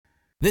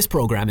This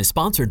program is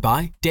sponsored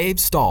by Dave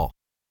Stahl.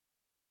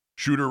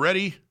 Shooter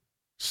ready?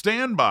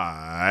 Stand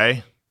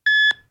by.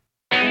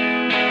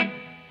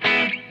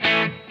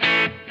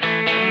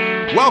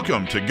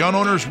 Welcome to Gun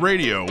Owners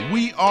Radio.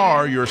 We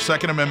are your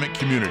Second Amendment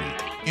community.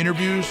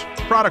 Interviews,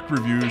 product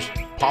reviews,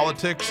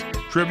 politics,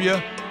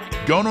 trivia.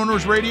 Gun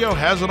Owners Radio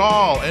has it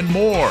all and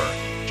more.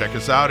 Check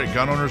us out at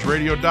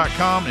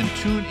gunownersradio.com and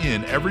tune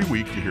in every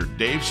week to hear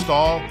Dave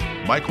Stahl,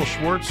 Michael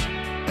Schwartz,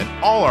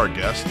 and all our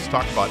guests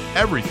talk about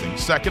everything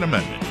Second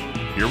Amendment.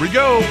 Here we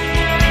go. All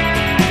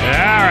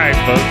right,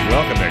 folks.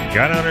 Welcome to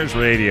Gun Owners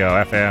Radio,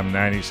 FM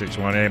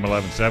 96.1 AM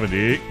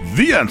 1170.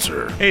 The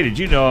Answer. Hey, did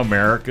you know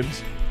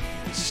Americans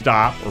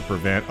stop or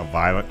prevent a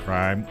violent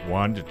crime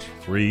 1 to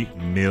 3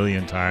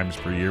 million times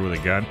per year with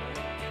a gun?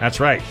 That's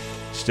right.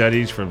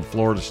 Studies from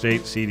Florida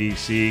State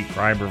CDC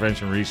Crime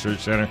Prevention Research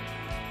Center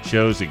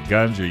shows that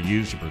guns are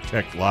used to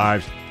protect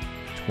lives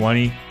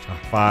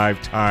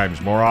 25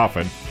 times more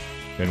often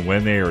than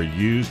when they are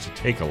used to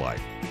take a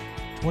life.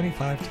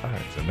 25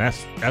 times, and that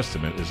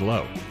estimate is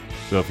low.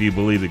 So if you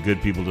believe that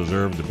good people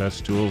deserve the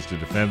best tools to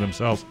defend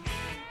themselves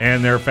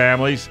and their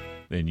families,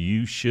 then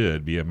you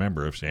should be a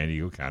member of San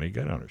Diego County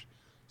Gun Owners.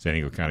 San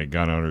Diego County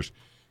Gun Owners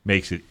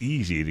makes it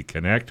easy to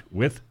connect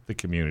with the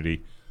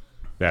community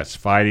that's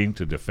fighting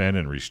to defend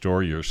and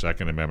restore your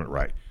Second Amendment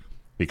right.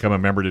 Become a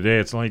member today.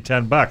 It's only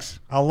 $10.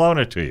 I'll loan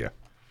it to you.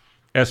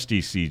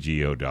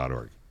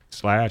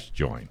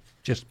 sdcgo.org/join.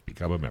 Just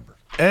become a member.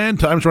 And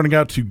time's running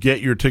out to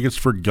get your tickets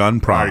for Gun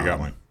Prom. I already got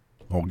mine.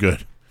 Oh,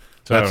 good.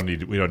 So we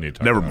don't need to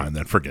talk Never about mind it.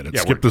 then. Forget it.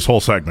 Yeah, Skip this whole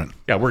segment.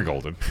 Yeah, we're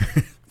golden.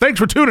 Thanks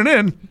for tuning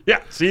in.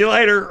 Yeah, see you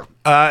later.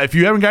 If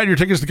you haven't gotten your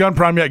tickets to Gun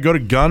Prom yet, go to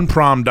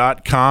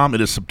gunprom.com.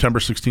 It is September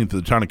 16th at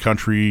the Town and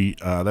Country.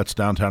 That's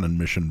downtown in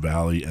Mission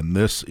Valley. And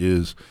this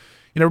is,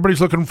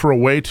 everybody's looking for a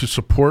way to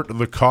support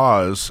the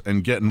cause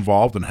and get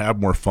involved and have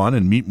more fun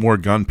and meet more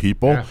gun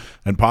people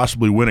and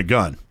possibly win a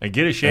gun. And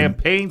get a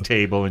champagne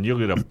table and you'll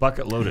get a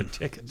bucket load of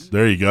tickets.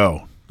 There you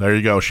go.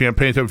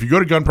 Champagne table. If you go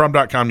to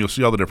gunprom.com, you'll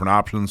see all the different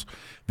options.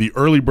 The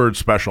early bird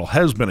special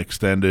has been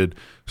extended.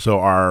 So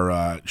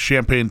our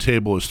champagne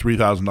table is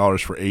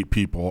 $3,000 for 8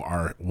 people.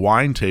 Our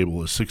wine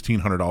table is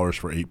 $1,600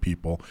 for 8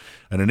 people.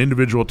 And an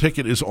individual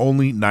ticket is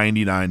only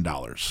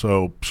 $99.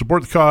 So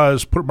support the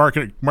cause, mark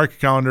your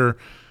calendar,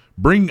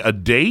 bring a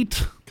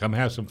date. Come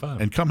have some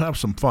fun. And come have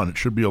some fun. It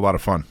should be a lot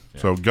of fun.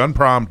 Yeah. So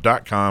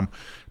gunprom.com.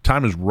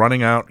 Time is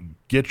running out.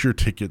 Get your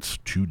tickets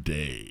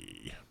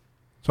today.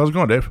 So how's it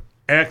going, Dave?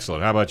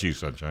 Excellent. How about you,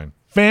 Sunshine?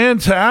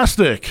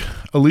 Fantastic.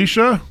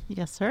 Alicia?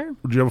 Yes, sir.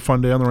 Did you have a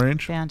fun day on the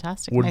range?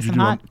 Fantastic. What nice did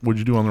and hot. What did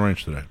you do on the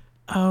range today?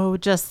 Oh,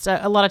 just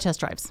a lot of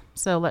test drives.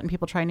 So letting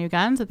people try new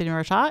guns that they've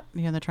never shot.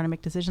 They're trying to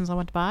make decisions on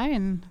what to buy,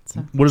 and it's a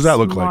what does that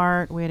look like?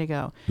 Smart way to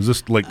go. Is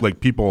this like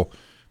people?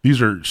 These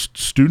are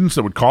students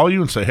that would call you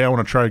and say, "Hey, I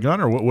want to try a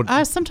gun," or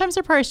what? Sometimes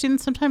they're prior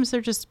students. Sometimes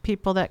they're just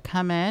people that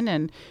come in,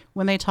 and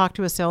when they talk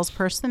to a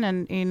salesperson,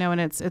 and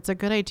and it's a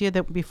good idea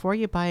that before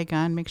you buy a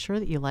gun, make sure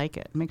that you like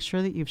it, make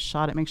sure that you've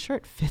shot it, make sure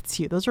it fits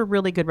you. Those are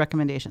really good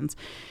recommendations.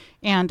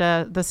 And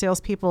the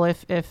salespeople,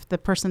 if the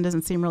person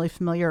doesn't seem really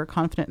familiar or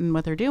confident in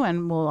what they're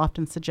doing, will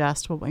often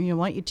suggest, well, why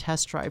don't you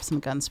test drive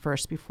some guns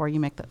first before you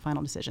make that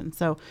final decision.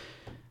 So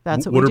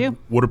that's what we do.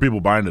 What are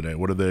people buying today?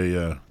 What are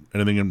they?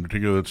 Anything in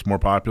particular that's more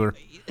popular?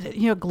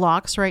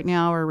 Glocks right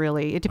now are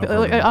really,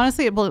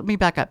 honestly, let me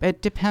back up.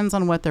 It depends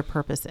on what their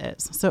purpose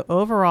is. So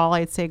overall,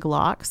 I'd say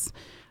Glocks.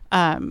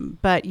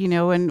 But,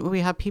 when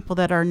we have people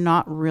that are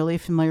not really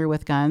familiar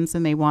with guns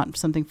and they want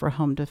something for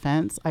home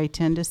defense, I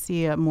tend to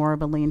see more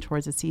of a lean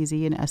towards a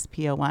CZ and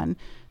SPO1,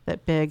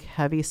 that big,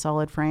 heavy,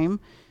 solid frame.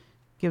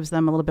 Gives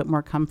them a little bit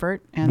more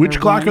comfort. And which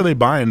Glock are they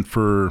buying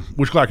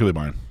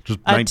Just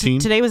 19?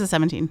 Today was a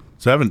 17.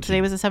 17.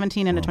 Today was a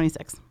 17 and a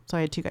 26. So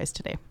I had 2 guys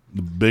today.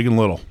 The big and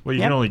little. Well,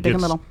 you can only get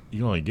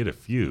a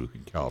few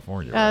in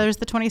California. Right? There's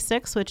the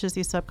 26, which is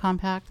the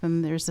subcompact.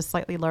 Then there's the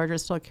slightly larger,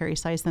 still carry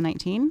size, the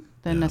 19.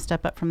 Then a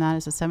step up from that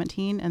is a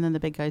 17, and then the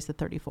big guy's the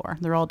 34.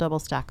 They're all double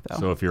stacked though.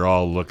 So if you're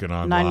all looking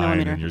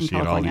online and you're seeing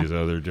California. all these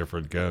other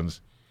different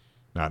guns.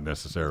 Not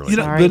necessarily.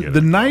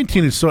 The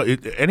 19 is so.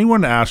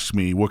 Anyone asks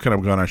me what kind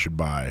of gun I should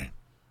buy,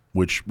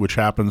 which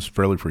happens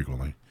fairly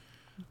frequently,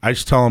 I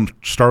just tell them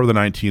start with a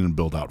 19 and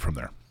build out from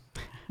there.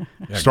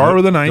 Start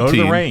with a 19. Go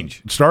to the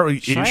range.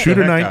 Shoot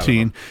a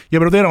 19. Yeah,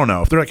 but if they don't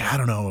know, if they're like, I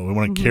don't know, I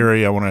want to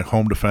carry, I want a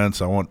home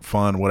defense, I want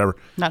fun, whatever.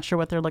 Not sure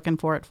what they're looking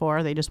for it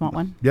for. They just want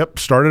one. Yep.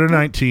 Start at a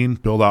 19,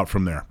 build out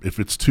from there. If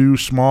it's too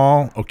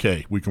small,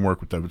 okay, we can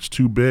work with that. If it's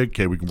too big,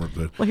 okay, we can work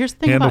with it. Well, here's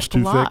the thing Handle's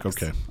about Glocks. too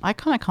thick, okay. I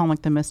kind of call them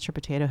like the Mr.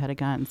 Potato Head of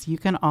guns. You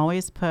can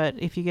always put,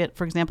 if you get,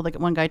 for example, like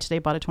one guy today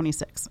bought a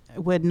 26.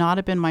 It would not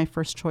have been my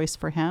first choice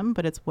for him,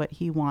 but it's what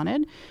he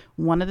wanted.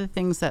 One of the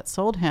things that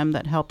sold him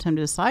that helped him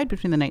to decide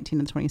between the 19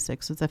 and the 26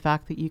 was the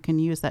fact that you can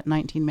use that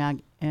 19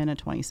 mag in a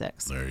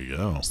 26. There you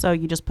go. So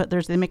you just put,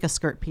 they make a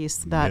skirt piece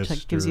that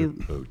gives you,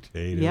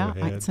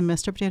 it's a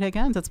Mr. Potato Head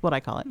guns. That's what I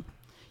call it.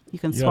 You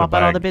can swap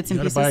out all the bits and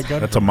pieces.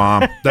 That's a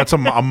mom. That's a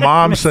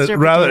mom said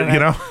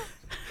rather,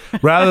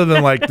 rather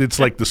than like it's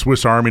like the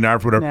Swiss Army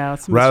knife or whatever. No,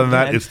 it's rather than Mr.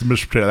 that, Potato. it's the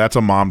Mr. Potato. That's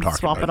a mom talking.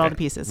 Swap right it all there. to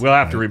pieces. We'll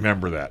have to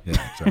remember that.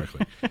 Yeah,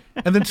 exactly.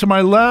 And then to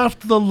my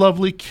left, the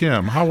lovely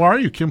Kim. How are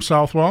you, Kim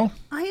Southwell?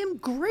 I am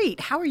great.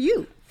 How are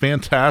you?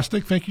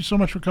 Fantastic. Thank you so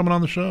much for coming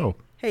on the show.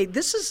 Hey,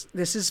 this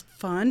is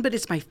fun, but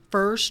it's my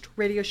first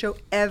radio show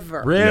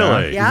ever.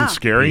 Really? Yeah. Is it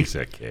scary? Piece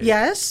of cake.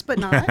 Yes, but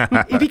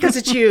not because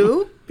it's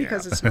you.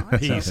 Because it's not.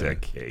 Piece of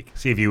cake.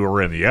 See, if you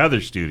were in the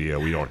other studio,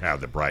 we don't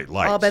have the bright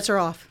lights. All bets are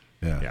off.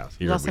 Yeah. Yeah,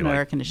 There's also we no like-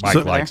 air conditioning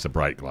Mike there. likes the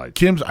bright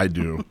lights. I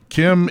do.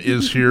 Kim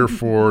is here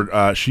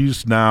for,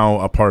 she's now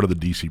a part of the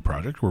DC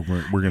Project. We're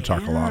going to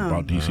talk a lot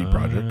about DC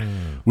Project.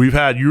 We've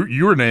had,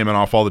 you were naming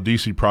off all the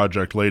DC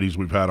Project ladies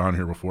we've had on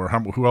here before.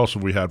 Who else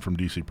have we had from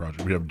DC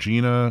Project? We have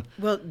Gina.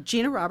 Well,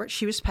 Gina Roberts,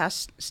 she was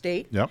past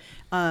state. Yep.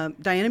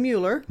 Diana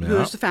Mueller, who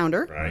Yep. is the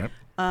founder. Right.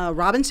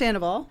 Robin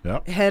Sandoval,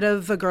 Yep. head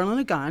of A Girl and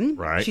a Gun.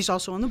 Right. She's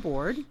also on the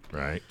board.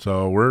 Right.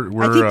 So we're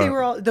I think they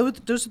were all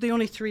those are the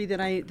only three that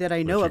I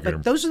know you're of. But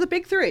gonna- those are the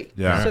big three.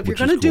 Yeah, So if you're which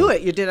going is to do cool.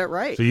 it, you did it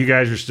right. So you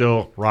guys are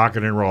still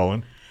rocking and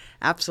rolling.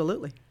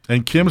 Absolutely.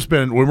 And Kim's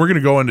been, we're going to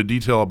go into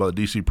detail about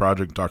the DC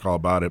Project and talk all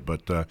about it,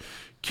 but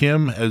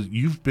Kim,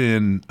 you've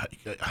been,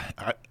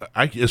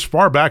 as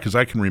far back as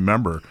I can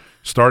remember,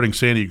 starting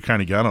San Diego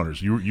County Gun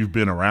Owners, you've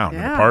been around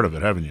and a Yeah. part of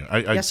it, haven't you?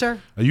 Yes, sir.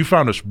 You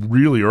found us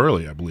really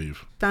early, I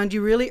believe. Found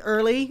you really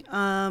early.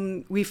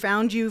 We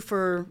found you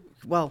for,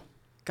 well,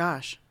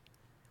 gosh.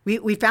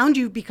 We found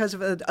you because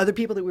of other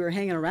people that we were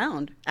hanging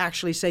around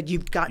actually said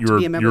you've got to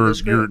be a member of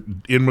this group.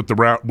 You're in with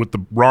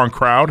the wrong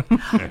crowd,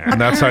 and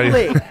that's how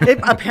you.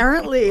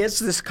 Apparently, it's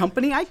this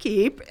company I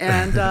keep,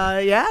 and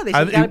yeah, they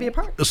said you got to be a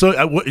part. So,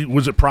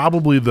 was it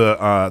probably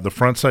the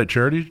front side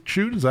charity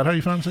shoot? Is that how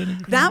you found San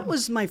Diego? That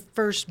was my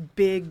first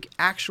big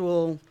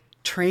actual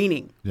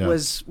training. Yeah.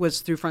 Was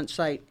through Front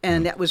Sight,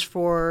 and that was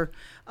for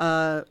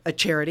a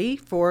charity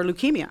for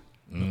leukemia.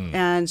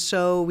 And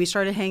so we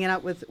started hanging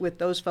out with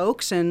those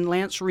folks, and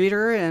Lance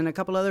Reeder and a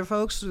couple other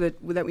folks that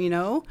we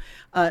know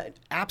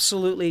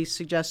absolutely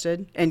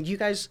suggested. And you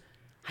guys,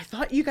 I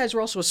thought you guys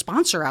were also a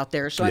sponsor out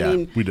there. So Yeah, I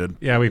mean, we did.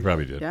 Yeah, we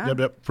probably did. Yeah.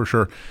 Yep, for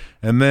sure.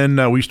 And then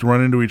we used to run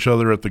into each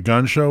other at the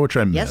gun show, which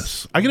I miss.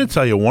 Yes. I got to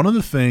tell you, one of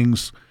the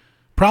things,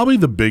 probably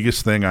the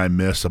biggest thing I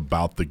miss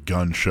about the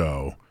gun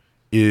show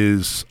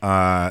is,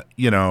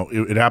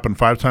 it happened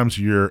 5 times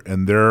a year,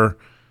 and there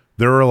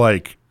are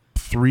like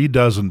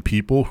 36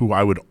 people who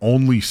I would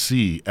only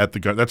see at the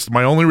gun. That's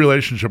my only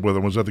relationship with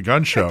them was at the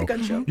gun show.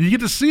 gun show. You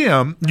get to see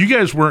them. You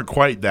guys weren't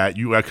quite that.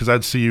 Because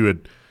I'd see you at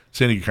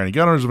San Diego County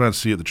Gun Owners events,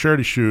 see you at the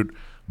charity shoot,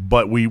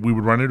 but we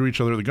would run into each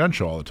other at the gun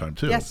show all the time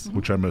too. Yes.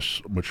 Which I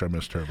miss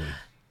terribly.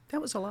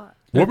 that was a lot.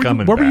 They're What were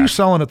coming you back.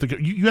 selling at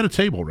the? You had a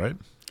table, right?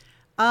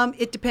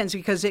 It depends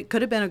because it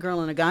could have been A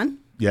Girl and a Gun.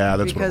 Yeah,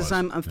 that's because what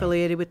it was. I'm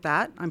affiliated with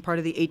that. I'm part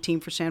of the 18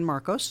 for San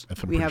Marcos.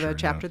 That's I'm We pretty have sure, a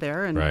chapter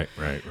there, and Right.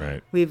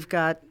 we've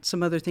got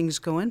some other things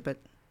going. But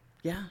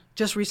yeah,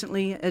 just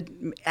recently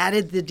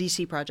added the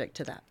DC project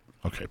to that.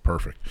 Okay,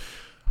 perfect.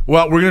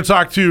 Well, we're going to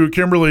talk to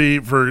Kimberly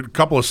for a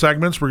couple of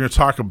segments. We're going to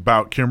talk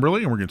about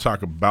Kimberly, and we're going to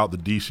talk about the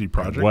DC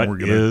project. What We're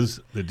gonna,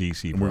 is the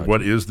DC project?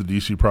 What is the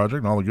DC project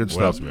and all the good What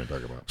stuff. else are we going to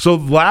talk about? So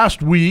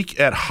last week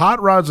at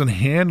Hot Rods and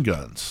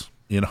Handguns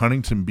in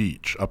Huntington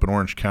Beach up in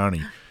Orange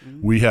County,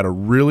 we had a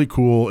really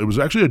cool, it was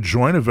actually a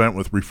joint event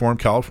with Reform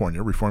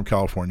California. Reform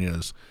California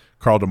is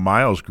Carl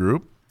DeMaio's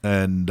group,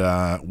 and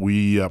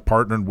we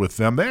partnered with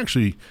them. They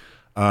actually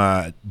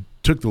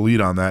took the lead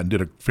on that and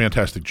did a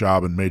fantastic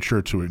job and made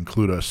sure to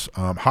include us.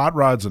 Hot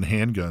Rods and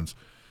Handguns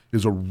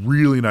is a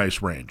really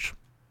nice range.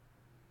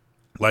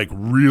 Like,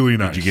 really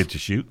nice. Did you get to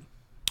shoot?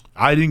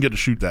 I didn't get to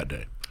shoot that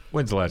day.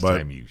 When's the last But-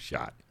 time you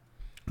shot?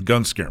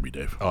 Guns scare me,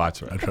 Dave. Oh,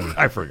 that's right.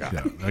 I forgot.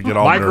 Yeah, I get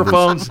all nervous.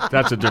 Microphones,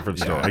 that's a different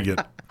story.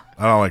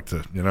 I don't like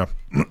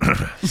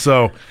to,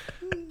 So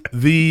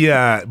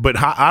but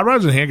Hot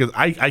Rods and Handguns,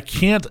 I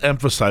can't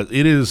emphasize,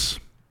 it is,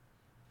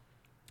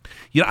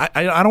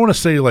 I don't want to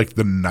say like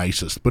the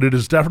nicest, but it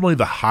is definitely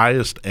the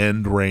highest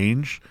end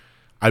range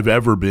I've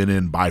ever been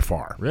in by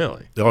far.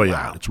 Really? Oh,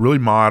 yeah. Wow. It's really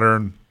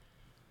modern,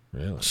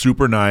 Really?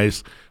 super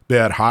nice. They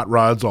had hot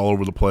rods all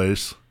over the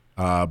place.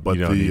 But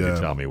You don't need to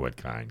tell me what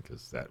kind,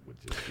 because that would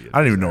just be. I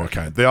don't even know what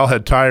kind. They all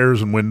had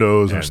tires and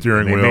windows and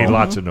steering they wheel. made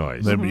lots of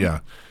noise. Yeah.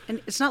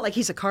 And it's not like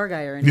he's a car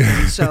guy or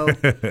anything. So,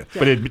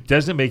 But it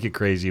doesn't make it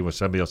crazy when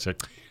somebody else said,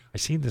 I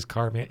seen this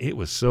car, man. It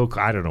was so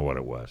I don't know what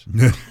it was.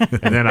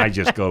 And then I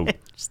just go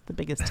Just the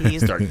biggest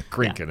tease. start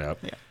crinking up.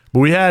 But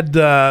we had,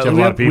 you have a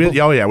lot of people? we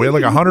had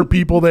like 100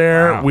 people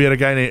there. Wow. We had a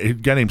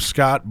guy named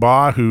Scott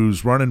Baugh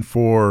who's running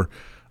for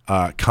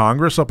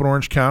Congress up in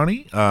Orange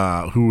County,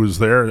 who was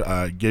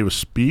there, gave a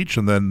speech,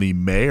 and then the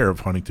mayor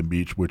of Huntington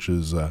Beach, which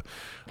is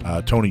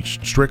Tony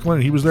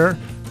Strickland, he was there.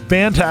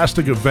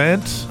 Fantastic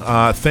event.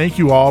 Thank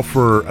you all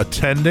for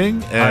attending.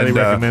 And, Highly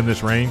recommend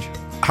this range.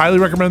 Highly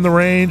recommend the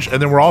range.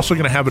 And then we're also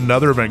going to have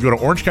another event. Go to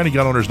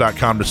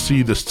orangecountygunowners.com to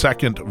see the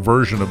second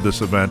version of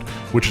this event,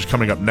 which is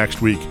coming up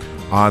next week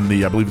on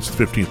I believe it's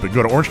the 15th. But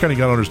go to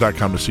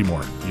orangecountygunowners.com to see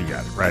more. You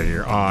got it right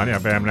here on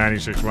FM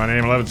 96.1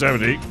 AM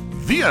 1170.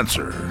 The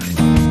answer.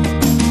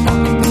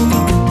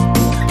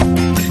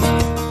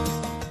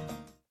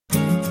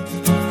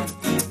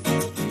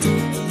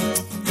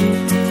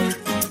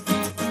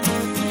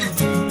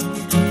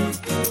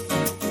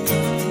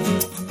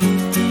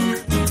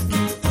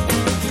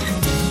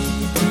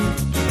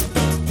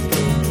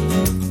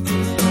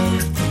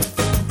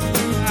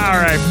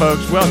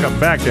 folks. Welcome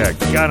back to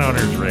Gun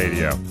Owners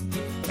Radio.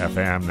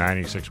 FM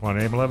 96.1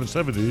 AM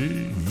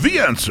 1170. The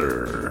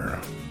answer.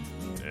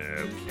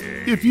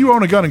 Okay. If you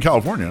own a gun in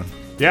California,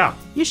 Yeah.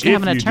 You should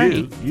have an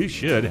attorney. You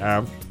should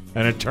have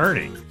an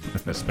attorney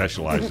that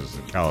specializes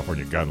in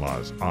California gun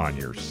laws on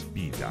your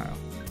speed dial.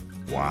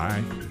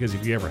 Why? Because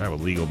if you ever have a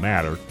legal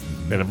matter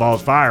that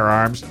involves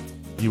firearms,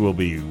 you will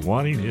be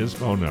wanting his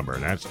phone number,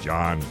 and that's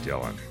John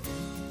Dillon.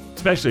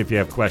 Especially if you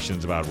have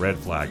questions about red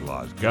flag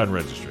laws, gun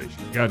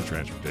registration, gun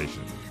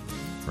transportation,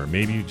 or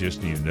maybe you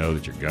just need to know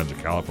that your guns are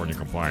California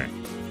compliant.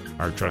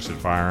 Our trusted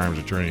firearms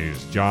attorney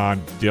is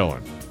John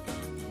Dillon.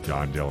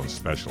 John Dillon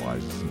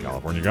specializes in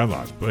California gun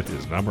laws. Put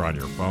his number on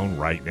your phone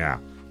right now.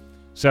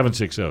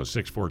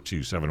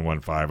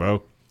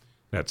 760-642-7150.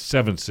 That's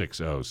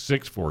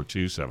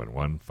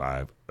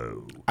 760-642-7150.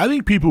 I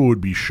think people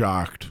would be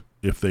shocked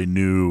if they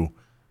knew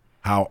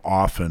how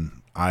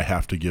often I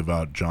have to give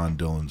out John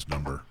Dillon's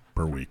number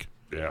per week.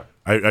 Yeah.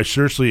 I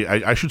seriously,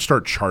 I should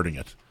start charting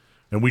it.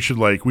 And we should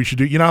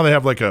do, you know how they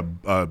have like a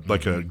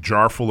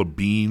jar full of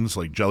beans,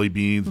 like jelly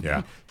beans?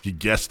 Yeah. If you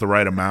guess the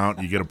right amount,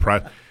 you get a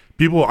prize.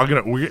 We're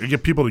gonna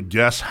get people to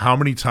guess how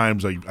many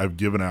times I've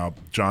given out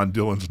John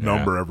Dillon's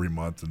number every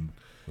month. And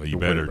Well, you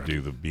better do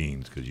the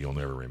beans because you'll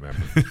never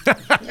remember.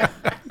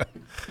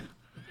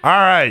 All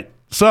right.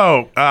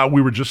 So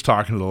we were just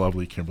talking to the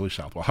lovely Kimberly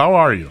Southwell. How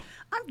are you?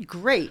 I'm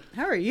great.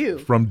 How are you?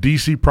 From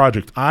DC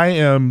Project. I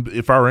am,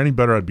 if I were any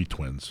better, I'd be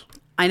twins.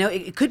 I know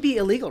it could be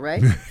illegal,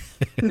 right?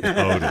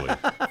 Totally.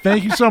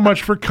 Thank you so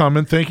much for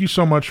coming. Thank you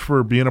so much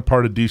for being a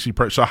part of DC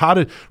Project.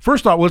 So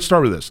first off, let's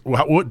start with this.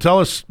 Tell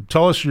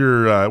us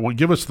your,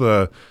 give us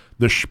the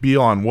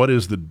spiel on what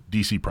is the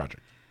DC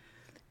Project.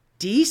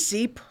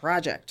 DC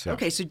Project. Yeah.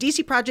 Okay, so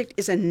DC Project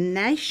is a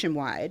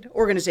nationwide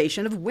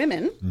organization of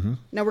women. Mm-hmm.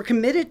 Now, we're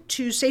committed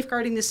to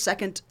safeguarding the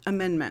Second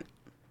Amendment.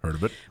 Heard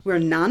of it? We're a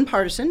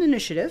nonpartisan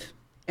initiative,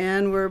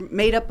 and we're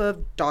made up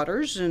of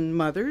daughters and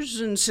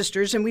mothers and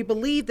sisters, and we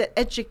believe that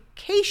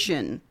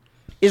education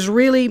is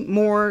really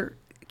more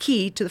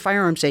key to the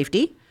firearm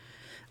safety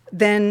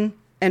than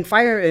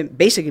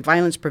basically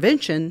violence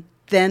prevention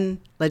than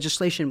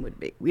legislation would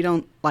be. We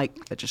don't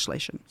like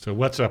legislation. So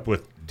what's up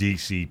with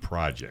DC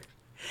Project?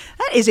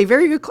 That is a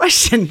very good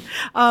question.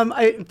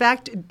 In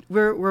fact,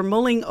 we're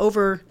mulling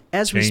over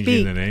as we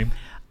speak. Changing the name?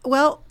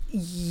 Well,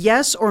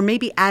 yes, or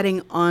maybe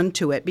adding on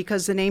to it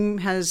because the name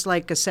has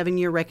like a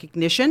 7-year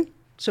recognition,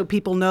 so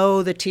people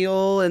know the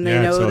teal and they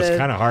know so the. it's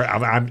kind of hard.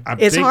 I'm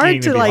It's thinking hard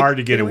it'd to, be like, hard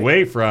to get get away-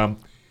 away from.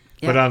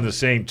 But Yeah. on the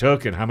same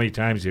token, how many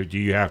times do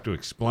you have to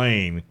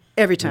explain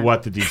Every time.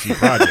 what the DC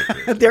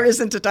Project is? There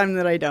isn't a time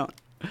that I don't.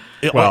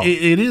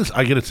 It is.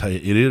 I got to tell you,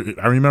 it is.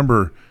 I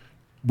remember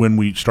when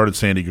we started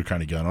San Diego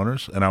County Gun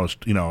Owners, and I was,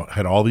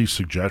 had all these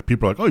suggestions.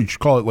 People are like, "Oh, you should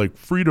call it like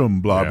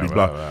Freedom, blah Yeah,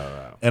 blah blah."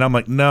 And I'm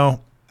like,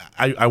 no.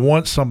 I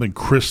want something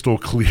crystal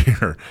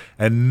clear,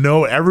 and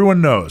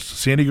everyone knows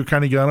San Diego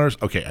County Gun Owners.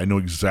 Okay, I know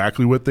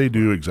exactly what they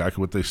do, exactly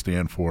what they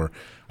stand for.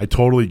 I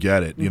totally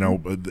get it.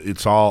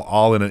 It's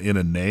all in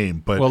a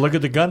name, but Well, look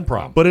at the gun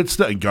prom. but it's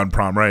the gun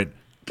prom, right?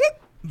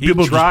 He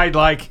people just- tried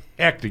like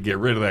heck to get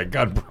rid of that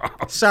gun prom,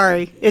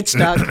 Sorry, it's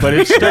stuck. but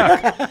it's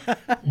stuck.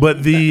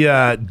 But the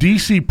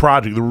DC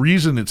Project, the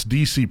reason it's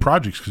DC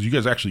Project is because you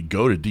guys actually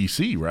go to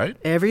DC, right?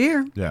 Every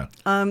year. Yeah.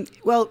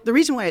 Well, the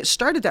reason why it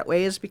started that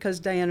way is because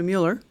Diana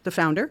Mueller, the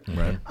founder,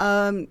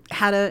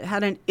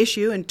 had an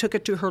issue and took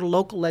it to her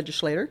local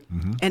legislator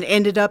and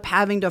ended up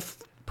having to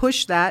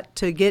push that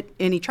to get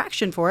any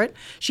traction for it.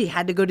 She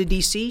had to go to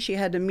D.C. She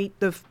had to meet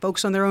the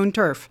folks on their own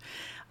turf.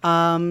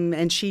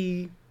 And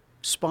she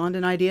spawned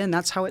an idea, and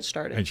that's how it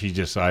started. And she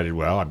decided,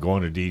 well, I'm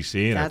going to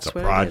D.C., and That's it's a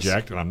what it is.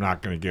 project, and I'm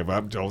not going to give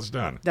up until it's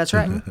done. That's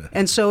right.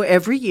 And so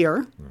every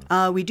year,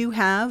 we do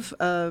have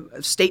a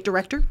state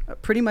director,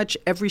 pretty much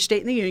every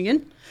state in the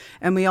union,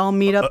 and we all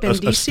meet up in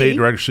D.C. A state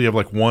director, so you have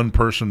like one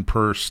person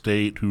per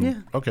state who. Yeah.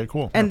 Okay,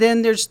 cool. And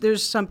then there's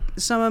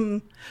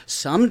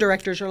some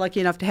directors are lucky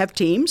enough to have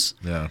teams.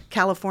 Yeah.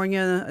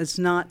 California is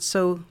not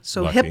so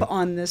Lucky. hip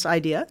on this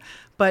idea,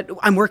 but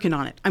I'm working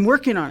on it.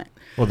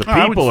 Well, the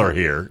I would people are think-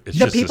 here. It's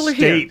The just people the are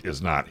here. state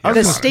is not I here. The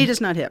was state is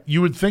not hip.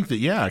 You would think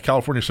that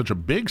California is such a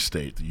big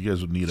state that you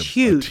guys would need a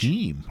Huge.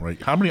 team, right?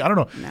 How many? I don't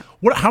know. No.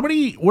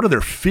 What are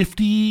there?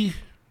 50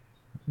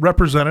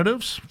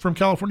 representatives from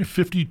California?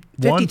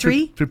 51?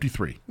 53.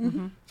 53.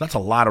 That's a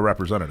lot of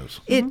representatives.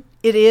 It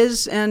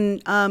is,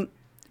 and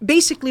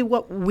basically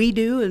what we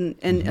do,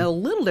 and a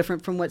little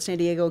different from what San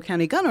Diego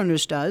County Gun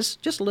Owners does,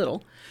 just a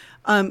little.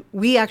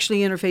 We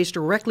actually interface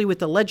directly with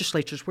the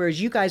legislatures, whereas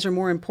you guys are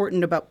more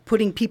important about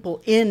putting people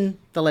in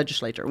the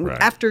legislature. Right.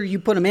 After you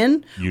put them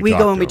in, You we talk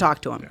go to and we them.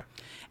 talk to them. Yeah.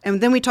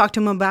 And then we talk to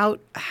them about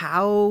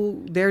how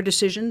their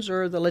decisions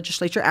or the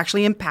legislature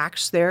actually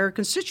impacts their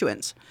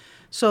constituents.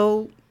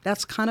 So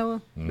that's kind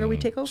of where we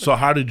take over. So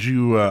how did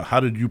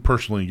you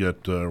personally get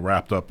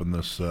wrapped up in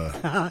this?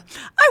 I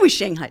was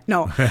Shanghai.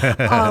 No.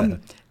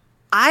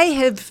 I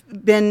have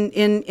been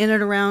in and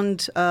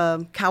around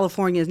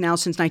California now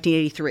since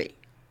 1983.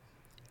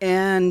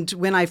 And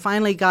when I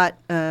finally got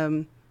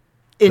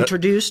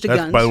introduced to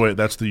guns. By the way,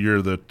 that's the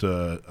year that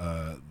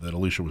that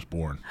Alicia was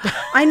born.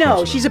 I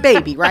know she's a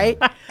baby, right?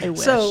 I wish.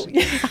 So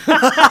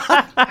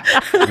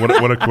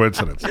What a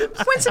coincidence.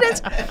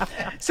 coincidence.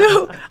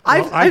 So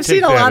I've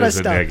seen a take that lot of as a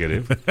stuff.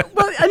 negative.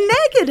 Well, a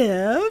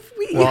negative.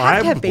 You Well, have I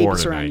to have was born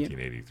babies in around you.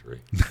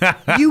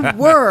 1983. You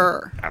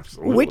were.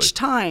 Absolutely. Which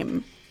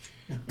time?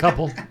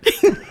 Couple. I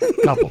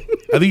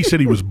think he said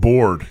he was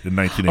bored in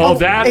 1980. Oh,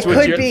 that's it what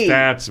could you- be.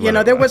 that's what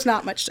there it was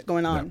not much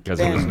going on. Because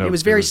then. It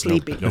was very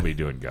sleepy. nobody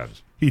doing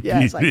guns.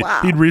 Yeah, it's like,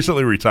 wow. He'd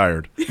recently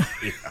retired.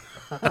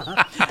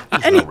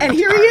 And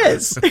here he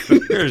is.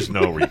 There's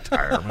no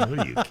retirement. What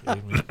are you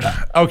kidding me?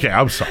 Okay,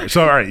 I'm sorry.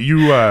 So, all right,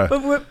 you.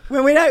 But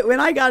when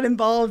I got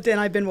involved, and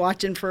I've been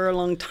watching for a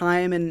long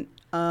time, and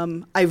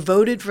I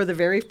voted for the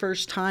very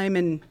first time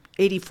in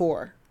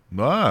 '84.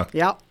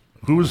 Yep.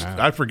 Who was?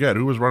 I forget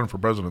who was running for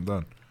president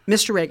then.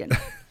 Mr. Reagan.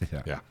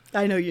 Yeah.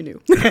 I know you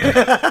knew.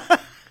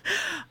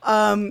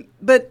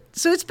 But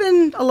so it's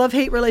been a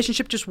love-hate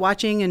relationship, just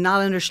watching and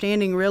not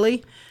understanding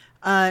really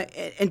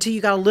until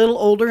you got a little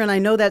older. And I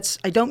know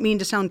I don't mean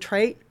to sound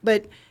trite,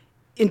 but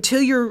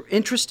until you're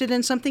interested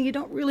in something, you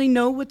don't really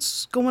know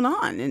what's going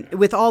on. And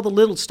with all the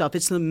little stuff,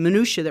 it's the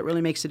minutia that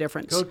really makes a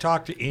difference. Go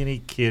talk to any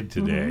kid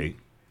today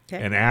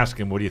Okay. and ask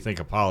him, what do you think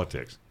of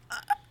politics?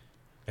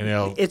 And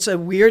they'll. It's a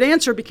weird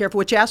answer. Be careful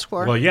what you ask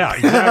for. Well, yeah,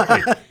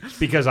 exactly.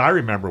 Because I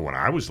remember when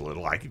I was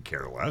little, I could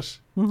care less.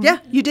 Yeah,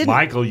 you didn't.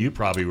 Michael, you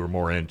probably were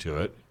more into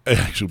it. It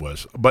actually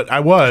was, but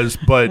I was.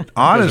 But As a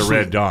honestly,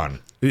 Red Dawn.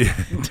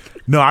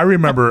 no, I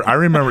remember.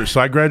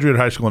 So I graduated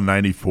high school in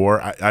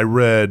 '94. I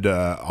read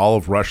all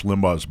of Rush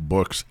Limbaugh's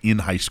books in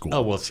high school.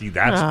 Oh, well, see,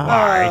 that's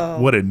why.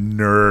 What a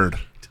nerd!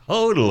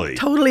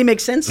 Totally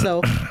makes sense,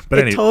 though. But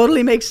it anyway,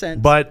 totally makes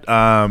sense. But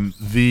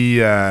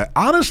honestly,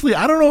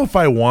 I don't know if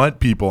I want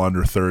people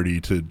under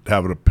 30 to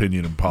have an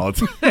opinion in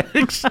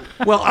politics.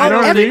 Well, I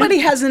don't Everybody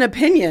has an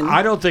opinion.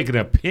 I don't think an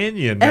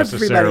opinion Everybody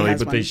necessarily,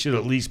 has but they one. should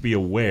at least be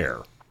aware.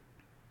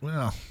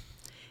 Well,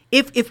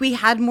 If we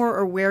had more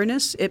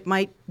awareness, it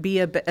might be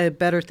a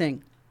better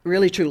thing,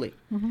 really, truly.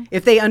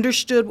 If they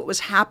understood what was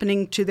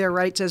happening to their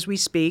rights as we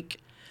speak,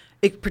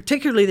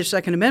 particularly their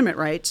Second Amendment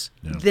rights,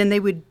 then they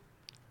would.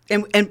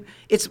 And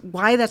it's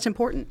why that's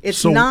important. It's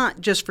So- not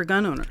just for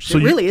gun owners. so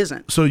It you- really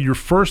isn't. So your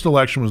first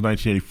election was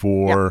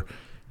 1984.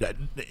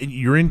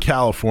 You're in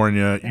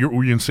California.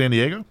 Were you in San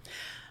Diego?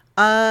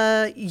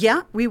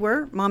 Yeah, we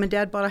were. Mom and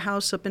Dad bought a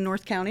house up in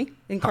North County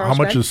in How Carlsbad.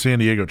 much has San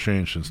Diego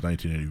changed since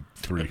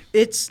 1983?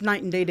 It's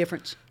night and day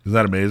difference. Is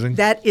that amazing?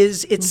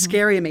 It's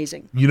scary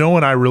amazing. You know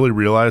when I really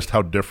realized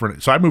how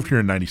different. So I moved here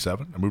in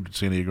 '97. I moved to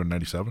San Diego in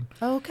 '97.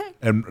 Okay.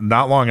 And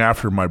not long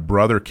after, my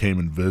brother came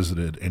and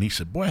visited, and he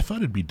said, "Boy, I thought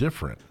it'd be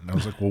different." And I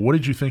was like, "Well, what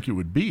did you think it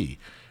would be?"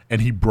 And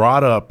he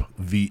brought up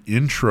the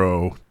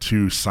intro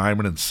to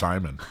Simon and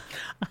Simon.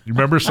 You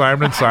remember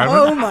Simon and Simon?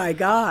 Oh my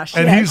gosh.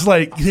 And yes. he's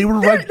like, they were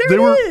There like, it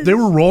they is.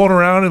 were rolling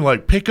around in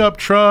like pickup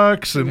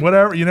trucks and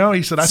whatever. You know,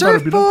 he said, I thought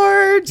it'd be,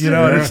 Surfboards. you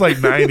know, and it's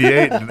like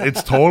 '98, and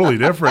it's totally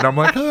different. I'm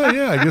like, oh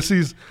yeah, I guess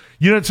he's.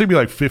 You know, it took me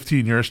like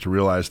 15 years to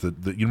realize that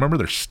you remember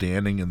they're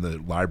standing in the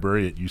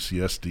library at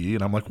UCSD,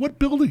 and I'm like, what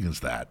building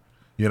is that?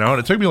 You know, and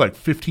it took me like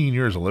 15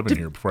 years of living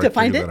here before I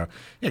find figured it? that out.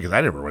 Yeah, because I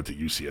never went to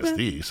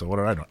UCSD, so what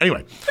did I know?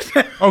 Anyway,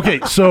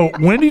 okay, so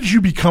when did you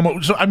become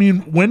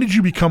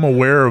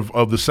aware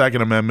of the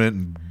Second Amendment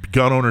and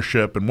gun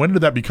ownership, and when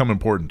did that become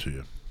important to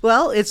you?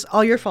 Well, it's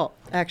all your fault,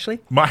 actually.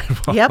 My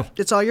fault. Yep,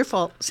 it's all your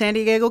fault. San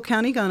Diego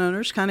County gun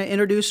owners kind of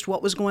introduced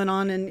what was going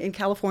on in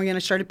California, and I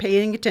started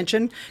paying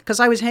attention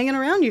because I was hanging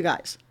around you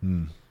guys.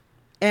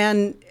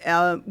 And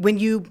when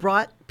you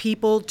brought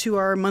people to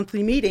our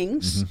monthly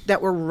meetings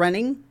that were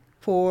running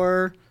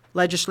for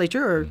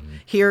legislature or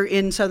here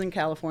in Southern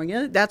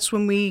California, that's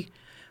when we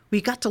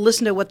got to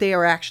listen to what they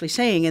are actually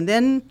saying. And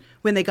then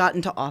when they got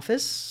into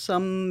office,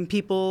 some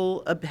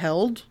people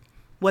upheld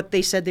what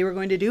they said they were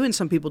going to do, and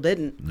some people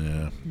didn't.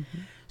 Yeah.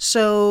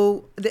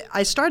 So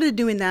I started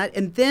doing that,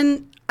 and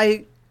then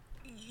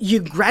you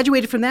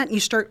graduated from that, and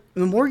you start.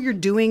 The more you're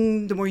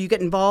doing, the more you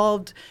get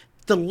involved,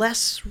 the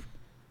less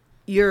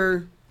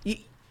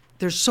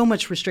there's so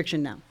much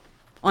restriction now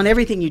on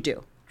everything you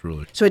do.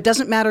 Truly. So it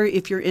doesn't matter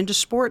if you're into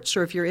sports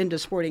or if you're into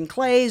sporting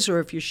clays or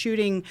if you're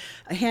shooting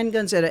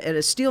handguns at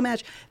a steel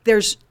match.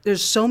 There's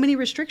so many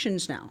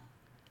restrictions now.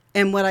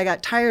 And what I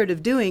got tired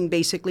of doing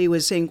basically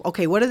was saying,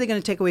 okay, what are they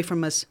going to take away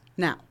from us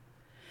now?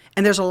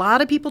 And there's a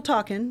lot of people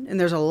talking, and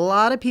there's a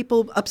lot of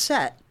people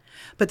upset,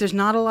 but there's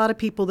not a lot of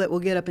people that will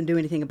get up and do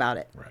anything about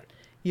it. Right.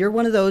 You're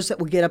one of those that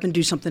will get up and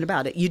do something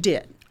about it. You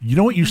did. You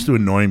know what used to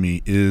annoy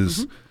me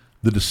is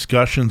the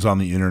discussions on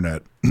the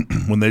internet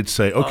when they'd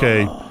say,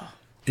 okay,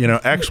 you know,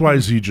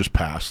 XYZ just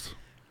passed.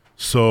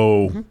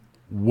 So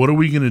what are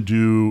we going to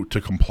do to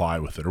comply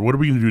with it? Or what are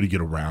we going to do to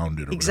get around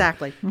it? Or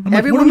Exactly. whatever? I'm like, what are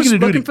Everyone we was gonna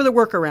do looking to- for the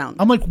workaround.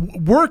 I'm like,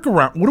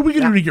 workaround. What are we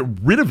going to do to get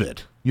rid of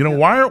it? You know,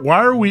 why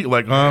are we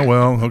like, oh,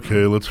 well,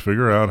 okay, let's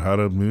figure out how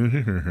to move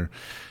here.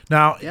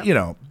 Now, you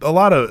know,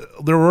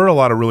 there were a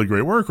lot of really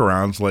great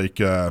workarounds, like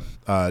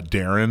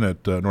Darren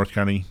at North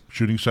County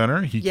Shooting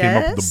Center. He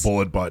came up with the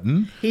bullet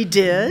button. He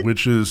did.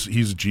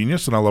 He's a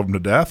genius, and I love him to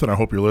death, and I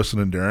hope you're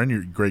listening, Darren.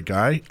 You're a great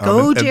guy.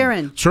 Go, Darren.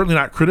 And certainly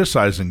not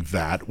criticizing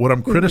that. What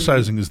I'm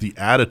criticizing is the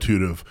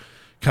attitude of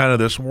kind of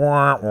this,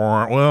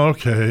 well,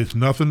 okay,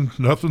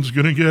 nothing's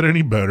going to get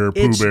any better,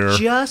 Pooh Bear. It's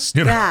just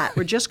that.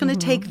 We're just going to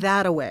take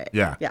that away.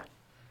 Yeah.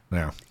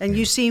 And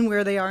you've seen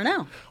where they are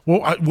now.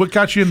 Well, what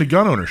got you into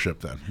gun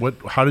ownership then?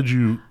 How did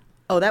you?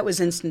 Oh, that was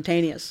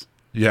instantaneous.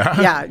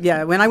 Yeah.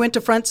 Yeah. When I went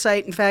to Front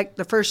Sight, in fact,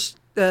 the first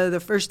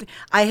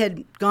I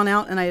had gone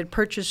out and I had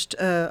purchased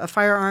a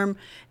firearm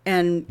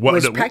and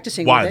was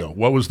practicing. Why with though? it.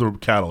 What was the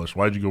catalyst?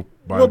 Why did you go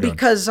buy a gun? Well,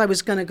 because I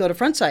was going to go to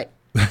Front Sight.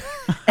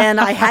 And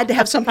I had to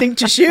have something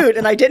to shoot,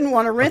 and I didn't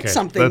want to rent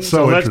something. That's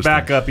so let's interesting.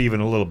 back up even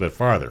a little bit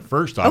farther.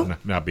 First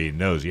off, not being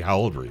nosy, how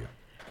old were you?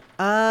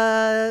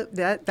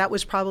 That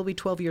was probably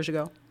 12 years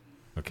ago.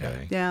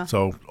 Okay. Yeah.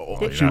 So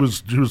she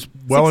was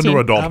well 16. into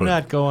adulthood. I'm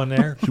not going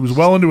there. She was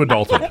well into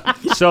adulthood.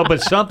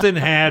 But something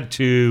had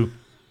to.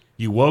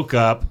 You woke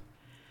up,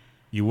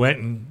 you went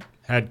and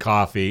had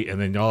coffee, and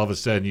then all of a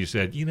sudden you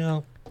said,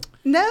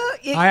 No,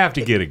 I have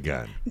to get a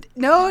gun.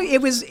 No,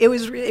 it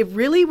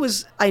really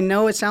was. I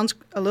know it sounds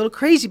a little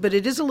crazy, but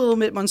it is a little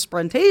bit more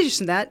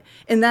spontaneous in that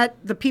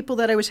the people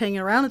that I was hanging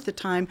around at the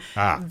time,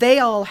 they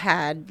all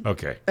had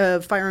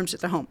firearms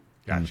at the home.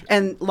 Gotcha.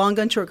 And long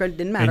gun, short gun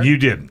didn't matter. And you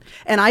didn't.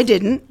 And I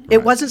didn't. Right.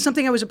 It wasn't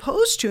something I was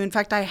opposed to. In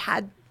fact, I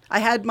had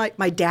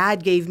my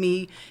dad gave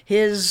me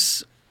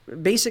his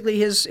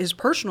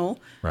personal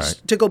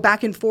to go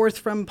back and forth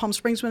from Palm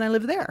Springs when I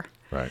lived there.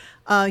 Right.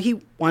 He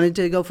wanted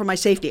to go for my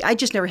safety. I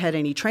just never had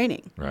any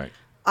training. Right.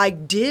 I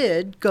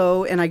did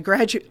go and I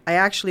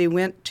actually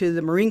went to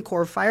the Marine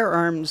Corps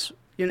firearms,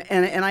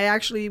 and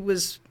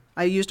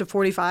I used a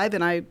 45,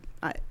 and I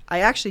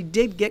actually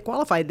did get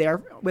qualified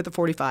there with a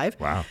 45.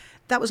 Wow.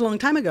 That was a long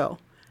time ago.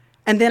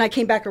 And then I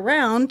came back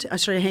around. I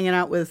started hanging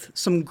out with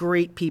some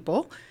great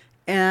people.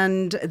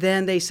 And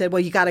then they said, well,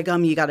 you got to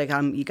come.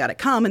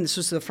 And this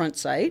was the Front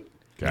Sight.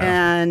 Gotcha.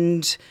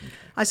 And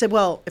I said,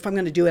 well, if I'm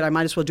going to do it, I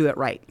might as well do it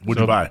right. What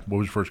did you buy? What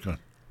was your first gun?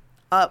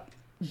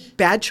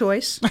 Bad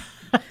choice.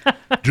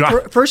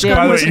 First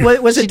gun was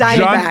a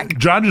Diamondback.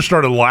 John just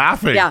started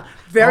laughing. Yeah,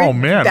 very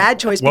bad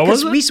choice. What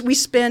because was it? we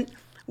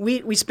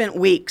spent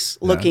weeks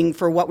looking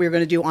for what we were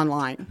going to do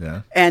online.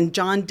 Yeah. And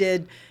John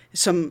did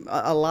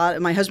a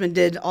lot. My husband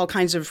did all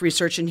kinds of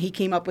research, and he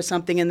came up with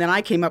something, and then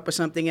I came up with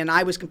something, and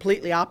I was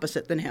completely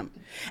opposite than him.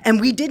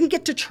 And we didn't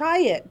get to try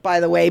it, by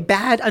the way.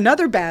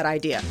 Another bad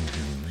idea.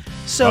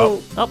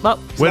 So wait a minute.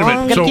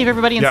 Gotta keep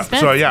everybody in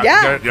suspense. So all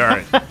Yeah.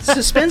 right.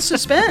 Suspense.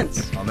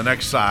 On the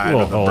next side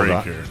Well, of the hold break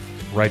on. here.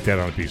 Write that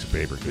on a piece of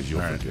paper because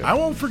you'll forget. I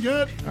won't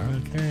forget.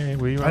 Okay.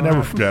 Well, I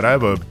never forget. I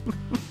have a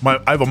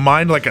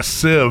mind like a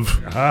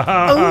sieve.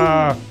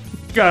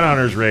 Gun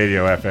Owners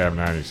Radio, FM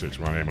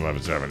 96.1 AM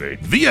 1170.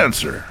 The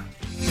answer.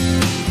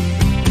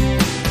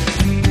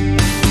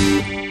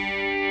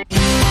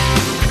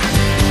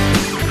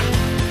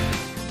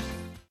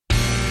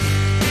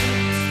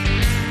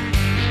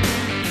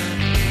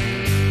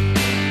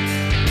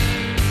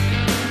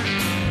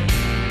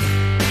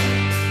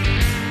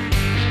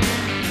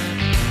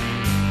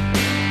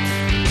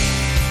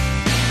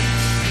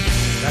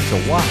 That's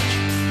a watch.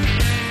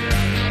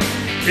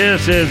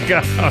 This is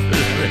Gun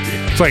Owners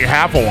Radio. It's like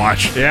half a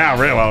watch. Yeah,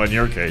 well, in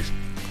your case,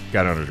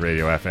 Gun Owners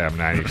Radio, FM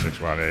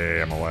 96.1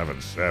 AM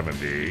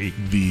 1170.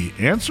 The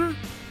answer?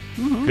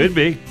 Could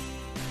be.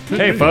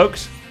 Hey,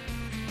 folks,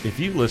 if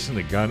you listen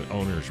to Gun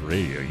Owners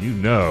Radio, you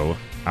know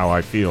how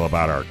I feel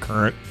about our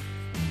current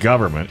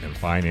government and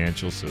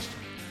financial system.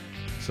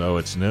 So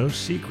it's no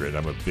secret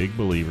I'm a big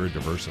believer in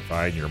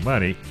diversifying your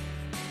money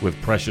with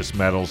precious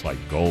metals like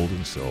gold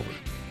and silver.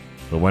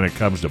 But when it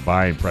comes to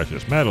buying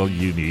precious metal,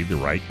 you need the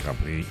right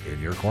company in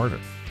your corner.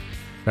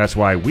 That's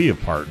why we have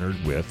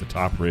partnered with the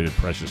top-rated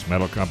precious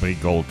metal company,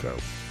 Goldco.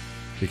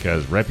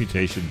 Because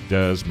reputation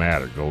does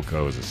matter.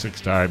 Goldco is a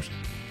 6 times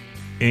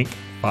Inc.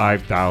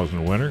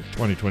 5000 winner,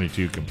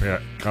 2022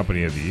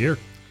 Company of the Year,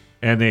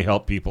 and they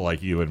help people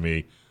like you and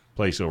me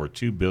place over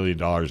 $2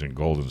 billion in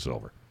gold and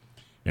silver.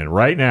 And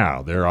right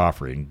now, they're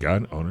offering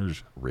Gun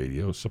Owners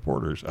Radio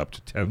supporters up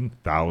to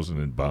 $10,000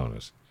 in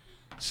bonus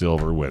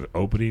silver when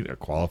opening a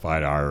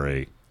qualified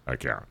IRA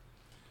account.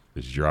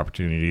 This is your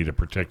opportunity to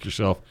protect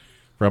yourself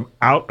from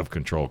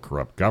out-of-control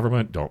corrupt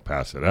government. Don't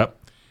pass it up.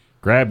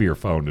 Grab your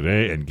phone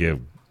today and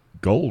give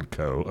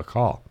Goldco a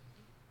call.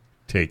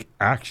 Take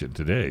action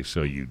today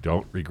so you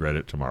don't regret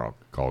it tomorrow.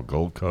 Call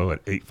Goldco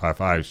at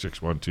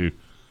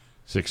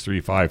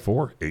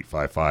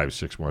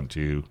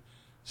 855-612-6354,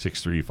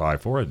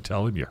 855-612-6354, and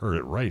tell them you heard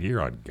it right here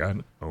on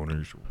Gun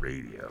Owners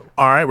Radio.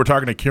 All right, we're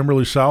talking to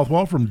Kimberly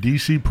Southwell from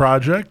DC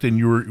Project, and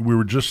we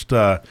were just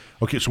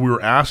okay. So we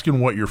were asking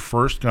what your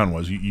first gun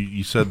was.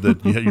 You said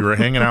that you were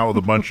hanging out with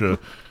a bunch of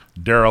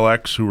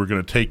derelicts who were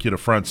going to take you to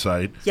front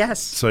sight. Yes.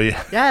 So you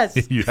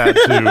Yes. you had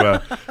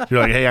to. You're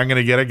like, hey, I'm going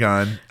to get a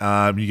gun.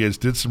 You guys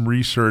did some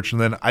research, and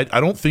then I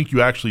don't think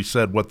you actually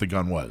said what the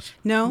gun was.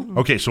 No.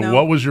 Okay, so no.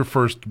 what was your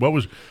first? What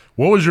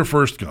was your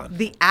first gun?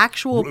 The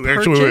actual purchase.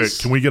 Actually, wait.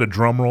 Can we get a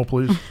drum roll,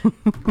 please?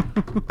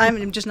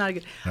 I'm just not a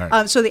good. All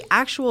right. So the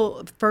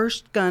actual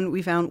first gun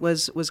we found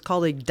was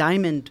called a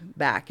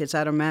Diamondback. It's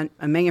out of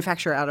a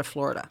manufacturer out of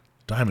Florida.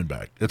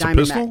 Diamondback. It's a Diamondback.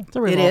 pistol. It's a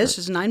It revolver. is.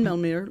 It's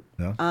 9mm.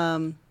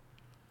 Yeah.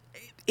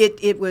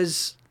 It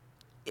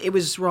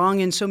was wrong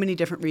in so many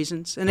different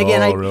reasons. And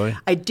again, really?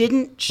 I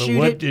didn't But shoot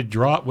what it. did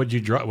draw? What did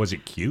you draw? Was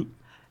it cute?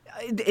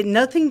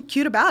 Nothing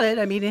cute about it.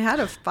 I mean, it had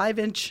a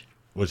 5-inch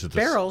Was it the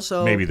barrel.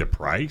 So maybe the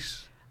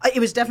price? it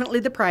was definitely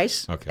the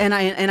price. Okay. And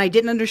I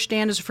didn't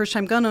understand as a first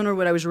time gun owner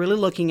what I was really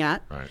looking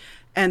at. Right.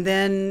 And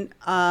then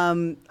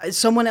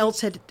someone else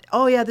said,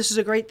 "Oh yeah, this is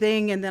a great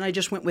thing," and then I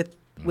just went with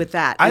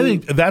that. I And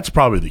think that's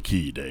probably the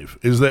key, Dave,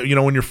 is that,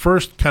 when you're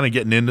first kind of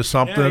getting into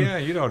something, Yeah,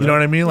 you don't know know.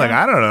 what I mean? Like,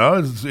 I don't know.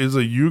 Is a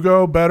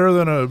Yugo better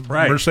than a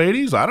Right.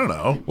 Mercedes? I don't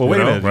know. Well, wait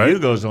a minute. right? The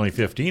Yugo's only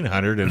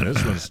 $1,500, and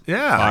this one's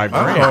Yeah. $5,000.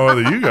 I don't know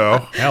the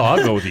Yugo. Hell,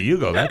 I'll go with the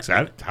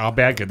Yugo. How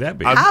bad could that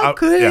be? How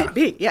could yeah. it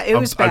be? Yeah, it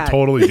was I bad.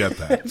 totally get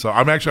that. So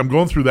I'm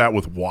going through that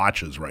with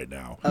watches right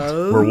now.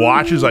 Where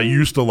watches I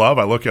used to love,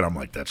 I look at them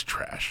like, that's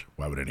trash.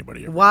 Why would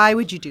anybody ever? Why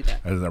would you do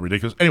that? Isn't that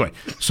ridiculous? Anyway,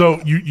 so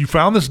you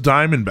found this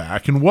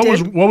Diamondback, and what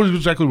was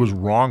exactly was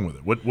wrong with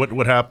it?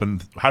 What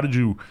happened? How did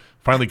you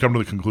finally come to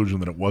the conclusion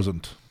that it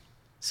wasn't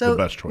So the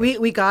best choice?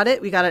 we got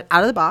it. We got it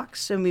out of the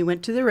box, and we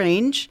went to the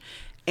range.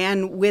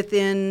 And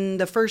within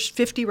the first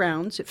 50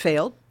 rounds, it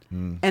failed,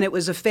 and it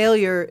was a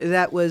failure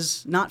that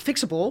was not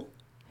fixable,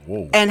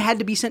 Whoa. and had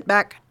to be sent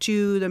back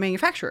to the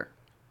manufacturer.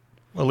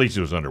 Well, at least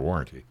it was under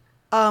warranty.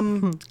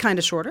 Kind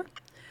of shorter.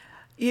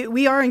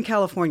 We are in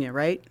California,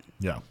 right?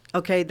 Yeah.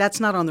 Okay, that's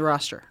not on the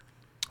roster.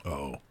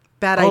 Oh.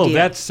 Bad Oh, idea.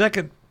 that's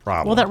second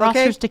problem. Well, that Okay.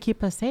 roster's to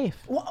keep us safe.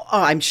 Well,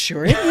 I'm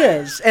sure it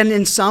is. And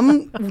in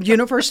some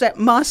universe, that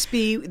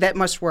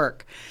must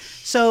work.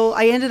 So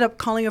I ended up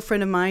calling a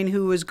friend of mine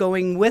who was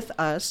going with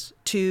us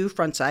to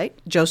Front Sight,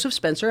 Joseph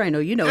Spencer. I know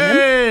you know him.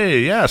 Hey,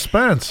 yeah,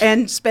 Spence.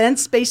 And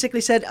Spence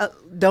basically said,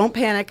 "Don't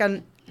panic.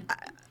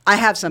 I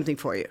have something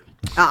for you.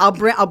 I'll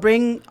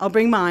bring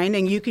mine,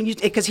 and you can use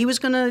it," because he was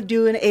going to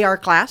do an AR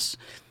class,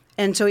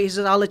 and so he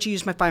said, "I'll let you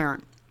use my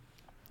firearm.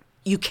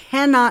 You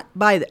cannot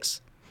buy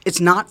this.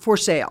 It's not for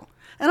sale."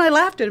 And I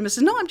laughed at him and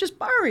said, "No, I'm just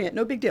borrowing it.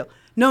 No big deal."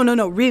 No,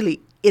 really,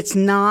 it's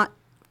not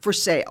for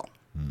sale.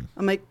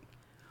 I'm like,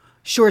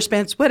 "Sure,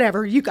 Spence,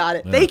 whatever, you got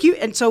it. Thank you."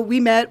 And so we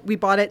met, we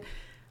bought it.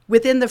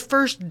 Within the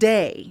first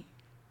day,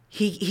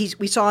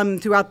 we saw him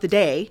throughout the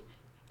day.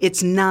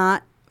 It's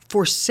not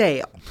for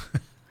sale.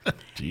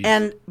 Jeez.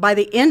 And by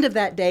the end of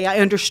that day, I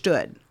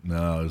understood.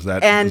 No, is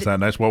that And-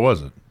 nice? What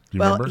was it? Do you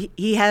Well, remember?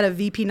 he had a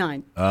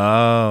VP9.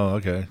 Oh,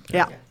 okay.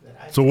 Yeah.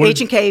 So what?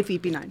 H&K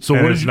VP9. So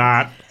and what it's did you,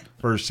 not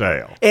for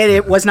sale. And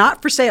it was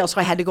not for sale, so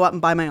I had to go out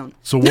and buy my own.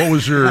 So what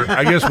was your?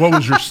 I guess what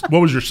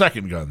was your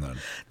second gun then?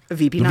 A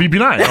The VP9.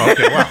 VP9. Oh,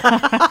 okay,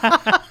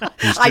 wow.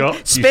 You still,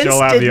 Spence you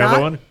still have did the other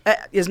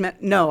not- one?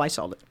 No, I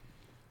sold it.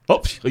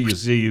 Oh, you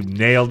see, you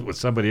nailed with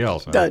somebody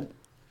else. Huh? Done.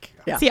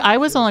 Yeah. See, I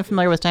was only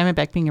familiar with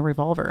Diamondback being a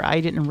revolver. I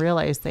didn't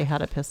realize they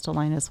had a pistol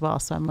line as well,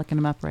 so I'm looking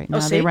them up right now.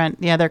 see? They run,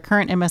 their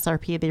current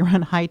MSRP, they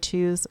run high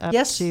 2s up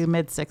Yes. to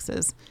mid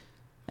 6s.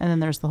 And then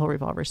there's the whole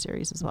revolver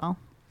series as well.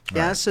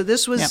 Yeah, so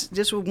this was Yep.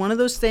 just one of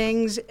those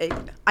things.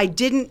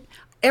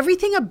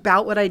 Everything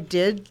about what I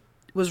did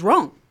was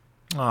wrong.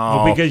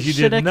 Well, because you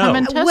Should have didn't come know.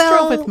 and test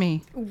Well- drove with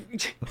me.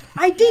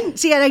 I didn't.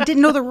 See, I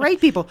didn't know the right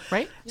people.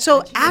 Right.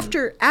 So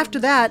after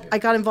that, I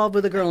got involved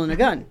with A Girl and a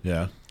Gun.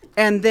 Yeah.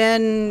 And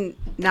then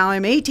now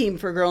I'm a team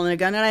for A Girl and a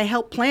Gun, and I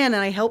help plan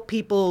and I help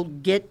people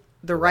get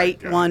the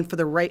right one for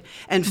the right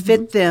and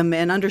fit them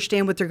and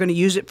understand what they're going to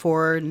use it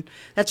for, and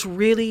that's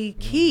really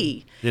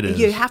key. It is.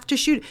 You have to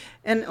shoot,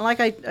 and like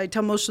I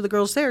tell most of the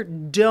girls there,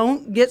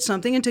 don't get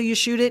something until you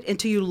shoot it,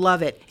 until you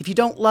love it. If you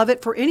don't love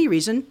it for any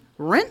reason,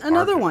 rent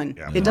another one.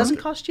 Yeah, It doesn't mark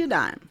it. cost you a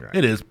dime.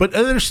 It is, but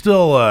there's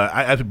still.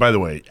 I think, by the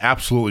way,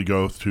 absolutely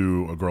go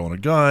to A Girl and a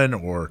Gun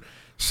or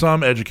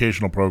some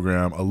educational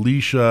program.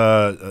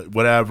 Alicia,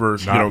 whatever.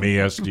 Not me,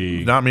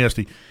 SD. Not me,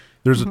 SD.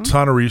 There's a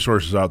ton of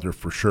resources out there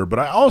for sure, but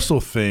I also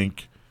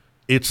think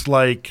it's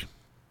like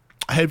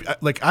I've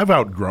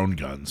outgrown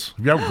guns.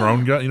 Have you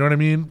outgrown guns? You know what I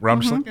mean? Where I'm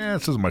just like,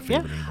 this isn't my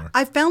favorite anymore.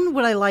 I found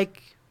what I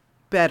like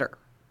better.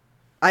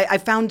 I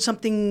found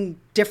something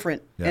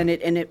different, Yeah. and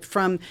it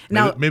from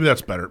now. Maybe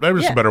that's better.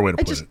 Maybe it's a better way to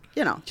I put just, it.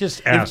 You know,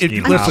 Just asking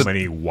you- how listen,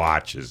 many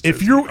watches. If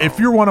does you're he if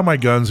own? you're one of my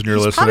guns and you're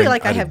it's listening, probably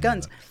like I didn't have know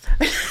guns.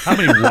 that. How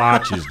many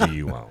watches do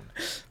you own?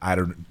 I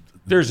don't.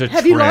 There's a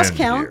Have you lost trend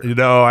count? here. You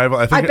know, I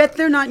I think. bet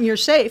they're not in your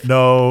safe.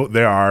 No,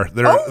 they are.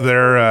 They're. Oh.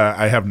 They're.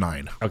 I have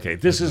 9. Okay,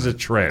 this is a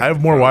trend. I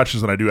have more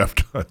watches than I do have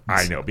guns.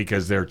 I know,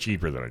 because they're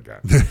cheaper than a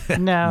gun.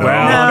 No.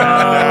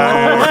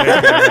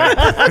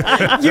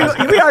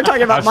 We are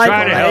talking I about was Michael,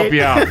 trying to right? help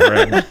you out,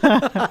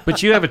 friend.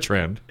 But you have a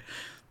trend.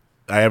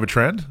 I have a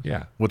trend.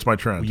 Yeah. What's my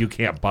trend? You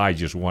can't buy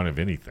just one of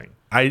anything.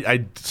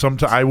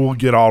 Sometimes I will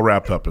get all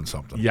wrapped up in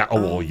something. Yeah.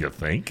 Oh, well, you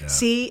think?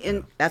 See,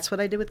 and that's what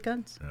I did with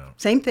guns.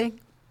 Same thing.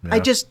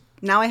 Yeah.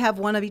 Now I have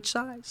one of each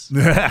size.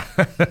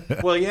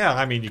 Well, yeah.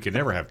 I mean, you can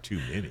never have too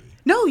many.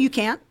 No, you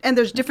can't. And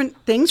there's different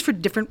things for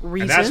different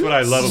reasons. And that's what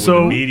I love it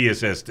when the media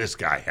says this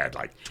guy had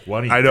like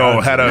 20 I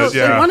know, guns.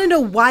 They want to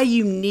know why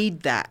you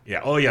need that.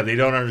 Yeah. Oh, yeah. They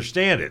don't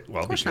understand it.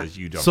 Well, because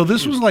you don't. So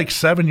this was like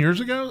 7 years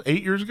ago,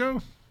 8 years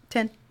ago?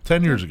 10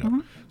 years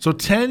ago. So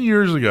 10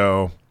 years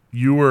ago,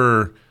 you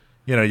were,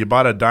 you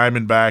bought a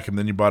Diamondback and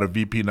then you bought a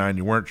VP9.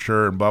 You weren't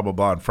sure and blah, blah,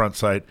 blah on front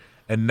sight.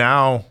 And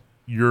now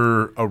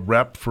you're a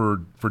rep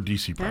for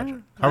DC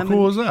Project. How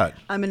cool is that?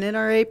 I'm an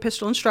NRA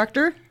pistol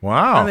instructor.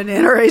 Wow. I'm an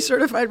NRA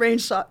certified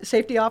range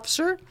safety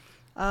officer.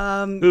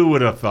 Who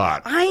would have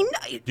thought? I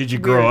know. Did you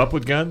grow up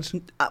with guns?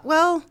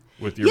 Well,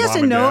 With your yes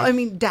mom and and no. dad? I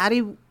mean,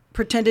 Daddy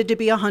pretended to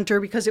be a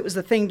hunter because it was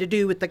the thing to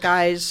do with the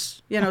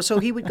guys, so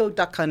he would go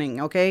duck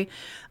hunting, okay?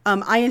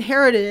 I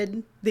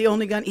inherited the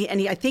only gun,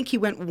 I think he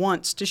went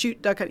once to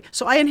shoot duck hunting.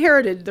 So I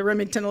inherited the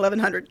Remington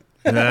 1100.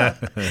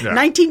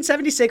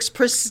 1976,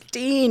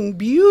 pristine,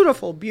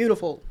 beautiful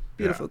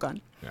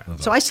gun. Yeah.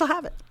 So I still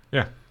have it.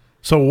 Yeah.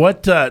 So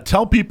what?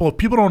 Tell people, if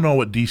people don't know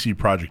what DC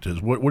Project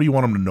is, what do you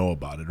want them to know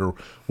about it? Or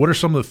what are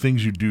some of the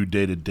things you do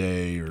day to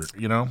day or,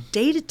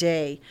 Day to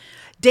day.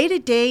 Day to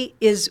day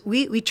is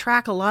we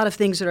track a lot of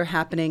things that are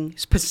happening.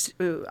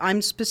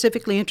 I'm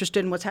specifically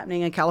interested in what's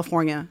happening in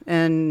California.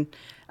 And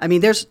I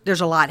mean, there's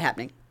a lot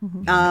happening.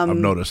 I've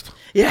noticed.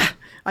 Yeah,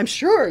 I'm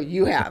sure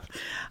you have.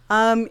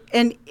 And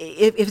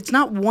if it's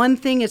not one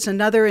thing, it's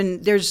another.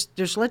 And there's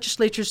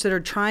legislatures that are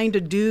trying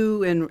to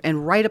do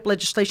and write up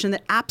legislation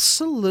that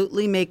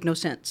absolutely make no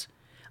sense.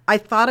 I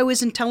thought I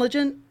was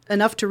intelligent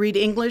enough to read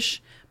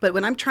English, but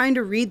when I'm trying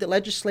to read the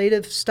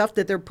legislative stuff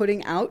that they're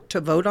putting out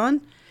to vote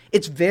on,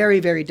 it's very,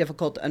 very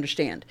difficult to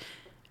understand.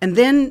 And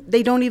then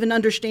they don't even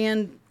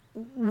understand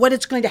what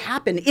it's going to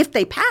happen if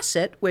they pass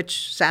it,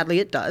 which sadly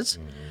it does.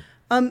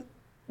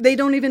 They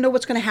don't even know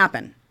what's going to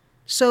happen.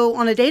 So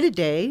on a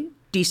day-to-day,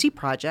 DC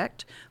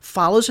Project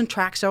follows and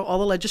tracks out all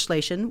the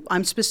legislation.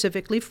 I'm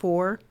specifically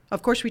for,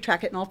 of course, we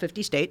track it in all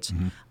 50 states.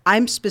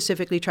 I'm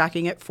specifically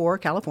tracking it for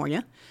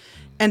California.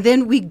 And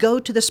then we go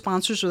to the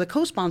sponsors or the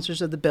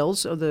co-sponsors of the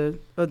bills or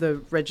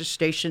the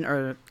registration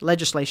or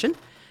legislation,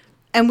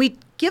 and we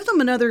give them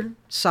another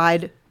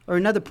side or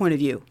another point of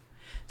view.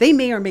 They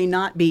may or may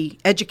not be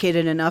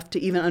educated enough to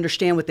even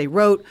understand what they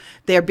wrote.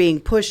 They're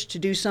being pushed to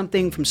do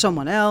something from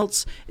someone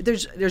else.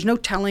 There's no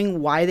telling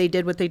why they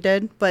did what they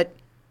did. But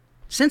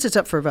since it's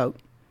up for a vote,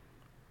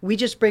 we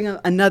just bring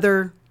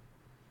another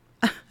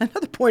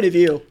point of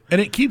view. And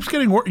it keeps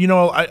getting worse.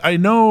 I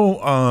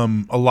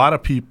know a lot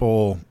of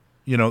people,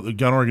 the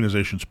gun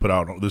organizations put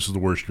out, this is the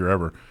worst year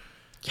ever.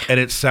 Yeah. And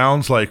it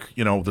sounds like,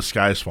 the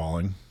sky's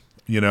falling,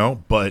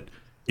 but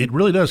it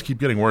really does keep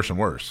getting worse and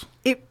worse.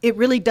 It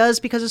really does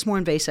because it's more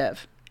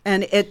invasive.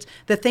 And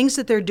the things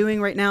that they're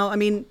doing right now, I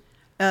mean,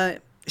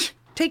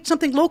 take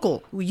something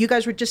local. You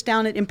guys were just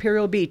down at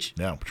Imperial Beach.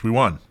 Yeah, which we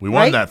won. We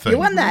won that thing. You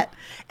won that.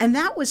 And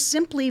that was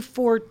simply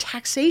for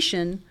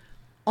taxation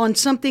on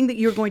something that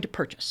you're going to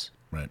purchase.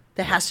 Right.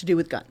 That has to do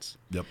with guns.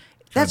 Yep.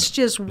 That's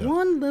just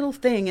one little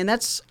thing, and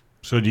that's...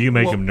 So do you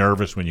make them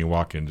nervous when you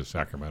walk into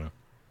Sacramento?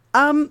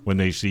 When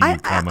they see you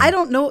coming? I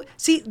don't know.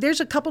 See, there's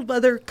a couple of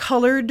other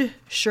colored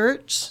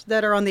shirts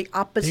that are on the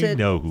opposite side.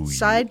 They know who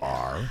you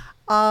are.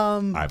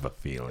 I have a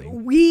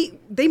feeling.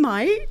 They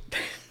might.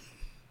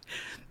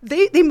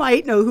 they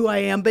might know who I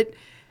am, but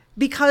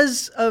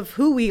because of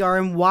who we are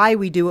and why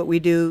we do what we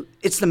do,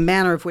 it's the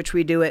manner of which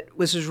we do it,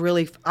 which is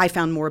really, I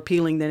found, more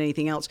appealing than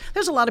anything else.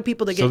 There's a lot of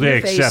people that get in your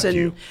face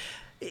and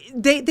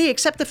they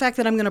accept the fact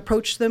that I'm going to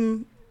approach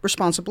them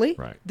responsibly.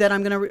 Right. That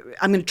I'm going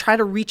to try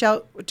to reach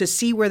out to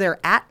see where they're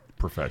at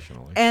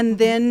professionally, and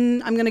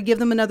then I'm going to give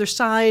them another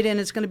side, and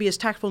it's going to be as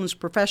tactful and as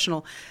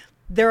professional.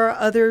 There are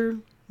other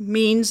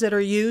means that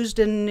are used,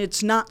 and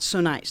it's not so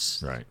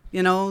nice. Right.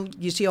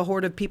 You see a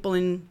horde of people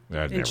in...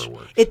 That never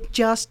works. It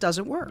just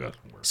doesn't work.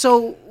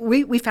 So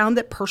we found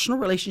that personal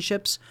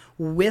relationships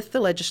with the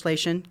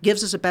legislation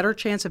gives us a better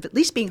chance of at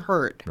least being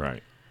heard.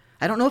 Right.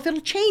 I don't know if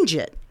it'll change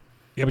it.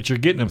 Yeah, but you're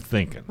getting them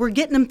thinking. We're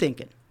getting them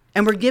thinking.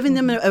 And we're giving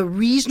them a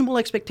reasonable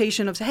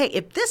expectation of, hey,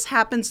 if this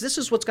happens, this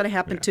is what's going to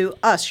happen to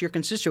us, your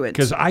constituents.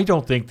 Because I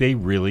don't think they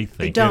really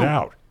think it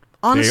out.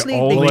 Honestly, they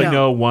only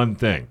know one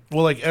thing.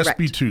 Well, like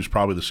SB2 is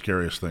probably the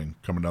scariest thing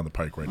coming down the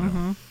pike right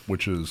now,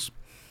 which is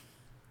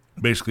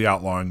basically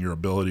outlawing your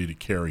ability to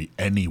carry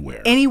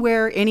anywhere.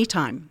 Anywhere,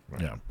 anytime.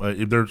 Yeah.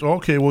 If there's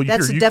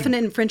that's a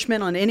definite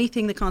infringement on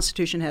anything the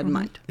Constitution had in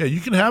mind. Yeah, you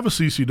can have a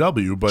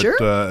CCW, but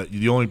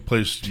the only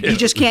place you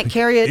just can't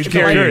carry it. You can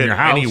carry it in your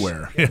house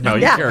anywhere. No,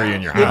 you carry it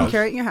in your house. You can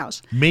carry it in your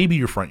house. Maybe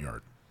your front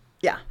yard.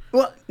 Yeah.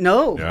 Well,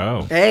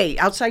 no. Hey,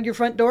 outside your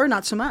front door,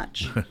 not so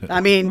much.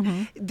 I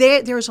mean,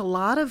 there's a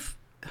lot of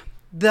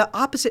the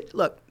opposite.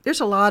 Look,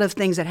 there's a lot of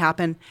things that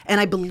happen, and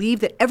I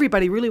believe that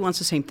everybody really wants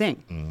the same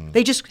thing.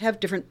 They just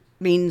have different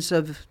means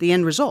of the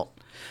end result.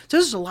 So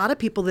there's a lot of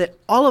people that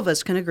all of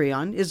us can agree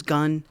on is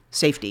gun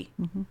safety.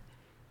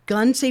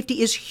 Gun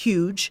safety is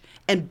huge,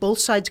 and both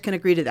sides can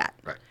agree to that.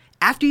 Right.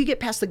 after you get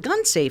past the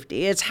gun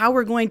safety, it's how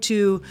we're going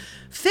to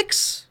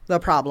fix the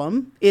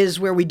problem is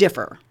where we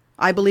differ.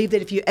 I believe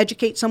that if you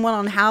educate someone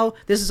on how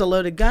this is a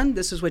loaded gun,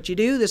 this is what you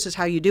do, this is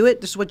how you do it,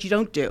 this is what you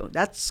don't do,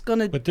 that's going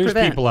to But there's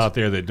people out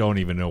there that don't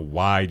even know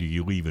why do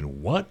you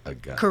even want a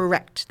gun.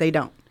 Correct. They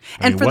don't.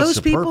 I mean, and for what's those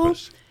the people,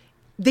 purpose?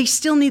 they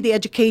still need the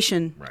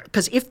education Right.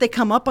 because if they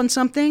come up on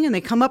something and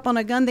they come up on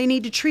a gun, they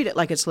need to treat it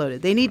like it's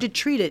loaded. They need to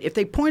treat it. If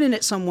they point it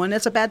at someone,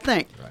 that's a bad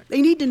thing. Right.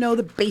 They need to know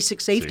the basic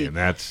safety. See, and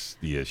that's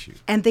the issue.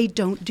 And they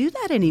don't do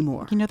that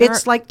anymore. You know,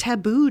 It's like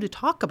taboo to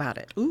talk about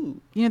it.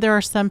 Ooh. You know, there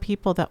are some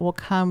people that will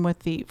come with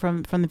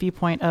from the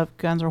viewpoint of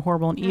guns are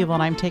horrible and evil,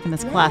 and I'm taking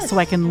this class so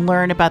I can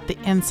learn about the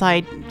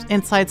inside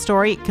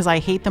story because I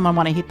hate them. I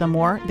want to hate them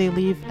more. They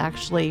leave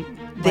actually.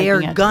 They are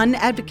liking it. gun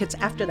advocates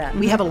after that.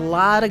 We have a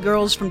lot of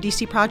girls from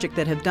DC Project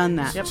that have done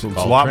that. Yep. So it's a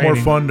Called lot more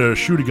training. fun to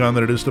shoot a gun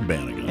than it is to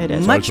ban a gun. It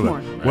is. Much So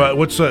more. Well,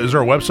 what's is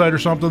there a website or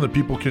something that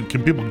people can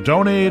people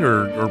donate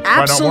or find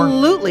out more?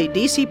 Absolutely.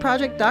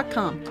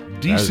 DCProject.com.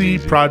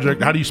 DC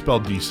Project. How do you spell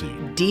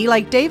DC? D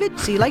like David,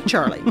 C like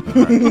Charlie.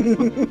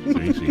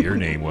 So your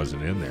name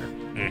wasn't in there.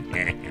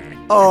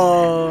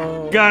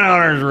 Oh. Gun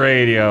Owners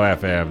Radio,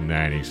 FM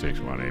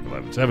 96.1 AM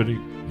 1170.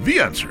 The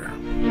answer.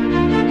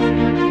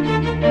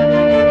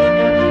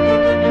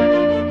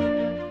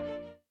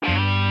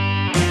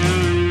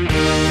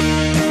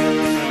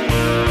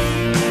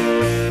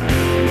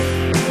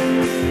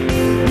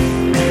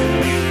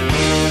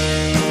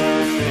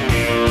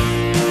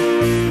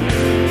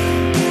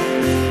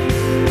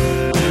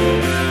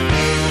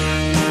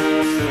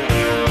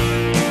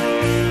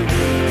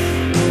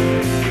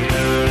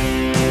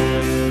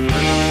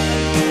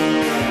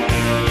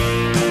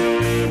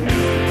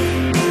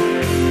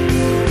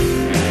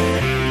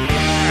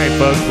 All right,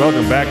 folks,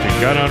 welcome back to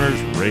Gun Owners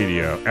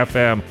Radio,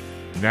 FM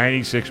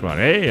 96.1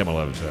 AM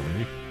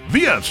 1170.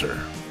 The answer.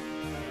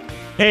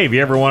 Hey, have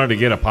you ever wanted to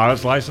get a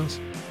pilot's license?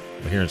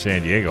 Well, here in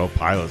San Diego,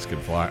 pilots can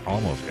fly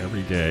almost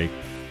every day,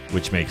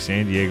 which makes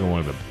San Diego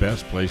one of the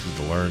best places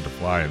to learn to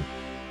fly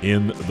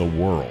in the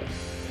world.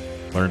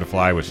 Learn to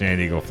fly with San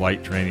Diego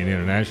Flight Training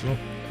International.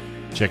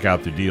 Check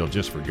out the deal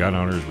just for Gun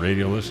Owners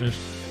Radio listeners.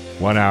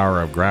 1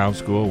 hour of ground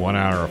school, 1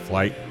 hour of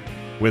flight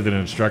with an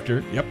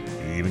instructor. Yep,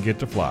 you even get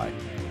to fly.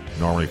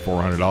 Normally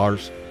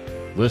 $400.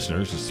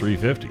 Listeners is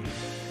 $350.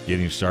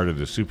 Getting started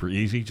is super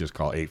easy. Just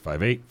call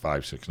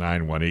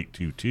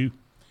 858-569-1822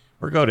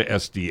 or go to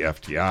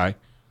SDFTI.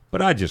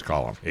 But I just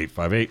call them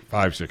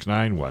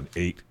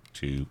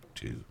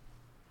 858-569-1822.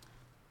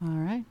 All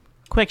right.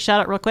 Quick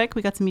shout out real quick.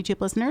 We got some YouTube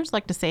listeners.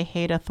 Like to say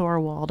hey to Thor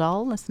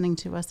Waldall listening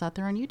to us out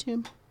there on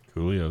YouTube.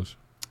 Coolios.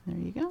 There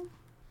you go.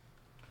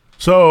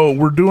 So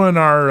we're doing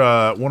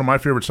our one of my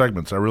favorite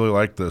segments. I really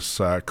like this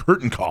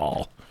curtain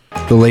call.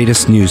 The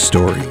latest news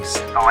stories.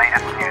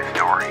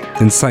 Insightful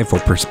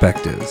Insightful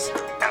perspectives.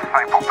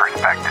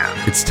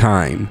 perspectives. It's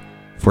time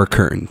for a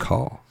curtain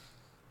call.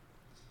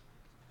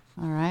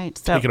 All right.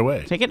 So Take it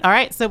away. Take it. All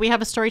right. So we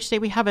have a story today.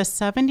 We have a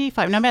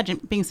 75. Now imagine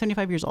being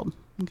 75 years old.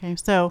 Okay.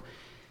 So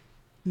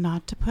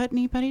not to put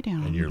anybody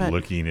down. And you're but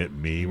looking at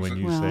me when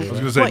you Well, say I was that?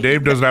 going to say, Well,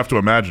 Dave doesn't have to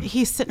imagine.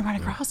 he's sitting right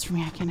across from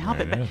me. I can't help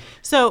I it. But know.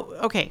 so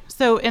okay.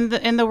 So in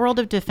the world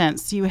of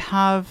defense,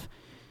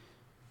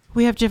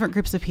 we have different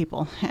groups of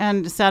people,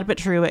 and sad but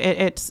true,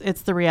 it's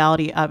the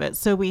reality of it.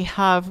 So we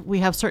have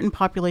certain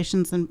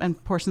populations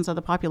and portions of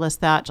the populace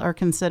that are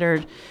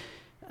considered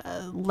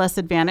less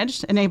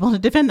advantaged and able to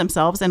defend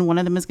themselves, and one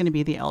of them is going to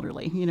be the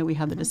elderly. You know, we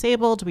have the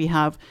disabled, we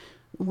have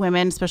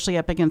women, especially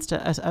up against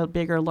a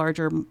bigger,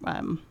 larger,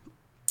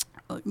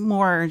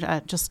 more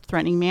just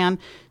threatening man.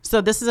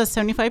 So this is a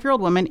 75-year-old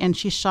woman, and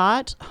she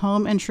shot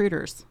home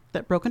intruders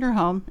that broke into her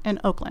home in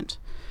Oakland.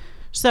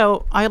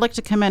 So I'd like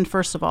to commend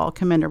her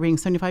being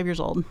 75 years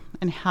old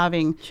and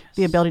having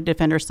the ability to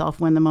defend herself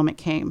when the moment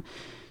came.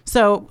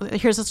 So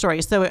here's the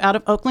story. So out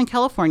of Oakland,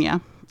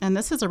 California, and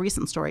this is a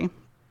recent story.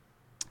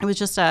 It was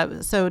just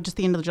the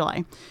end of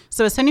July.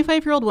 So a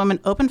 75-year-old woman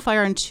opened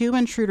fire on two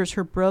intruders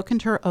who broke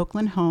into her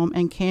Oakland home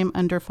and came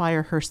under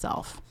fire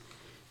herself.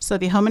 So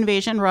the home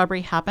invasion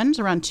robbery happened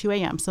around 2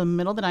 a.m. So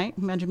middle of the night.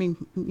 Imagine being,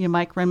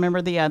 Mike,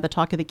 remember the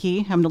talk of the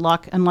key, having to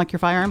unlock your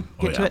firearm,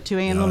 get to it 2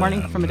 a.m. in the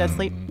morning from a dead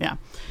sleep? Yeah.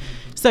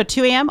 So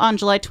 2 a.m. on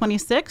July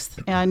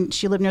 26th, and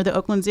she lived near the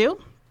Oakland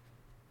Zoo.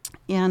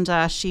 And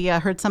she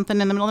heard something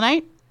in the middle of the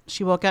night.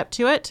 She woke up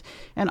to it.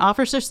 And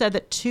officers said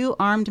that two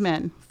armed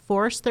men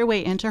forced their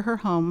way into her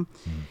home,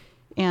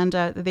 and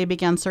they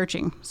began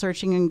searching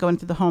and going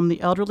through the home.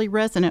 The elderly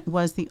resident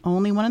was the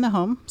only one in the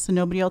home, so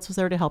nobody else was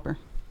there to help her.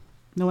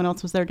 No one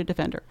else was there to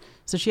defend her.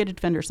 So she had to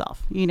defend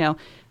herself. You know,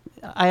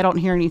 I don't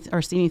hear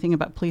or see anything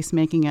about police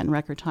making it in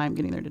record time,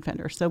 getting there to defend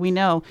her. So we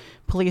know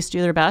police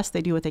do their best. They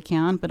do what they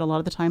can, but a lot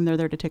of the time they're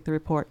there to take the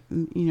report,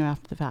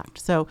 after the fact.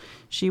 So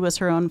she was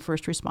her own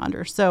first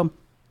responder. So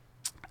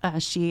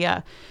she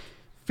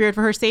feared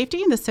for her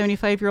safety. The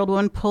 75-year-old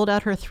woman pulled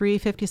out her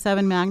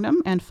 .357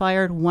 Magnum and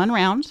fired one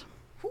round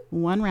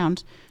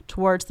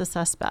towards the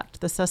suspect.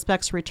 The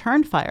suspects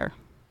returned fire.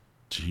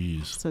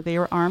 Jeez. So they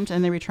were armed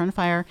and they returned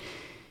fire.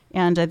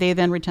 And they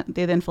then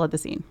fled the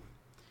scene.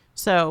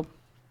 So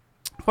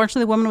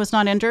Fortunately, the woman was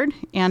not injured,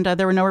 and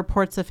there were no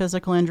reports of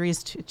physical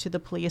injuries to the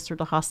police or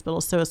to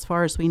hospitals. So as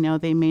far as we know,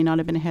 they may not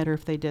have been hit, or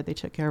if they did, they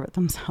took care of it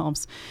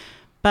themselves.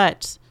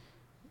 But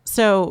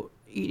so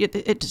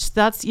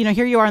that's,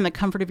 here you are in the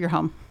comfort of your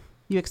home.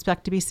 You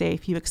expect to be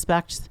safe. You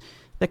expect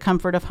the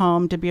comfort of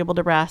home, to be able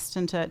to rest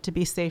and to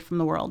be safe from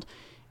the world.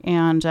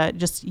 And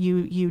just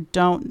you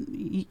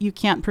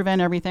can't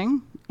prevent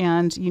everything,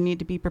 and you need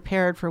to be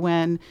prepared for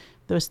when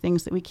those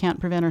things that we can't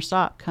prevent or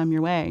stop come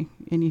your way,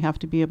 and you have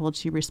to be able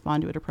to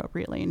respond to it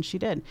appropriately. And she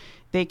did.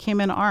 They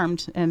came in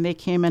armed, and they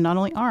came in not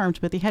only armed,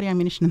 but they had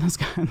ammunition in those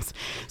guns.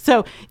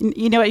 So,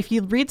 if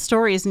you read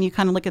stories and you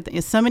kind of look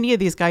at so many of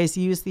these guys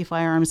use the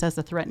firearms as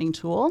a threatening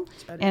tool,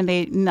 and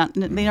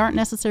they aren't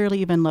necessarily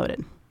even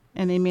loaded,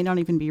 and they may not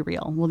even be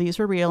real. Well, these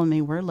were real, and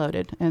they were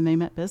loaded, and they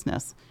meant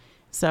business.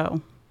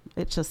 So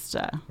it's just.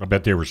 I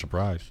bet they were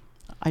surprised.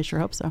 I sure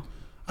hope so.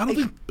 I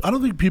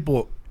don't think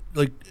people,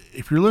 like,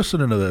 if you're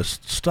listening to this,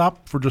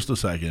 stop for just a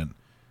second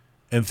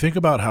and think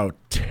about how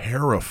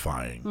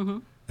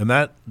terrifying, and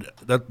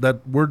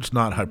that word's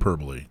not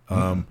hyperbole.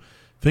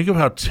 Think of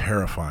how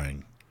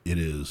terrifying it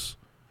is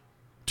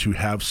to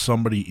have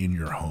somebody in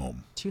your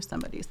home. Two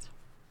somebodies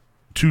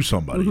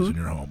in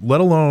your home,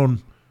 let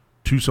alone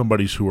two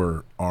somebodies who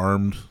are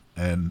armed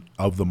and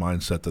of the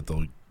mindset that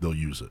they'll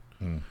use it.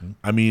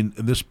 I mean,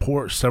 this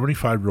poor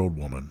 75-year-old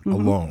woman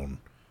alone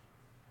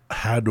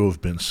had to have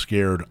been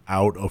scared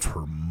out of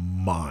her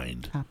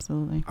mind.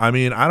 Absolutely. I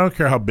mean, I don't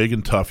care how big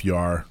and tough you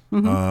are.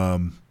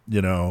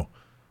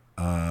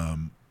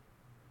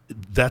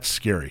 That's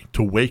scary.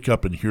 To wake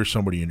up and hear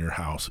somebody in your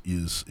house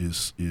is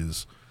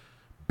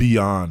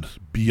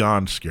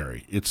beyond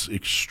scary. It's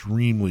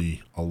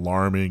extremely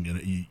alarming,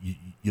 and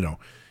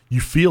you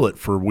feel it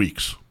for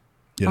weeks.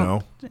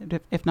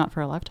 If not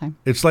for a lifetime.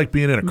 It's like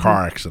being in a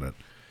car accident.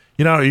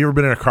 You ever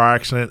been in a car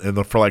accident,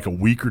 and for like a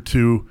week or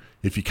two,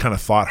 if you kind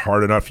of thought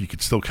hard enough, you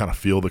could still kind of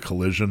feel the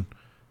collision,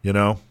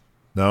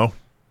 No?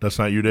 That's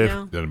not you, Dave?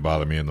 No. Doesn't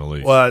bother me in the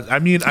least. Well, I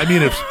mean,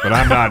 if but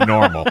I'm not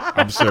normal.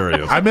 I'm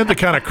serious. I meant the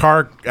kind of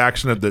car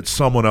accident that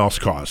someone else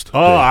caused.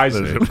 Oh, I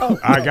see.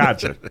 I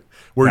got you.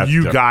 Where That's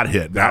you different. got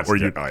hit, not where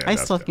you. Oh, yeah, I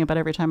that's still think about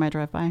it every time I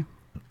drive by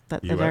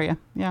that You area.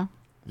 Yeah.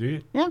 Do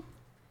you? Yeah.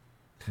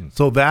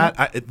 So that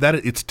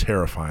it's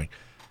terrifying.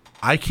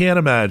 I can't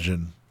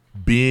imagine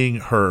being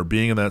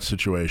in that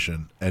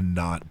situation and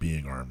not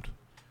being armed.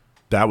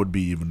 That would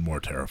be even more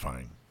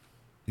terrifying.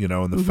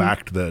 And the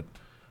fact that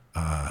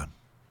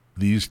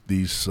these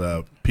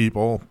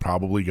people,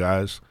 probably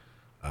guys,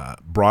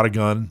 brought a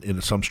gun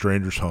into some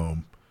stranger's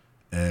home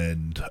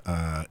and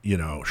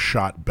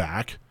shot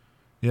back.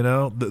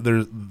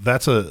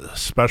 That's a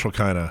special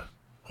kind of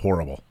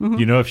horrible.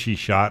 You know if she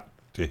shot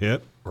to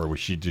hit, or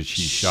did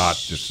she shot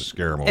just to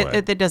scare him away?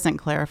 It doesn't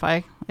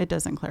clarify. It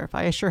doesn't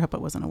clarify. I sure hope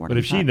it wasn't a warning But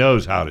if she shot.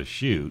 knows how to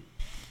shoot,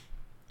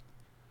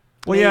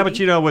 well, yeah. But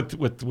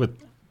with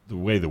the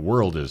way the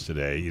world is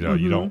today, you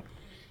don't.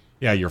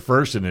 Yeah, your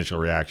first initial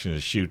reaction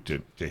is shoot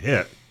to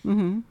hit.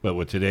 But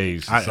with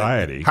today's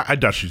society, I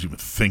doubt she's even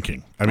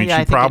thinking. I mean, Yeah, I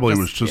she think it probably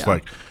just- was just yeah.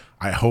 like,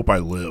 I hope I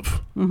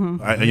live.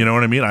 You know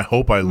what I mean? I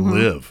hope I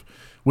live.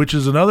 Which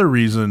is another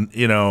reason,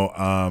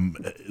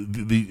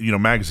 the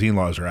magazine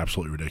laws are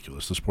absolutely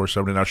ridiculous. This poor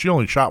 70. Now, she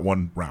only shot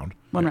one round.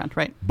 One round,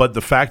 right. But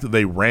the fact that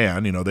they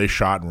ran, they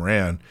shot and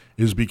ran,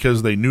 is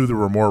because they knew there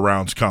were more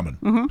rounds coming.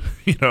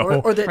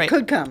 Or that Right.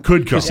 could come.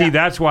 Could come. see,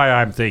 that's why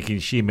I'm thinking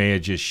she may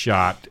have just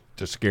shot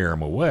to scare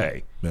him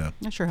away. Yeah.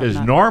 I sure hope Because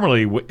not.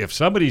 normally, if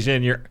somebody's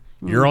in your,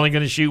 you're only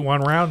going to shoot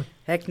one round.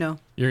 Heck no.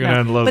 You're going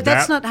to unload But that.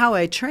 that's not how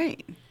I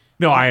train.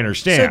 No, I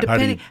understand. So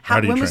depending How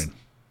do you when train?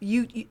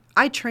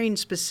 I train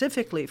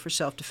specifically for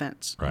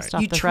self-defense. Right.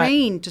 Stop You the threat.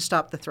 train to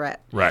stop the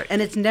threat. Right.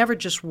 And it's never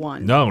just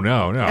one. no.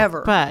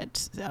 Ever.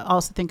 But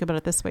also think about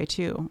it this way,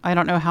 too. I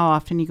don't know how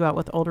often you go out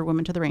with older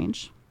women to the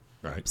range.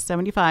 Right.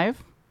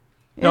 75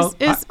 No,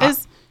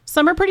 is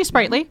some are pretty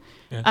sprightly.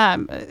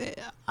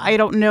 I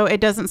don't know.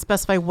 It doesn't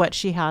specify what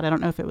she had. I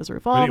don't know if it was a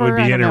revolver. would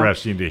be I don't know.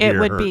 interesting to It hear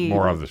would her be-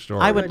 more of the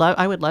story. I would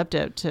love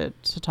to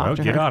talk Well,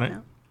 to get her. on it.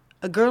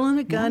 A girl and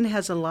a gun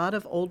has a lot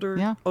of older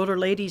Yeah.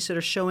 ladies that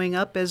are showing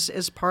up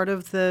as part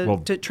of the Well,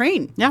 to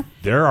train. Yeah.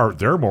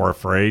 They're more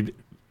afraid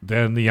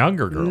than the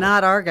younger girls.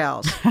 Not our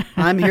gals.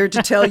 I'm here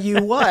to tell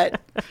you what.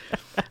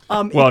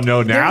 Well,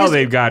 no. there Now is-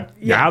 they've got.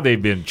 yeah. Now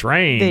they've been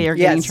trained. They are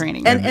getting Yes.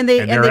 training. And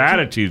they their they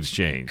attitudes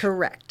change.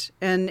 Correct.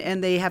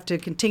 And they have to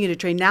continue to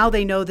train. Now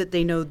they know that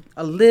they know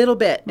a little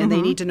bit and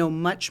they need to know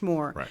much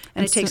more. Right.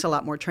 And it takes a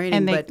lot more training.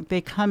 and but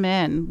they come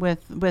in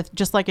with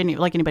just like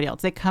anybody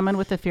else. They come in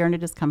with a fear and a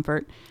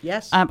discomfort.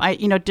 Yes.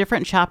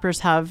 Different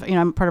chapters have.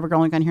 I'm part of a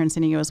Girl and Gun here in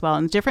San Diego as well,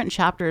 and different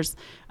chapters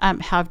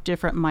have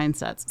different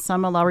mindsets.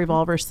 Some allow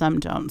revolvers, some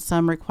don't.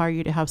 Some require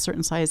you to have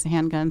certain size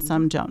handguns,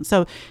 some don't.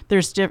 So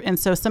there's and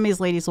so some of these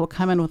ladies will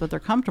come in with what they're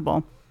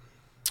comfortable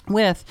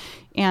with,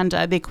 and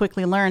they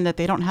quickly learn that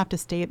they don't have to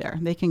stay there.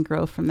 They can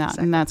grow from that,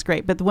 and that's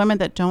great. But the women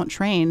that don't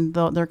train,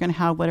 they're going to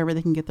have whatever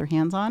they can get their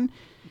hands on,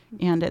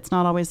 and it's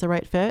not always the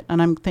right fit.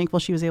 And I'm thankful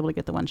she was able to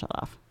get the one shot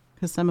off,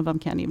 because some of them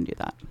can't even do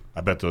that.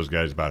 I bet those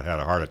guys about had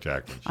a heart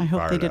attack when she I hope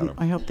fired they at didn't. them.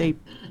 I hope they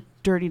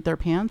dirtied their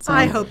pants.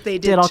 I and hope they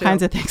did all too.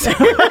 kinds of things.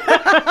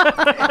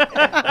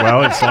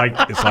 Well, it's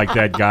like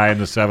that guy in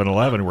the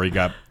 7-Eleven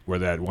where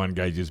that one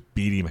guy just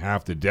beat him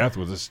half to death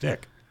with a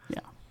stick. Yeah.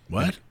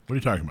 What? What are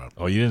you talking about?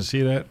 Oh, you didn't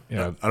see that?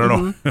 Yeah. I don't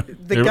know.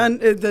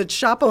 The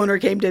shop owner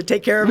came to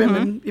take care of him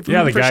and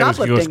Yeah, for the guy was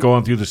shoplifting.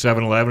 going through the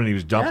 7-Eleven and he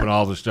was dumping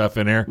all the stuff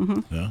in there.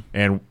 Yeah.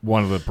 And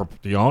one of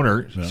the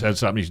owner said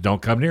something. He said,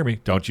 "Don't come near me.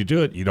 Don't you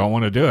do it. You don't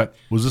want to do it."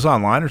 Was this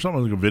online or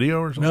something? Like a video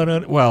or something?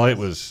 No. Well,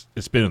 it's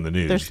been in the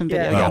news. There's some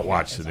Yeah. video. I don't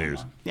watch the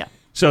news. Yeah.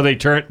 So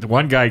the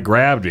one guy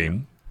grabbed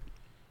him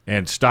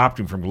and stopped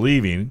him from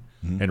leaving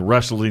and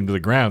wrestled him to the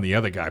ground. The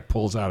other guy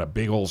pulls out a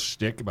big old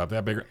stick about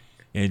that big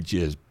and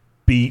just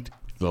beat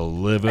the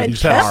living and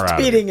tar kept out of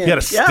beating him. it. He had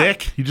a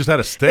stick? He just had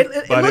a stick?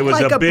 It But looked it was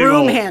like a a big broom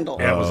old- handle.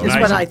 Yeah, it was is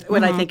nice.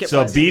 what I think it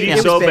So was. beat him It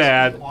was so big.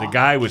 bad, the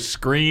guy was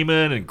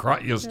screaming and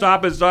crying,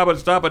 stop it,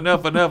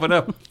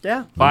 enough.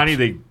 Yeah. Finally,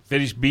 they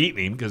finished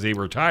beating him because they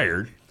were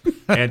tired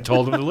and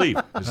told him to leave.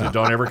 They said,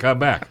 "Don't ever come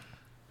back."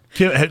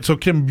 Kim,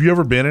 have you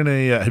ever been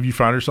have you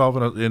found yourself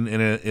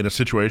in a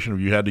situation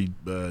where you had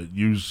to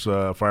use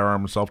a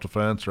firearm in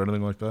self-defense or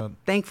anything like that?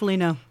 Thankfully,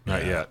 no.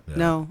 Not yet.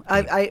 No.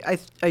 I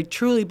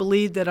truly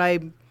believe that I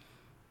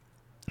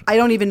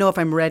don't even know if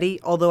I'm ready,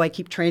 although I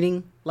keep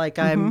training like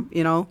I'm,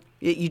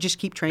 you just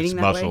keep training It's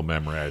that muscle way.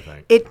 memory, I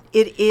think.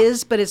 It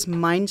is, but it's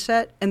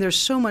mindset, and there's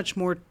so much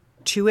more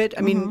to it.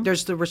 I mean,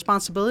 there's the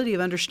responsibility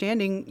of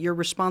understanding you're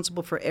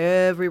responsible for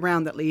every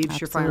round that leaves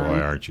your Boy,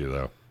 firearm. aren't you,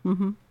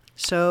 though?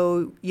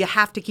 So you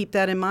have to keep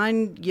that in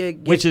mind.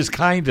 Which is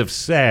kind of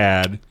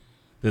sad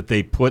that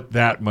they put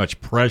that much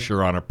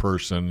pressure on a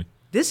person.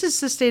 This is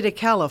the state of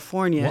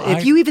California. Well,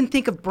 if you even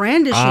think of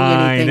brandishing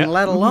I anything, know.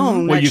 let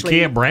alone Well, actually,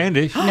 you can't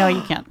brandish. No,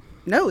 you can't.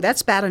 No,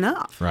 that's bad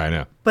enough. Right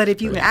now. But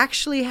if you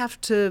actually have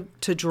to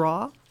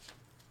draw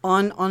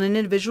on an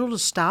individual to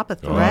stop a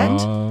threat,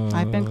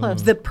 I've been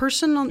close. the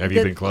person on Have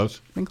you been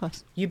close? Been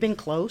close. You've been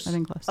close. I've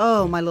been close.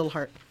 Oh, my little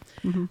heart.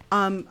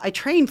 I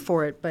trained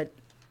for it, but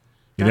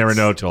You never that's-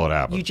 know till it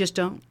happens. you just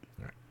don't.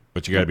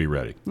 But you got to be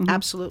ready.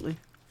 Absolutely.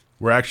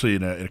 We're actually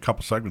in a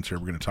couple segments here.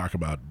 We're going to talk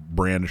about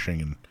brandishing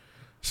in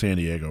San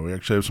Diego. We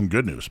actually have some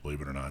good news,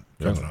 believe it or not,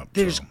 coming up.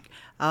 There's. So.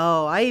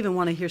 Oh, I even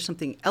want to hear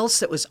something else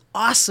that was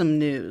awesome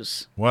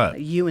news. What?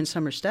 You and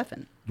Summer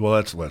Steffen. Well,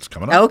 that's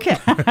coming up. Okay.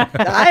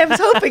 I was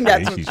hoping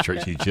that's.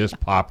 She just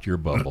popped your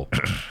bubble.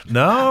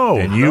 No,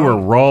 And you were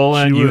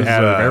rolling. She You was,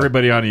 had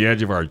everybody on the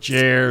edge of our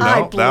chairs. I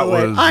No, blew that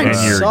it. was, I'm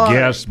and your sorry.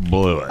 guest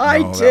blew it. I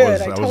No, that did.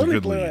 was- I that was a totally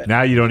good blew lead. it.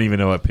 Now you don't even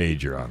know what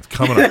page you're on.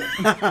 coming up.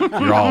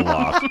 You're all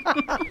lost.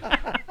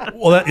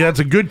 Well, that's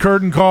a good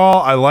curtain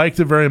call. I liked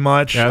it very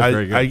much. Yeah, it's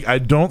very good. I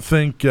don't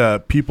think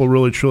people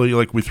really truly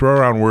like. We throw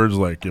around words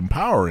like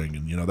empowering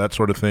and that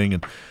sort of thing,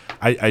 and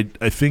I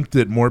think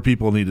that more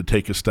people need to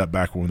take a step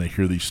back when they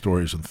hear these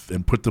stories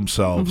and put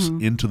themselves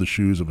into the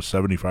shoes of a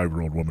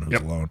 75-year-old woman who's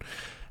alone,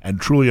 and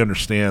truly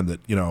understand that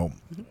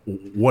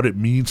what it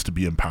means to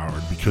be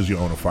empowered because you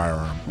own a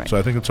firearm. Right. So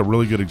I think it's a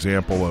really good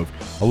example of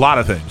a lot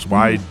of things.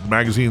 Why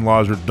magazine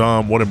laws are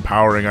dumb. What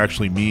empowering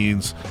actually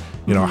means.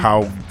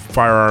 How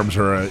firearms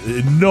are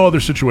in no other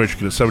situation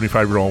can a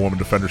 75-year-old woman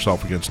defend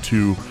herself against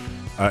two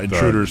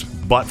intruders,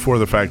 but for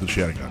the fact that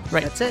she had a gun.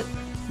 Right. That's it.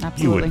 You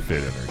Absolutely. wouldn't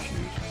fit in her shoes.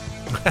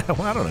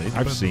 Well, I don't know.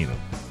 I've seen them.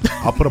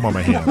 I'll put them on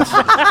my hands.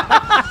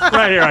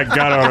 Right here on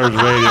Gun Owners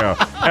Radio,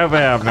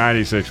 FM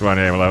 96.1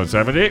 AM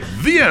 1170.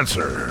 The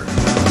answer.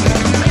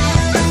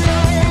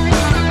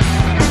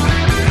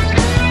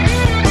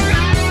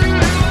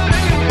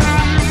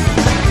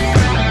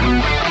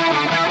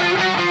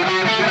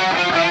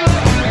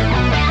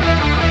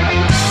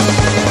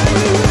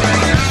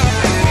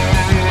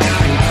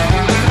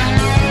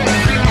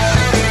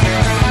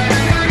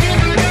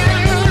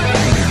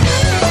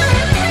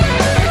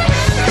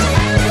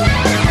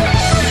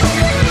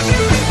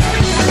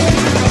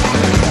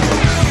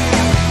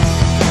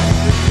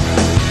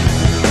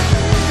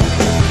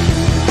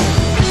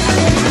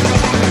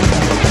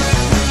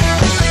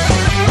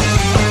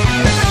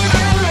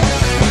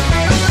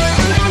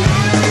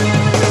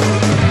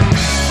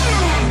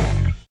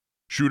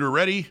 Shooter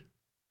ready.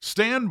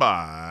 Stand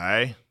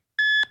by.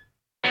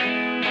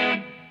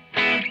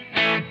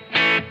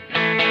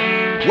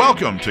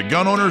 Welcome to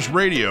Gun Owners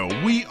Radio.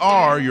 We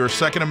are your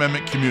Second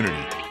Amendment community.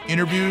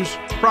 Interviews,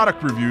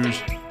 product reviews,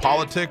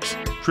 politics,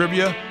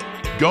 trivia.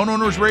 Gun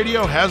Owners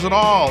Radio has it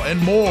all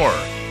and more.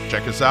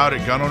 Check us out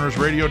at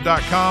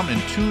gunownersradio.com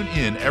and tune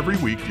in every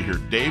week to hear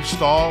Dave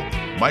Stahl,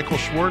 Michael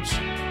Schwartz,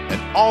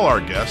 and all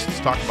our guests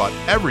talk about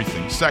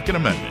everything Second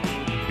Amendment.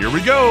 Here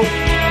we go.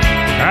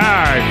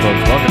 Hi,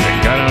 folks. Welcome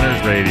to Gun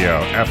Owners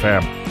Radio,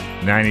 FM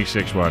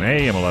 96.1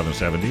 AM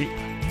 1170.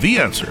 The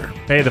answer.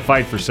 Hey, the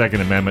fight for Second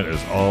Amendment is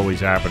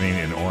always happening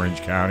in Orange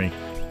County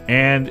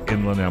and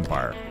Inland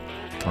Empire.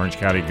 Orange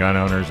County gun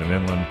owners and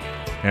Inland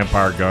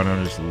Empire gun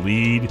owners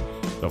lead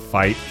the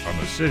fight on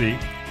the city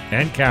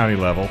and county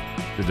level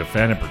to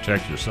defend and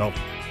protect your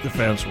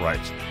self-defense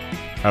rights.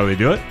 How do they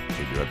do it?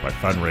 They do it by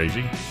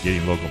fundraising,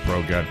 getting local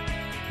pro-gun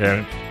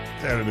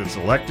candidates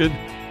elected.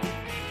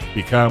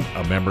 Become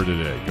a member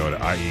today. Go to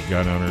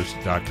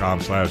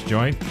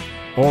iegunowners.com/join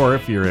Or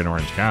if you're in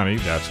Orange County,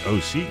 that's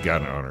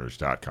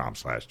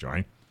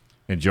ocgunowners.com/join.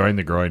 And join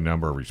the growing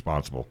number of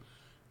responsible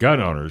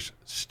gun owners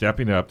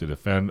stepping up to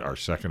defend our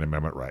Second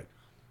Amendment right.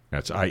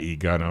 That's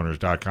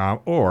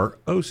iegunowners.com or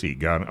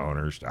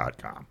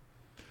ocgunowners.com.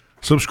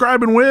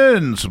 Subscribe and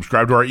win.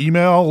 Subscribe to our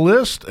email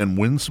list and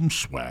win some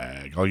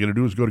swag. All you got to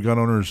do is go to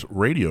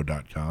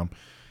gunownersradio.com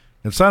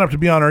and sign up to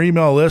be on our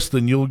email list,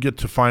 and you'll get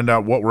to find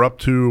out what we're up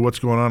to, what's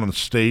going on in the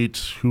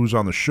state, who's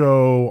on the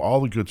show, all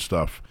the good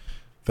stuff,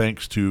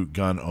 thanks to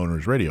Gun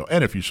Owners Radio.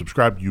 And if you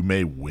subscribe, you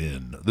may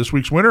win. This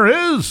week's winner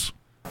is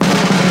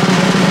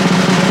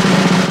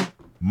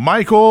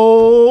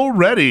Michael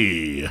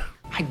Reddy.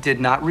 I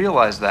did not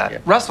realize that. Yeah.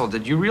 Russell,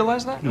 did you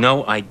realize that?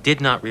 No, I did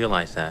not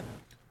realize that.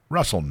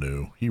 Russell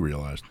knew. He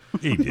realized.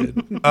 He did.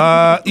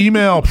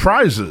 Email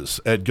prizes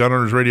at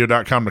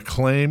gunownersradio.com to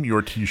claim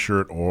your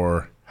T-shirt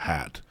or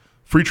hat.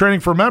 Free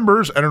training for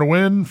members. Enter to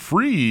win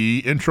free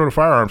intro to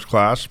firearms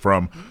class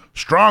from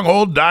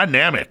Stronghold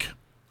Dynamic.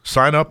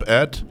 Sign up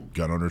at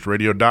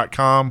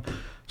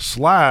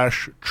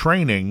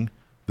gunownersradio.com/training,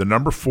 the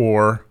number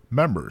 4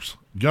 members.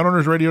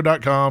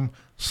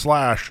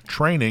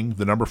 gunownersradio.com/training,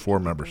 the number 4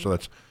 members. So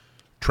that's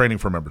training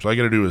for members. All you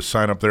got to do is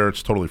sign up there.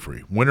 It's totally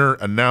free. Winner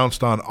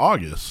announced on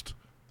August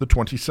the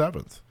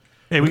 27th.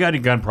 Hey, we got any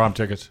gun prom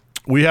tickets?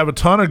 We have a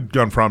ton of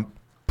gun prom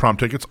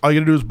tickets. All you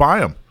got to do is buy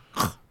them.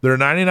 They're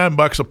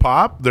 $99 a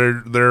pop.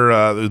 They're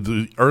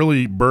the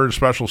early bird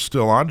special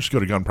still on. Just go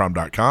to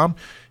gunprom.com.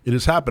 It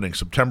is happening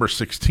September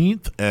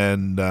 16th,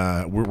 and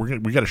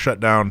we got to shut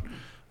down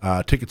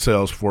ticket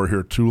sales for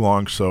here too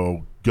long.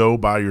 So go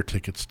buy your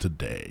tickets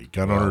today.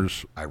 Gun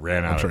owners. I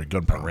ran out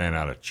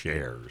of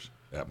chairs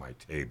at my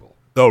table.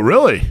 Oh,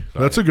 really? So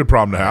that's a good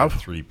problem to have.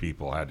 3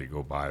 people had to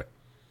go buy,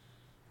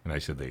 and I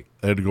said they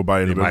had to go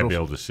buy individuals. They might be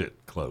able to sit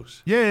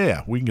close.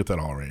 Yeah. We can get that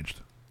all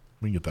arranged.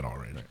 Right.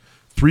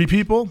 3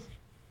 people.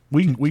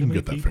 We can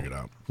get that figured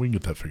out. We can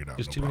get that figured out.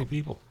 Just too many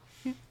people.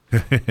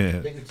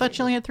 Thought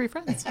you only had 3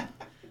 friends.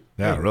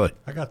 Yeah, really.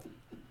 I got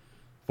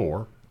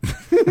 4,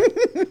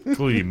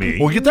 including me.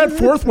 Well, get that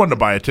 4th one to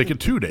buy a ticket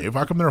too, Dave.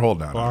 How come they're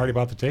holding out? Well, I already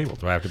bought the table.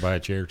 Do I have to buy a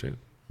chair too?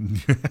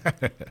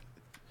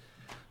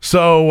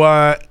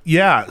 So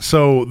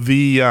So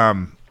the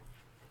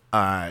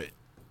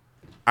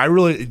I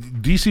really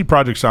DC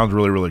project sounds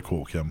really, really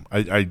cool, Kim.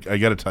 I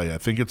got to tell you, I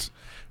think it's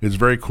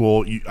very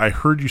cool. I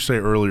heard you say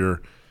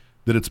earlier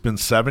that it's been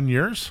 7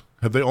 years.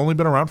 Have they only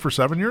been around for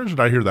 7 years? Did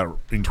I hear that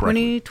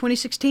incorrectly?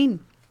 2016.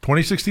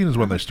 2016 is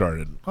when they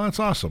started. Oh, that's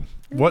awesome.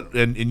 What?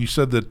 And you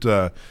said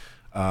that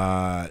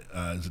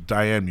is it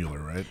Diane Mueller,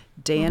 right?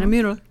 Diana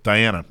Mueller.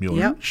 Diana Mueller.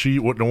 Yep.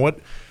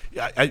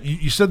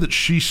 You said that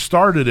she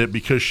started it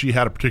because she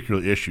had a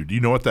particular issue. Do you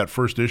know what that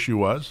first issue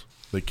was?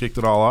 They kicked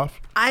it all off?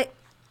 I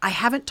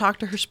haven't talked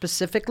to her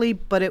specifically,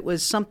 but it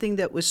was something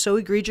that was so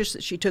egregious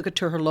that she took it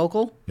to her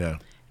local. Yeah.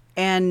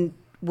 And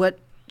what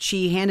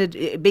she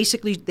handed,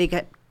 basically they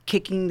got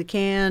kicking the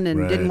can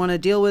and Right. didn't want to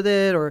deal with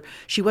it, or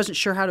she wasn't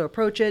sure how to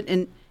approach it,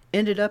 and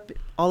ended up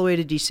all the way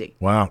to DC.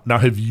 Wow. Now,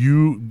 have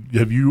you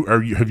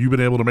been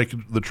able to make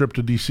the trip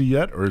to DC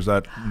yet, or is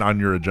that on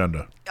your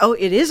agenda? Oh,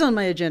 it is on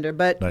my agenda,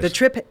 but Nice. the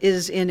trip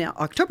is in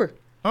October.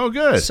 Oh,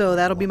 good. So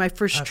that'll be my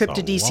first That's trip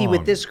to a DC long-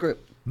 with this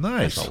group.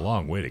 Nice. That's a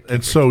long way to kick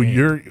And the so can.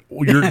 you're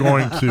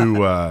going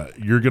to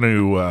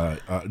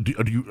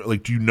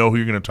do you know who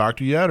you're going to talk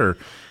to yet, or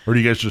do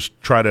you guys just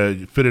try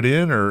to fit it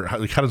in, or how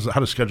does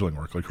scheduling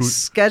work? Like who?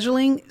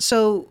 Scheduling.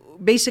 So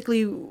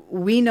basically,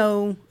 we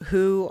know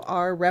who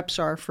our reps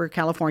are for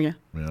California.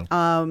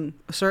 Yeah.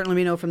 Certainly,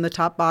 we know from the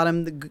top,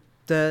 bottom,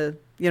 the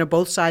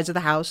both sides of the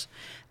House,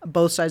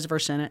 both sides of our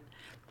Senate.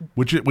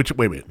 Wait.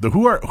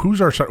 Who are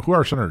our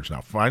senators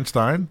now?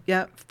 Feinstein.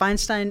 Yeah,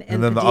 Feinstein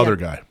And then the Padilla. other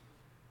guy.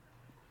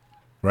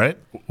 Right.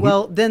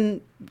 Well, then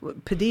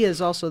Padilla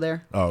is also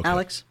there. Oh, okay.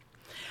 Alex.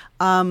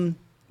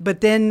 But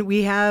then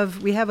we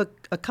have a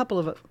couple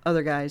of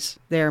other guys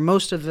there.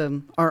 Most of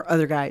them are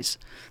other guys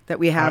that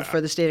we have for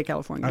the state of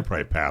California. I'd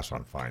probably pass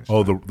on Feinstein.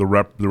 Oh, the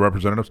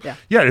representatives. Yeah.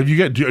 Are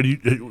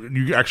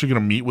you actually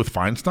going to meet with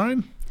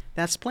Feinstein?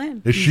 That's the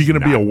plan. Is she going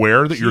to be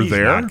aware that you're there?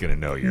 She's not going to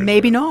know you're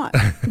Maybe there. not.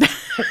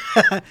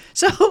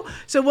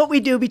 So what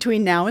we do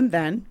between now and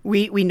then,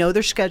 we know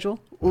their schedule.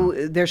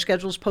 Their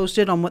schedule's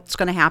posted on what's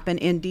going to happen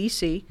in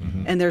D.C.,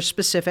 and they're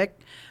specific.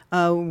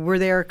 We're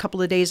there a couple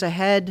of days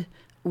ahead.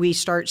 We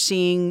start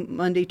seeing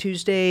Monday,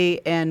 Tuesday,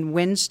 and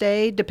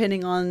Wednesday,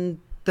 depending on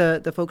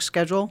the folks'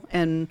 schedule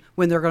and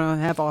when they're going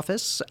to have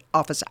office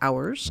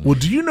hours. Well,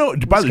 do you know?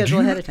 By the way, schedule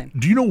ahead of time.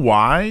 do you know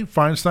why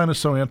Feinstein is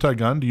so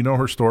anti-gun? Do you know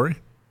her story?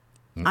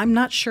 I'm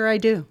not sure I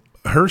do.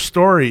 Her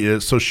story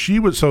is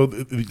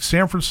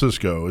San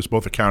Francisco is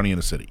both a county and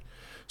a city,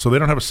 so they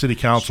don't have a city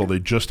council. They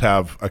just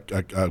have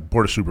a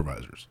board of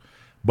supervisors,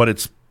 but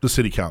it's the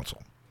city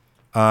council.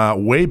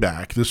 Way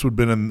back, this would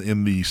have been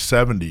in the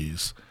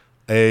 70s.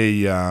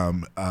 There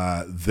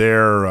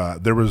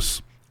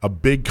was a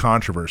big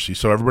controversy.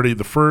 So everybody,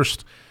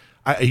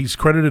 he's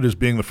credited as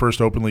being the first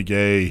openly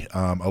gay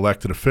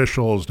elected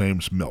official. His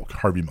name's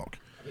Harvey Milk.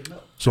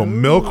 So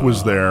Milk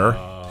was there.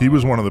 He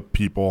was one of the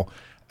people.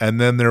 and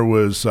then there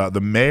was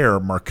the mayor,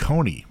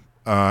 Marconi,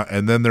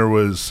 and then there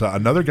was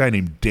another guy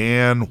named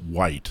Dan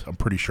White. I'm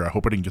pretty sure. I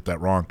hope I didn't get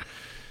that wrong.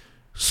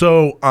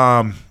 So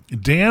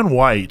Dan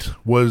White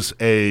was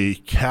a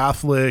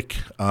Catholic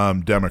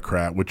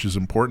Democrat, which is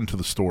important to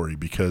the story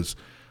because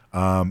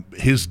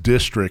his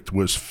district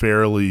was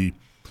fairly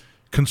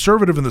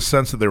conservative in the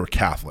sense that they were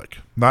Catholic,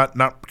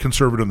 not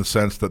conservative in the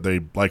sense that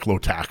they like low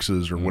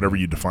taxes or whatever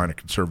you define a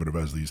conservative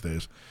as these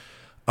days.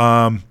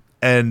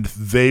 And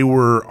they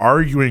were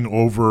arguing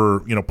over,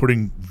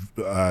 putting,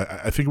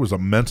 I think it was a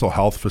mental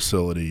health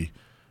facility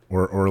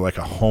or like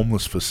a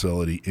homeless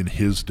facility in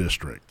his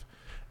district.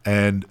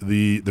 And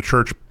the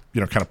church,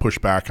 kind of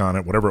pushed back on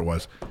it, whatever it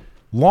was.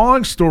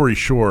 Long story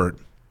short,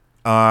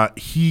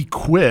 he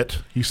quit.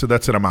 He said,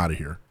 "That's it. I'm out of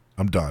here.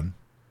 I'm done.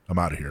 I'm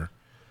out of here."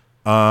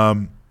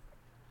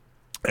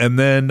 And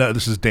then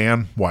this is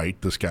Dan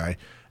White, this guy,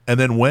 and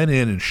then went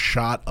in and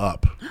shot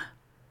up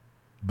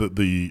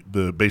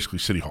the basically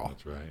City Hall.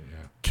 That's right.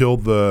 Yeah.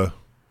 Killed the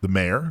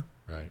mayor.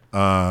 Right.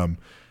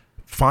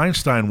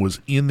 Feinstein was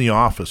in the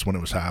office when it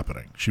was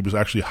happening. She was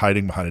actually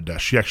hiding behind a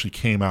desk. She actually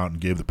came out and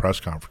gave the press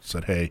conference,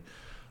 said, "Hey,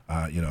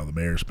 the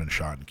mayor's been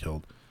shot and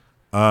killed."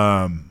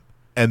 And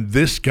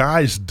this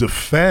guy's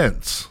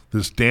defense,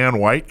 this Dan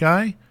White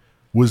guy,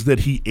 was that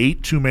he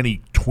ate too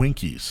many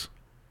Twinkies.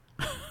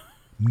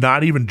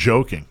 Not even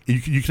joking.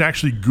 You can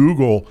actually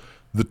Google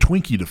the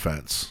Twinkie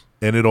defense,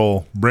 and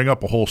it'll bring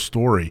up a whole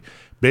story.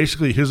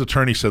 Basically, his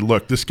attorney said,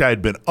 "Look, this guy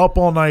had been up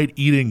all night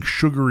eating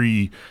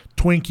sugary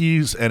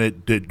Twinkies,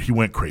 and he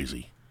went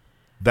crazy."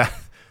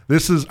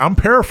 I'm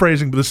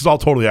paraphrasing, but this is all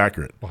totally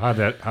accurate. Well, how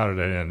did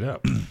that end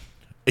up?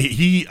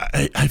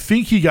 I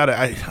think he got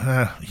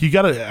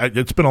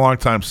it's been a long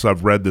time since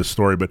I've read this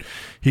story, but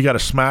he got a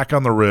smack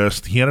on the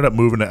wrist. He ended up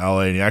moving to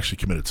LA, and he actually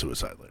committed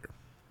suicide later.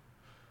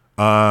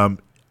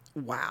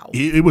 Wow.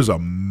 It was a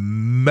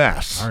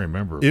mess. I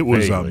remember. It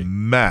was a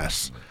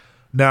mess.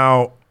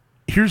 Now,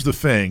 here's the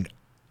thing.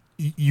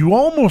 You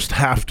almost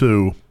have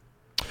to,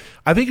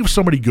 I think if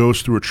somebody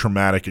goes through a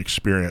traumatic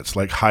experience,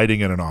 like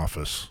hiding in an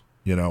office,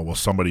 while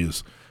somebody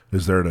is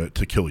there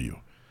to kill you,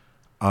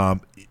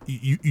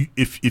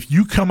 if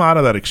you come out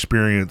of that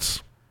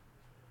experience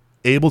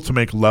able to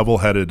make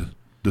level-headed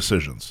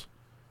decisions,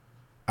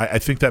 I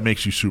think that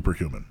makes you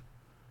superhuman.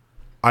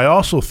 I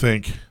also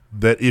think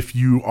that if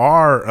you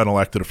are an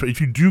elected official, if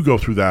you do go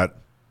through that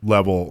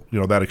level,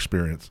 that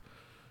experience,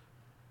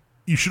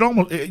 you should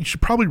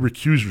probably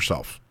recuse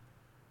yourself,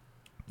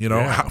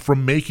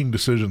 from making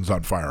decisions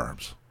on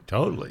firearms.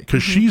 Totally.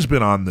 Because she's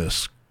been on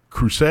this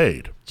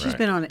crusade. She's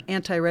been on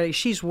anti-ready.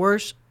 She's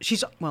worse.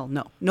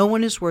 No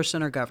one is worse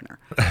than our governor,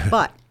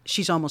 but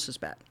she's almost as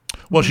bad.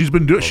 Well, she's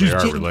been doing.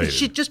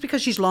 Just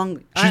because she's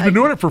long. She's been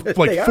doing it for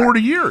like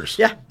 40 years.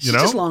 Yeah, she's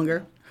just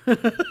longer.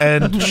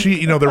 And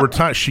she, there were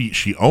times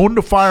she owned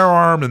a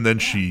firearm, and then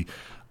she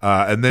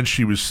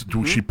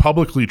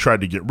publicly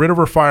tried to get rid of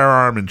her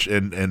firearm,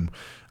 and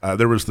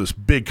there was this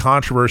big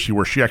controversy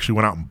where she actually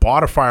went out and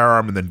bought a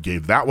firearm and then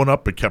gave that one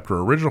up but kept her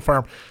original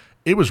firearm.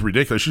 It was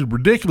ridiculous. She's a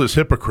ridiculous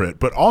hypocrite,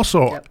 but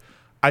also. Yep.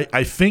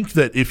 I think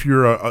that if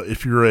you're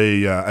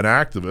an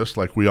activist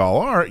like we all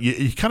are,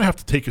 you kind of have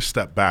to take a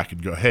step back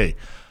and go, hey,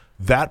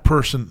 that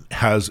person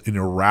has an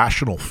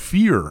irrational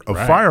fear of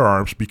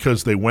firearms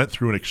because they went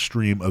through an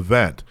extreme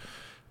event,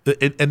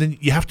 and then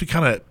you have to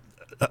kind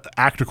of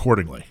act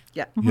accordingly.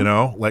 Yeah,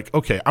 like,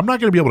 okay, I'm not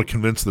going to be able to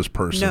convince this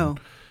person.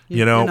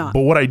 No,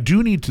 but what I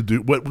do need to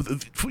do,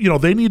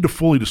 they need to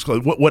fully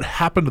disclose what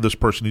happened to this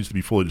person needs to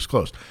be fully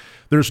disclosed.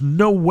 There's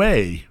no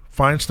way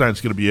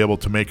Feinstein's going to be able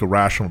to make a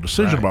rational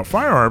decision about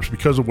firearms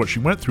because of what she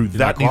went through.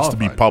 That needs to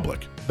be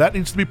public.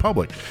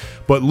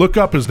 But look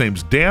up, his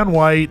name's Dan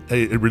White,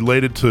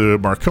 related to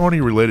Marconi,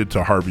 related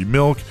to Harvey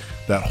Milk.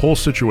 That whole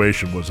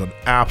situation was an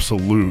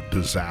absolute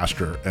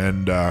disaster.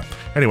 And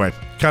anyway,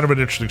 kind of an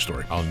interesting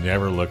story. I'll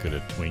never look at a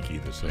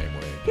Twinkie the same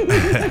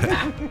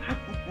way.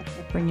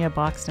 Bring you a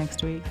box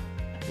next week.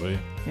 Will you?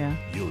 Yeah.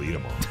 You'll eat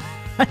them all.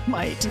 I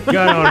might.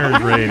 Gun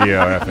Owners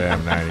Radio,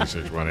 FM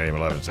 96.1 AM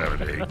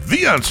 1170.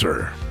 The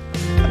Answer.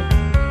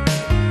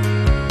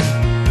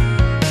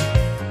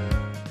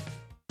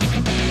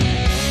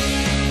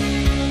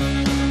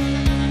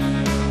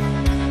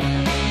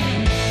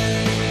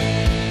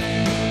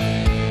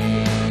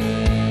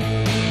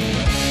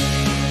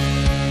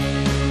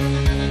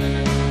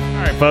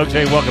 All right, folks.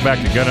 Hey, welcome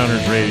back to Gun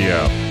Owners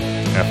Radio,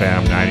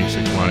 FM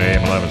 96.1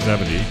 AM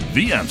 1170.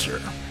 The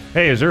Answer.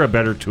 Hey, is there a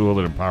better tool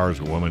that empowers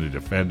a woman to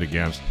defend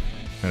against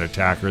an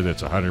attacker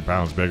that's 100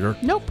 pounds bigger?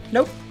 Nope.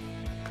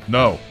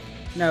 No.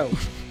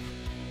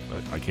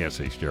 I can't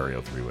say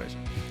stereo three ways.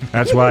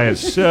 That's why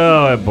it's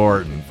so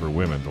important for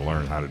women to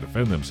learn how to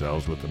defend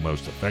themselves with the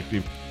most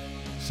effective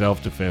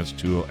self-defense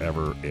tool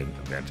ever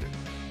invented.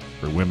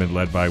 For women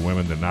led by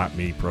women, the Not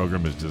Me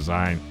program is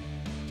designed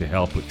to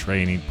help with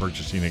training,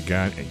 purchasing a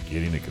gun, and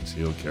getting a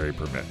concealed carry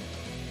permit.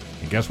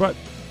 And guess what?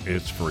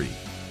 It's free.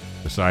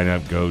 To sign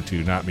up, go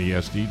to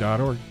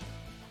notmesd.org.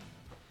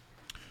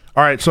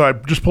 All right, so I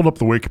just pulled up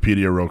the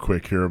Wikipedia real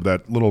quick here of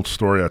that little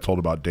story I told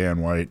about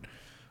Dan White.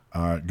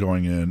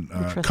 going in.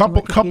 trusting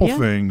Couple Wikipedia?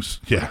 things.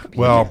 Yeah.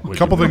 Well, a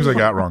couple things I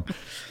got wrong.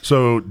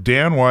 So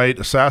Dan White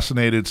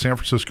assassinated San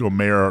Francisco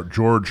Mayor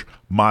George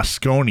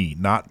Moscone,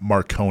 not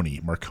Marconi.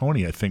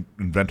 Marconi, I think,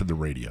 invented the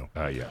radio.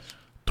 Yes.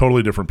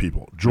 Totally different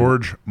people.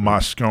 George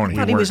Moscone. I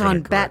thought he was weren't on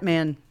gonna correct.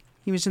 Batman.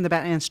 He was in the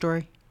Batman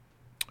story.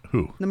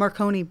 Who? The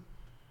Marconi.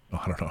 Oh,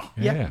 I don't know.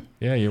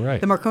 Yeah, you're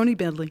right. The Marconi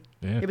family.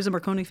 Yeah. It was a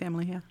Marconi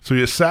family, yeah. So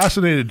he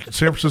assassinated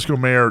San Francisco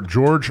Mayor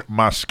George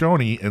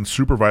Moscone and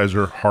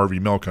Supervisor Harvey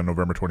Milk on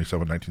November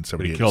 27, 1978.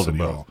 But he killed at City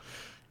them both. Hall.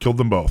 Killed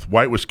them both.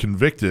 White was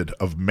convicted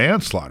of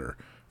manslaughter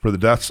for the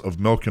deaths of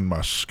Milk and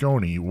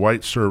Moscone.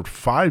 White served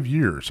 5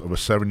 years of a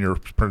 7-year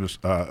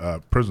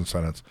prison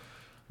sentence.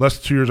 Less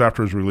than 2 years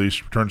after his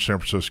release, returned to San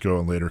Francisco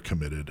and later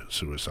committed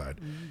suicide.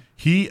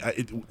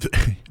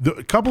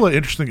 A couple of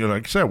interesting,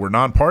 like I said, we're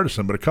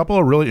nonpartisan, but a couple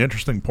of really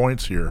interesting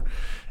points here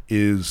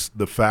is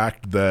the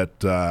fact that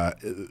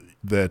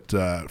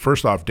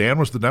first off, Dan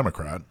was the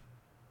Democrat.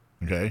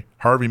 Okay,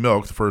 Harvey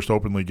Milk, the first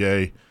openly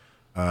gay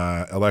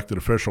elected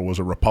official, was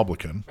a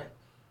Republican.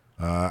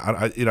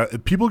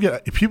 People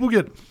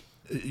get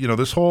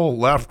this whole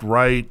left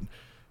right,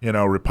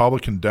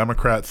 Republican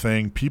Democrat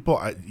thing.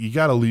 You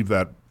got to leave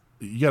that.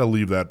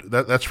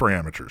 That's for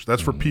amateurs.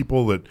 That's for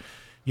people that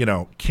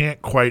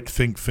can't quite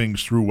think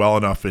things through well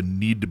enough and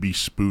need to be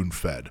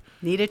spoon-fed.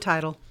 Need a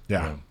title.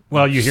 Yeah.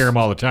 Well, you hear him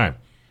all the time.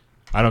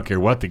 I don't care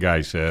what the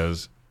guy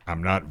says.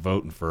 I'm not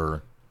voting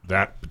for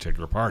that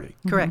particular party.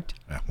 Correct.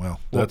 Yeah, well,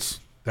 That's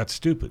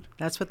stupid.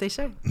 That's what they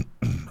say.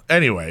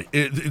 anyway.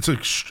 It's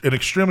an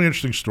extremely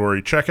interesting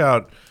story. Check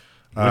out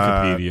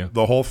Wikipedia.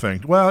 the whole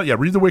thing. Well, yeah,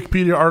 read the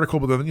Wikipedia article,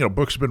 but then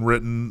books have been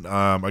written.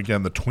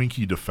 Again, the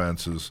Twinkie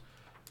defense is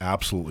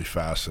absolutely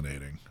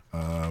fascinating.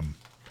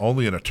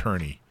 Only an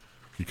attorney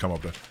could come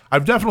up with.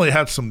 I've definitely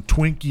had some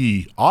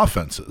Twinkie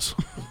offenses.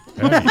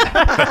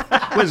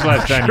 When's the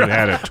last time you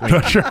had a I'm Twinkie?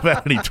 not sure I've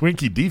had any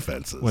Twinkie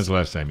defenses. When's the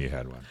last time you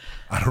had one?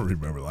 I don't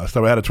remember the last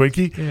time I had a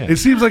Twinkie. Yeah. It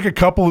seems like a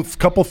couple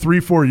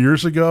 3-4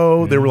 years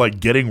ago, they were like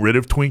getting rid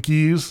of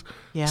Twinkies.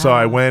 Yeah. So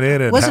I went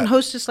in and Wasn't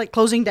Hostess like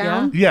closing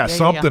down? Yeah,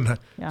 something.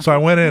 Yeah. So I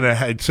went in and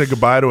had said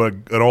goodbye to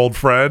an old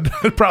friend.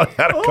 Probably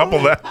had a couple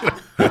of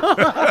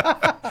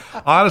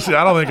that. Honestly,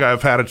 I don't think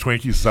I've had a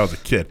Twinkie since I was a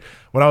kid.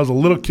 When I was a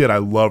little kid, I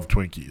loved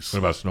Twinkies. What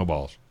about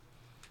snowballs?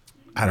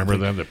 I don't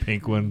Remember think- them, the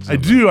pink ones? I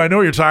do. I know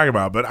what you're talking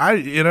about, but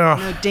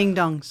No, ding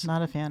dongs.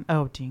 Not a fan.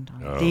 Oh, ding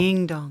dong.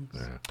 Ding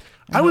dongs.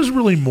 I was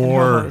really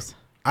more. ho-hos.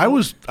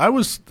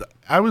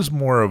 I was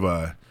more of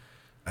a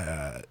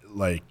I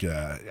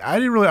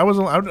didn't really.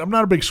 I'm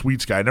not a big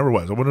sweets guy. I never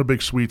was. I wasn't a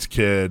big sweets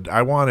kid.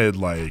 I wanted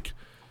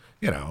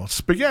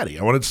spaghetti.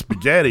 I wanted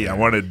spaghetti. I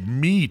wanted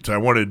meat. I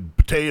wanted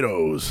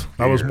potatoes.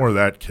 I was more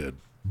that kid.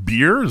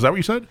 Beer? Is that what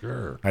you said?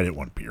 Sure. I didn't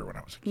want beer when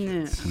I was a kid.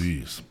 No.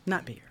 Please.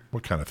 Not beer.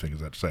 What kind of thing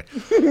is that to say?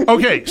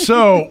 Okay,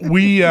 so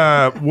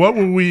what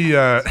were we?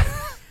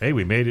 Hey,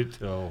 we made it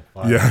till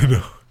 5. Yeah, I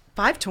know.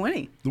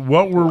 520.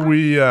 What were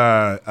we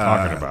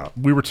Talking about?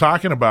 We were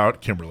talking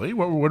about Kimberly.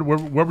 What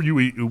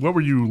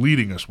were you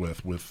leading us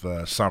with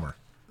Summer?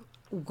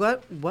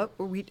 What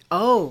were we?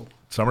 Oh,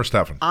 Summer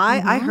Steffen.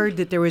 I heard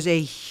that there was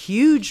a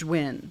huge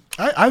win.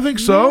 I think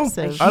so.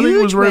 Massive. I think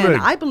it was Huge very win.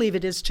 big. I believe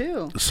it is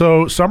too.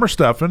 So Summer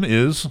Steffen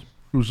is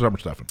who's Summer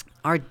Steffen?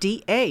 Our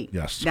DA.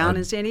 Yes, Down our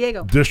in San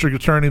Diego. District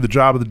attorney. The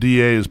job of the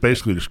DA is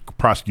basically to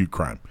prosecute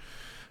crime,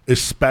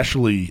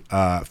 especially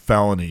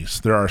felonies.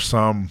 There are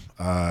some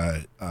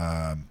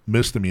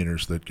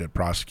misdemeanors that get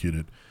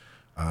prosecuted,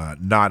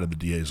 not in the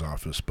DA's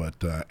office. But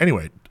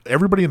anyway,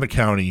 everybody in the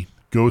county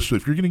goes through.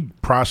 If you're getting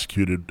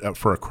prosecuted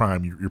for a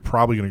crime, you're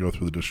probably going to go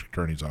through the district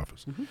attorney's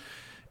office. Mm-hmm.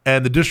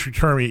 And the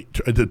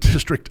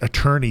district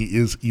attorney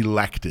is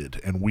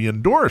elected, and we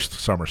endorsed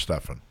Summer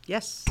Steffen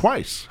Yes.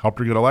 twice. Helped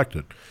her get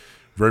elected.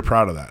 Very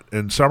proud of that.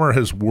 And Summer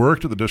has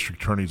worked at the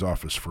district attorney's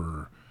office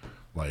for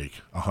like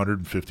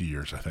 150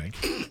 years, I think.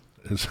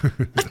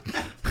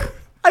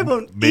 I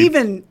won't Maybe-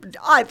 even.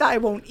 I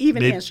won't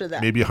even answer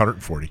that. Maybe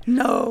 140.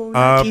 No,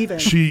 not even.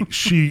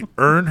 She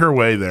earned her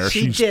way there.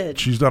 She did.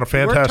 She's done a Worked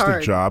fantastic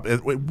hard. job.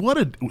 And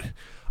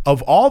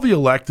of all the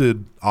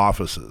elected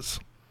offices,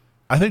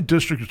 I think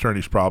district attorney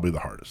is probably the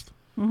hardest.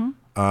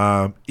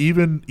 Mm-hmm.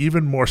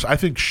 Even more so, I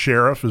think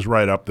sheriff is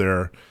right up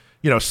there.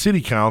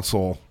 City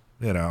council.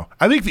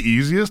 I think the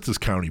easiest is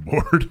county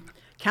board.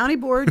 County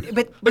board,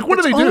 but Like, what do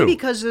it's they only do?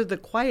 because they're the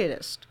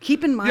quietest.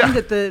 Keep in mind Yeah.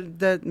 that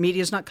the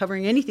media is not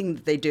covering anything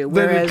that they do,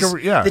 They whereas cover-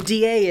 yeah. the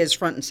DA is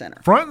front and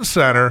center. Front and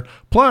center.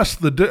 Plus,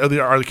 the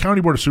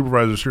county board of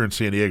supervisors here in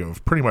San Diego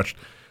have pretty much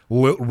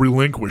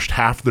relinquished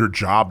half their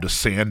job to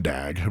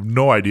Sandag. I have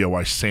no idea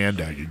why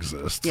Sandag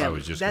exists. Yeah, I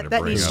was just that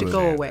gonna bring needs up to go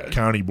that. away.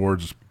 County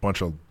board's a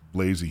bunch of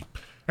lazy.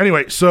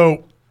 Anyway,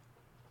 so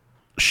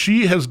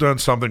she has done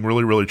something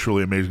really, really,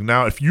 truly amazing.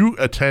 Now, if you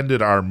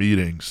attended our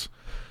meetings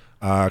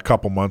a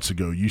couple months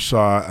ago, you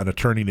saw an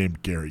attorney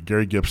named Gary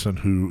Gibson,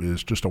 who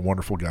is just a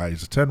wonderful guy.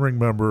 He's a 10-ring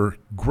member,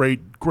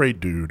 great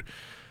dude.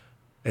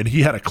 And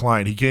he had a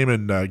client. He came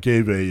and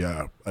gave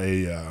a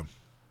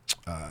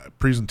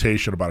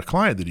presentation about a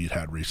client that he'd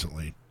had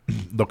recently.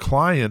 the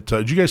client,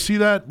 did you guys see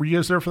that? Were you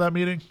guys there for that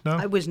meeting? No?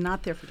 I was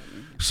not there for that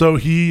meeting. So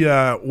he,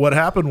 what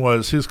happened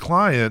was his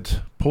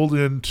client pulled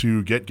in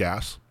to get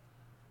gas,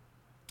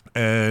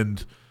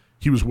 and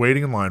he was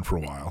waiting in line for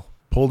a while.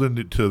 Pulled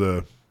into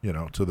the,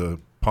 to the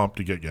pump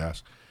to get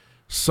gas.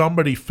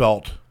 Somebody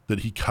felt that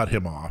he cut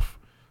him off,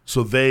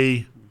 so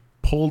they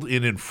pulled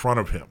in front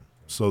of him,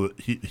 so that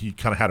he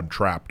kind of had him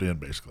trapped in,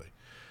 basically.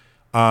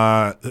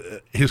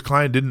 His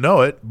client didn't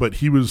know it, but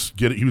he was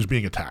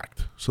being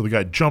attacked. So the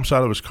guy jumps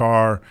out of his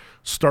car,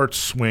 starts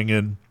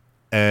swinging,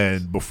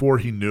 and before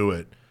he knew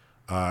it,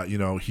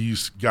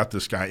 he's got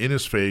this guy in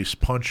his face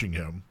punching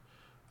him.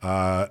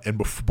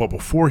 But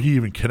before he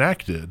even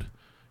connected,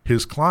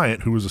 his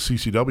client, who was a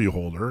CCW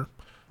holder,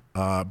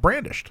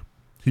 brandished.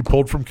 He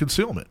pulled from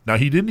concealment. Now,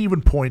 he didn't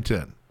even point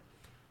in,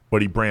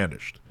 but he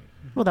brandished.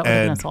 Well, that was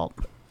an assault.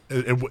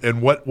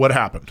 And what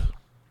happened?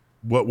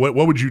 What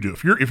would you do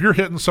if you're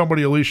hitting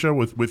somebody, Alicia,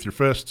 with your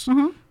fists,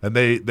 and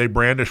they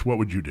brandish? What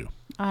would you do?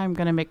 I'm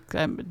gonna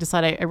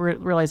decide. I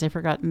realized I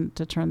forgotten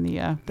to turn the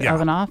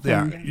oven off.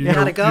 Yeah, And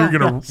gotta go. You're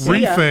gonna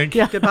rethink.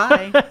 Yeah.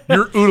 Goodbye.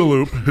 Your OODA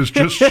loop has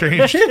just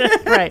changed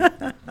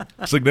right.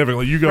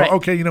 significantly. You go, Right.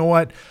 okay, you know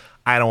what?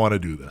 I don't want to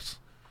do this.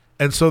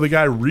 And so the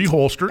guy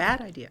reholstered.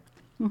 Bad idea.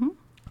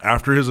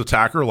 After his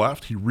attacker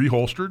left, he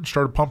reholstered and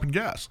started pumping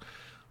gas.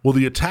 Well,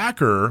 the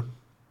attacker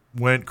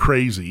went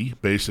crazy,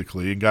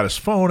 basically, and got his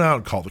phone out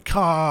and called the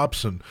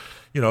cops. And,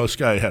 this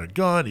guy had a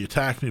gun. He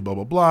attacked me, blah,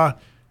 blah, blah.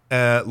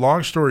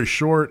 Long story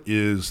short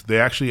is they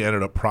actually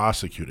ended up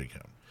prosecuting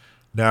him.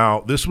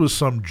 Now, this was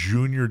some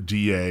junior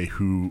DA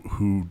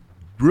who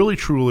really,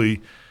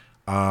 truly,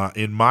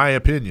 in my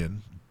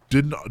opinion,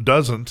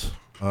 doesn't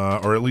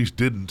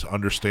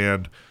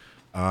understand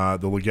the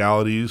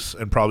legalities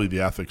and probably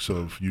the ethics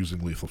of using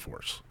lethal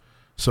force.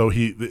 So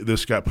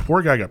this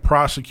poor guy got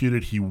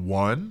prosecuted. He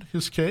won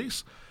his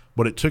case,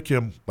 but it took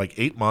him like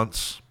 8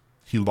 months.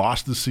 He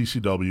lost his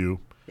CCW.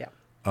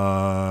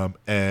 Yeah.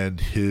 And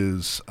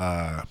his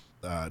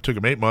took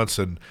him 8 months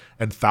and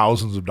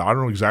thousands of dollars. I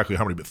don't know exactly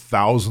how many, but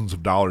thousands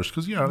of dollars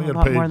because he had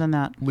to pay more than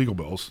that. Legal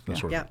bills. That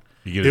sort of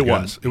thing. It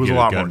was a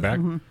lot more. Back?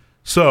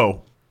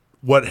 So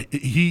what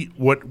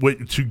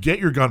to get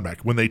your gun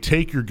back when they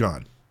take your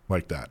gun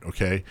like that,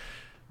 okay?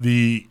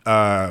 The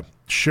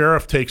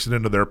sheriff takes it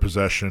into their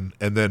possession,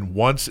 and then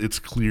once it's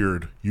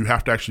cleared, you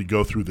have to actually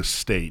go through the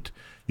state.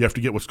 You have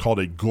to get what's called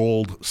a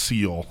gold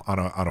seal on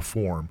a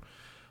form.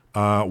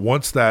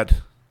 Once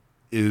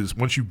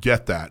you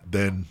get that,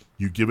 then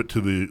you give it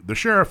to the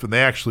sheriff, and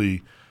they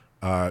actually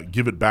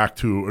give it back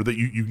to, or that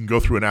you can go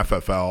through an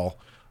FFL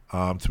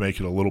to make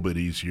it a little bit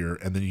easier,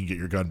 and then you can get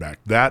your gun back.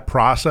 That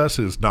process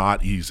is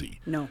not easy.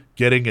 No.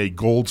 Getting a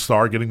gold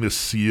star, getting this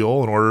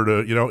seal in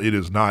order to, it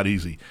is not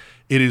easy.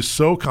 It is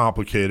so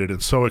complicated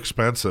and so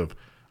expensive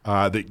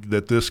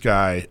that this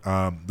guy,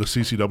 the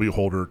CCW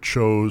holder,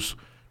 chose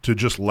to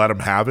just let him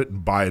have it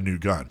and buy a new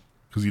gun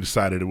because he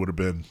decided it would have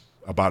been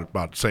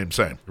about same.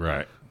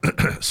 Right.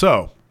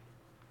 So,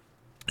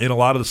 in a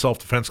lot of the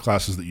self-defense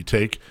classes that you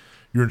take,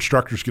 your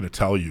instructor's going to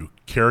tell you,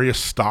 carry a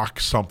stock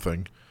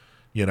something,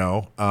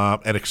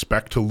 and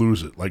expect to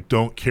lose it. Like,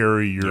 don't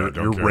carry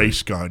your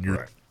race gun,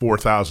 your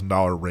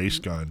 $4,000 race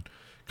gun,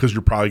 because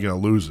you're probably going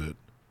to lose it.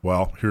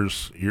 Well,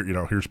 here's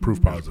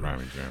proof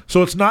positive.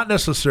 So it's not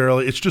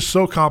necessarily. It's just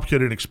so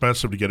complicated and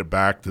expensive to get it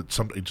back that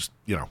somebody just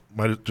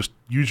might just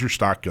use your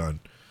stock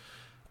gun.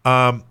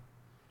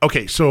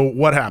 Okay, so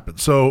what happened?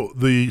 So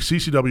the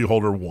CCW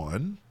holder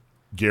won.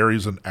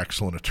 Gary's an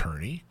excellent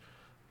attorney,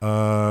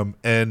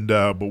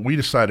 but we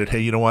decided, hey,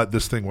 you know what?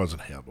 This thing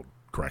wasn't handled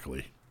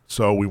correctly.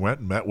 So we went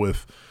and met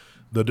with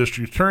the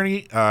district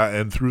attorney,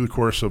 and through the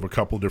course of a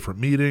couple of different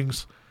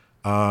meetings,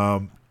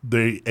 a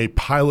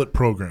pilot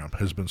program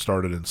has been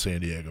started in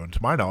San Diego, and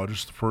to my knowledge,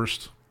 it's the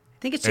first.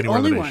 I think it's the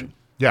only one.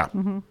 Yeah.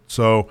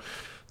 So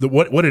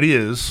what it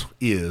is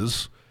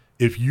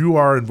if you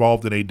are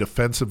involved in a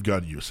defensive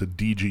gun use, a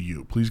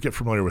DGU, please get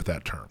familiar with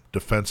that term,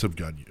 defensive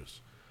gun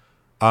use.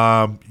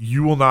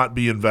 You will not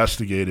be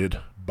investigated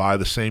by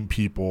the same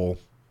people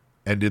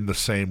and in the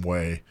same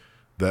way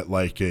that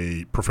like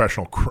a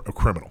professional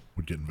criminal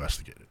would get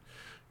investigated.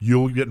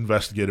 You'll get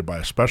investigated by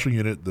a special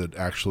unit that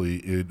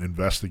actually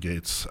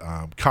investigates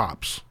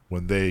cops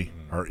when they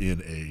are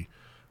in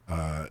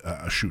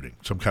a shooting,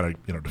 some kind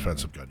of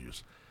defensive gun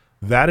use.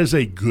 That is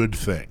a good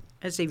thing.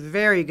 It's a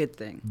very good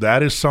thing.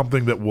 That is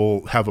something that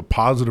will have a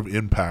positive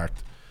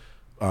impact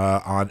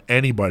on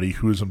anybody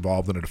who is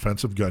involved in a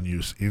defensive gun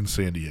use in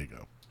San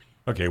Diego.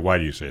 Okay, why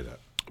do you say that?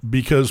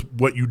 Because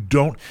what you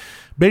don't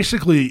 –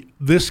 basically,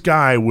 this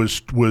guy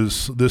was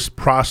this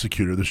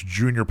prosecutor, this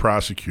junior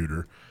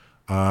prosecutor,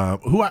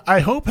 who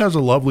I hope has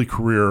a lovely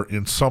career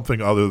in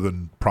something other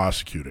than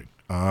prosecuting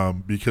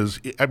because,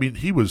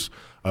 he was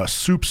a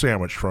soup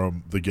sandwich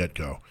from the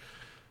get-go.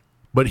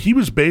 But he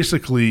was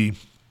basically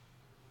 –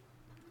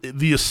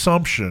 the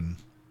assumption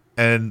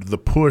and the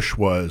push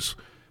was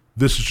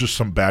this is just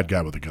some bad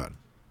guy with a gun.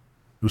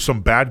 It was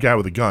some bad guy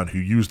with a gun who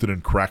used it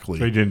incorrectly.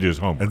 So he didn't do his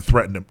homework. And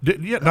threatened him.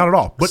 Yeah, not at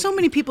all. But so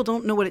many people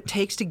don't know what it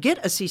takes to get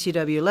a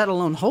CCW, let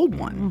alone hold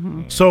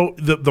one. So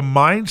the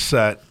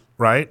mindset,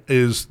 right,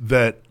 is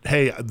that,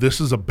 hey,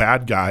 this is a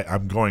bad guy,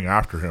 I'm going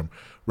after him,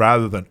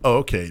 rather than, oh,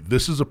 okay,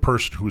 this is a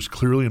person who is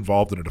clearly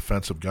involved in a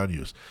defensive gun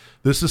use.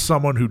 This is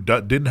someone who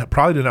probably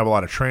didn't have a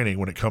lot of training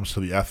when it comes to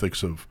the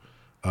ethics of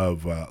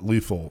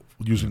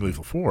using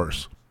lethal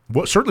force.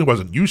 Certainly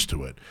wasn't used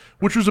to it,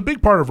 which was a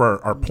big part of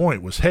our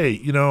point was,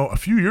 hey, a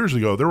few years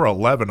ago, there were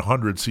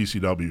 1,100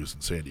 CCWs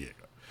in San Diego.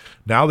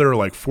 Now there are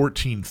like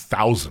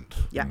 14,000.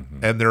 Yeah.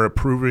 And they're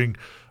approving,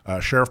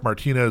 Sheriff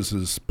Martinez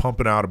is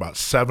pumping out about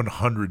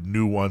 700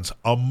 new ones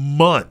a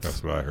month.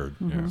 That's what I heard.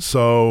 Yeah.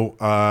 So,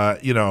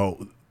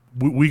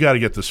 we got to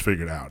get this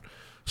figured out.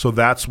 So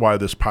that's why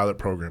this pilot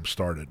program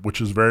started,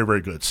 which is very,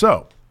 very good.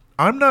 So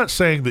I'm not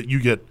saying that you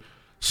get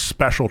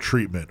special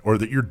treatment or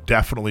that you're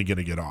definitely going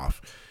to get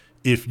off.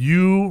 If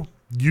you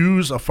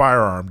use a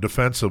firearm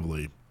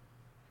defensively,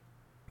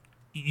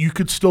 you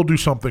could still do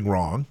something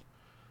wrong.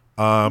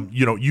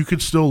 You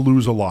could still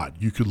lose a lot.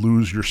 You could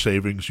lose your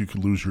savings. You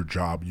could lose your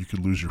job. You could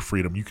lose your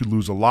freedom. You could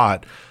lose a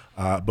lot,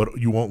 but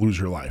you won't lose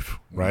your life,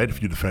 right,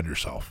 if you defend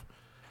yourself.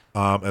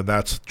 And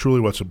that's truly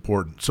what's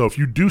important. So if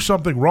you do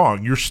something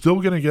wrong, you're still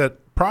going to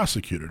get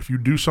prosecuted. If you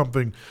do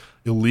something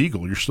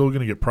illegal, you're still going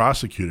to get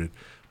prosecuted.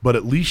 But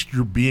at least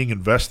you're being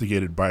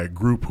investigated by a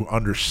group who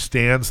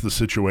understands the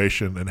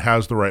situation and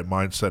has the right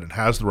mindset and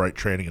has the right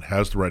training and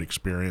has the right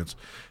experience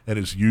and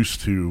is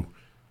used to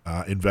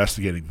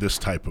investigating this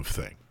type of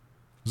thing.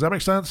 Does that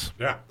make sense?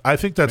 Yeah. I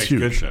think that's huge.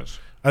 Makes good sense.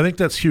 I think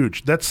that's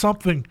huge. That's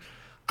something.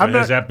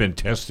 Has that been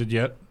tested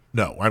yet?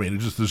 No. I mean,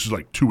 this is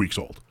like 2 weeks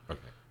old. Okay.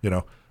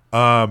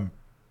 I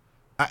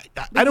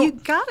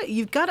don't.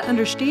 You've got to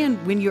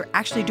understand when you're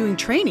actually doing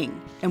training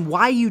and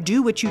why you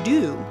do what you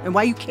do and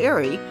why you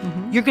carry.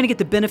 You're going to get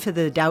the benefit of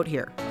the doubt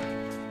here.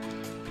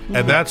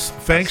 And that's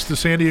thanks to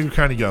San Diego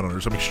County Gun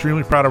Owners. I'm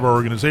extremely proud of our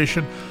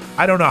organization.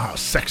 I don't know how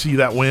sexy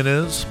that win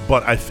is,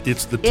 but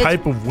it's the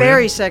type of win.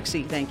 Very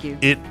sexy, thank you.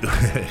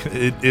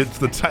 It's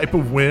the type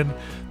of win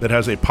that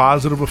has a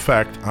positive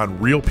effect on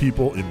real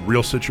people in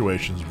real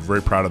situations. We're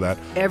very proud of that.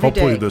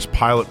 Hopefully this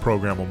pilot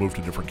program will move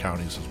to different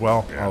counties as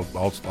well. Yeah.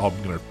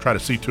 I'm going to try to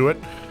see to it.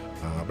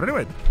 But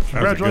anyway,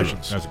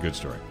 congratulations. That's a good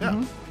story.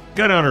 Yeah.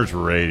 Gun Owners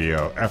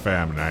Radio,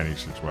 FM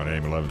 96.1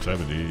 AM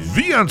 1170.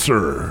 The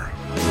Answer.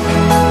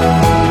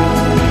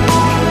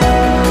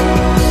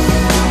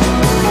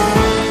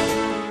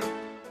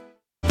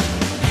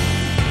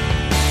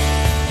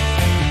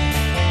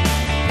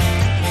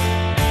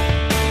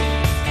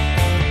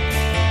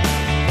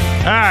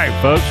 Hi,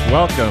 folks.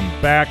 Welcome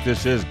back.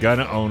 This is Gun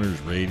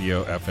Owners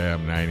Radio,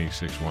 FM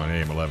 96.1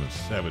 AM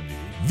 1170.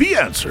 The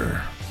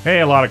Answer. Hey,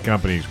 a lot of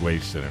companies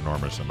waste an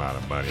enormous amount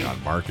of money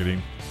on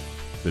marketing.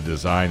 The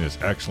design is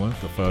excellent,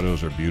 the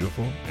photos are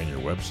beautiful, and your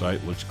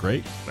website looks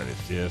great, but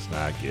it's just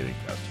not getting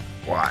customers.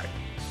 Why?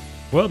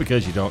 Well,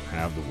 because you don't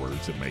have the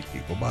words that make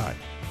people buy.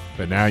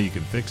 But now you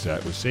can fix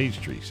that with Sage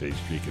Tree. Sage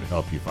Tree can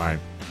help you find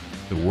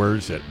the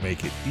words that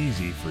make it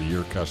easy for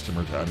your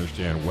customer to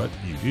understand what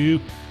you do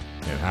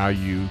and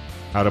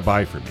how to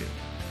buy from you.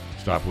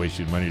 Stop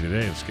wasting money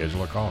today and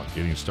schedule a call.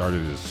 Getting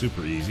started is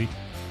super easy.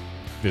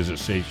 Visit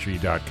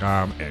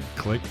sagetree.com and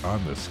click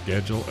on the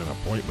Schedule an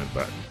Appointment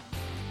button.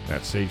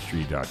 That's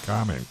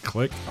sagetree.com and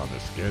click on the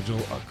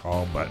Schedule a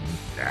Call button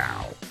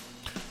now.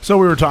 So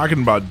we were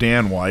talking about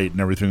Dan White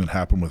and everything that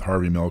happened with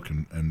Harvey Milk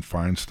and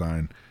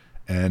Feinstein.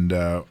 And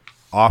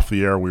off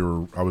the air,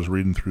 I was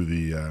reading through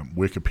the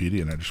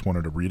Wikipedia, and I just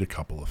wanted to read a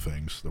couple of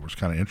things that was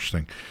kind of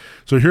interesting.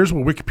 So here's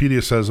what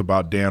Wikipedia says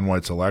about Dan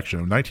White's election.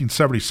 In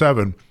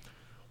 1977,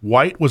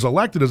 White was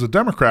elected as a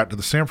Democrat to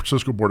the San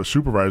Francisco Board of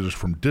Supervisors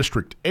from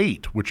District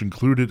 8, which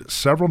included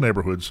several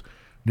neighborhoods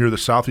near the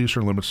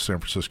southeastern limits of San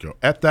Francisco.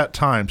 At that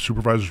time,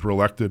 supervisors were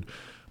elected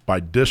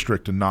by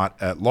district and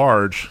not at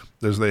large,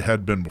 as they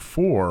had been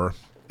before,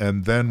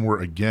 and then were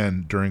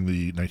again during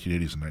the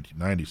 1980s and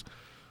 1990s.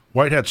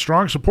 White had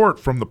strong support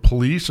from the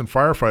police and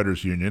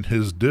firefighters union.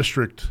 His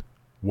district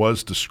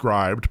was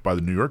described by the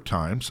New York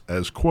Times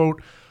as,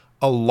 quote,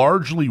 a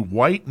largely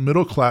white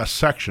middle-class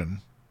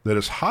section that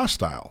is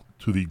hostile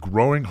to the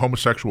growing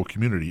homosexual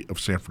community of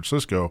San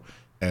Francisco,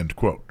 end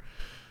quote.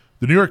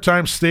 The New York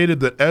Times stated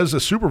that as a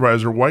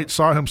supervisor, White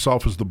saw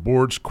himself as the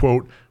board's,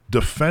 quote,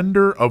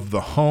 defender of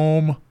the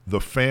home, the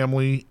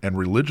family, and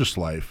religious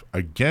life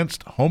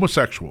against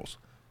homosexuals,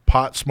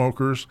 pot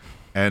smokers,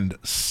 and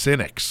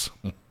cynics.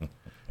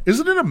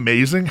 Isn't it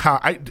amazing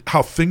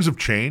how things have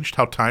changed,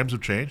 how times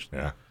have changed?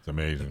 Yeah, it's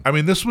amazing. I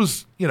mean, this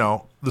was, the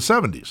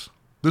 70s.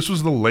 This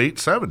was the late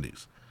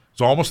 70s. It's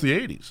almost the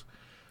 80s.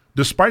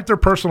 Despite their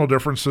personal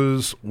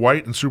differences,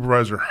 White and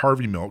Supervisor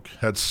Harvey Milk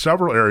had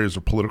several areas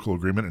of political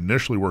agreement and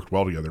initially worked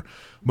well together.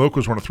 Milk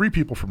was one of 3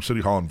 people from City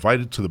Hall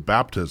invited to the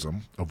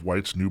baptism of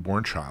White's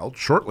newborn child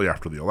shortly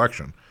after the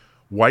election.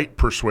 White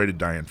persuaded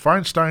Dianne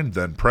Feinstein,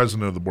 then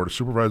president of the Board of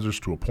Supervisors,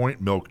 to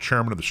appoint Milk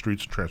chairman of the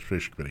Streets and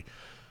Transportation Committee.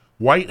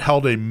 White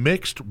held a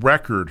mixed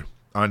record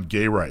on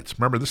gay rights.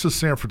 Remember, this is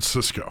San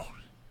Francisco.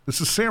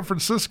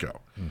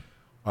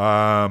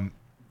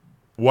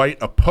 White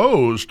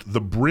opposed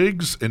the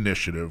Briggs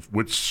Initiative,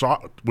 which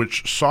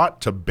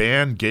sought to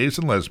ban gays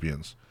and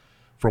lesbians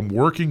from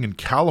working in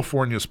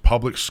California's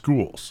public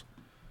schools,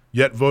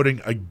 yet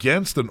voting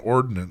against an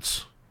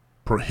ordinance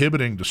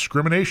prohibiting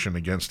discrimination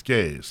against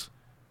gays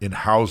in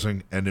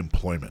housing and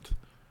employment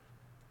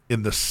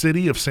in the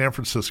city of San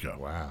Francisco.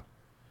 Wow.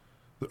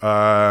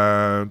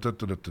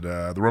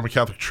 The Roman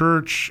Catholic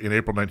Church in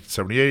April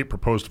 1978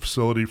 proposed a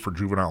facility for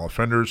juvenile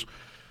offenders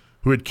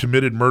who had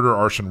committed murder,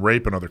 arson,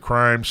 rape, and other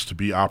crimes to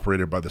be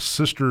operated by the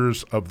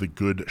Sisters of the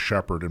Good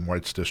Shepherd in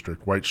White's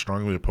district. White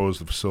strongly opposed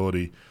the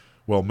facility,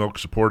 while Milk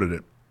supported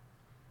it.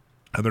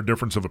 And their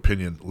difference of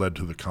opinion led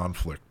to a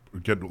conflict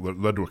between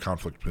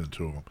the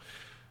two of them.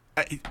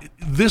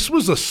 This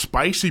was a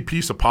spicy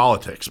piece of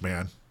politics,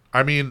 man.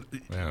 I mean,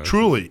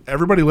 truly,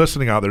 everybody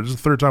listening out there, this is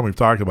the third time we've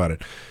talked about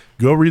it.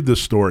 Go read this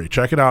story.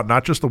 Check it out,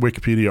 not just the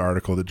Wikipedia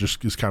article that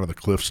just is kind of the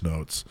Cliff's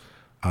Notes.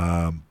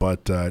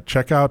 But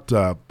check out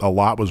a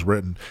lot was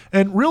written.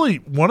 And really,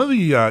 one of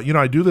the,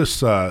 I do this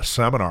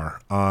seminar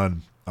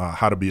on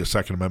how to be a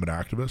Second Amendment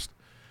activist.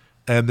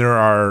 And there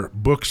are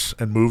books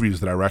and movies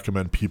that I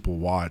recommend people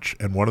watch.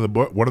 And one of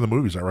the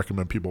movies I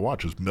recommend people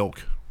watch is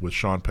Milk with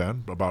Sean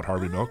Penn about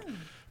Harvey Milk,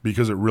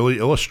 because it really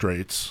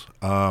illustrates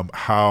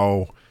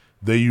how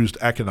they used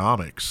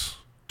economics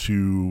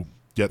to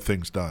get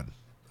things done.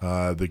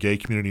 The gay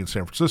community in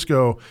San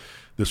Francisco,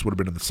 this would have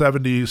been in the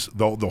 70s.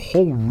 The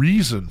whole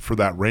reason for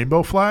that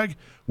rainbow flag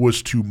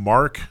was to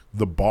mark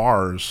the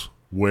bars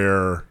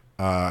where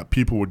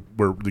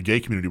where the gay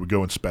community would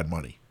go and spend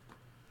money.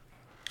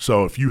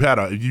 So if you'd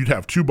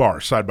have two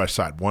bars side by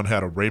side. One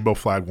had a rainbow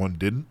flag, one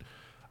didn't.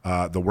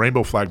 The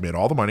rainbow flag made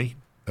all the money,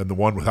 and the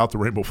one without the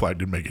rainbow flag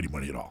didn't make any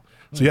money at all.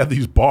 So you had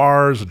these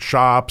bars and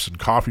shops and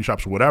coffee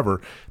shops or whatever.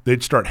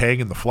 They'd start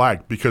hanging the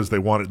flag because they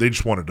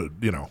just wanted to,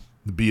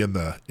 be in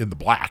the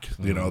black.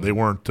 They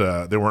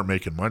weren't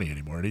making money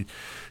anymore. And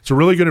it's a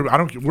really good.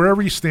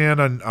 Wherever you stand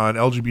on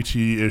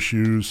LGBT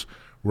issues,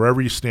 wherever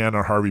you stand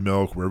on Harvey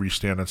Milk, wherever you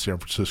stand on San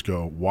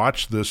Francisco,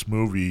 watch this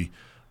movie.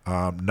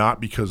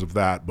 Not because of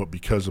that, but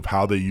because of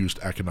how they used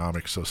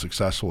economics so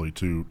successfully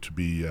to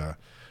be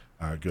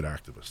good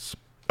activists.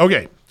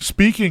 Okay,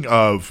 speaking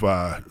of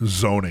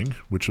zoning,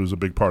 which was a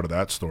big part of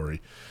that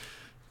story.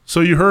 So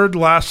you heard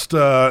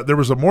there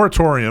was a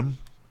moratorium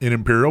in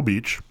Imperial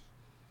Beach,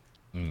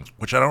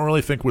 which I don't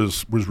really think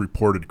was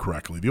reported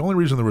correctly. The only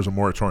reason there was a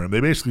moratorium,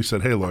 they basically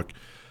said, hey, look,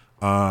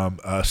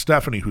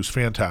 Stephanie, who's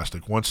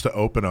fantastic, wants to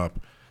open up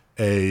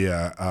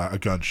a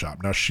gun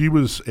shop. Now, she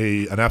was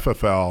an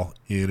FFL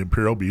in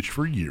Imperial Beach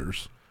for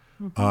years.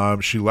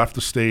 Mm-hmm. She left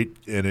the state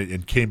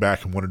and came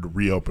back and wanted to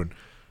reopen.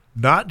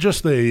 Not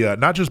just be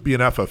an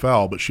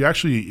FFL, but she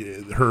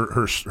actually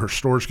her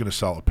store's going to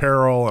sell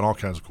apparel and all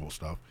kinds of cool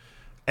stuff.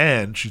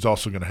 And she's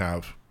also going to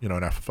have an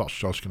FFL.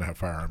 She's also going to have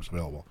firearms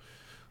available.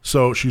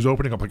 So she's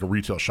opening up like a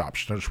retail shop.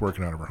 She's not just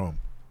working out of her home.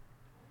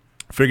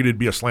 Figured it'd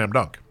be a slam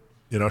dunk.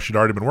 She'd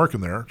already been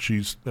working there.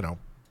 She's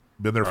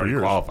been there for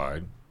years.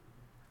 Qualified.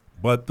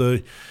 But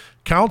the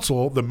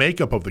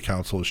makeup of the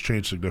council has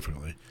changed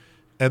significantly.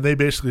 And they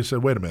basically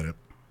said, wait a minute,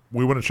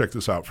 we want to check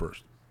this out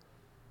first.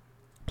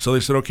 So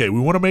they said, okay, we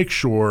want to make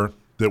sure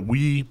that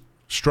we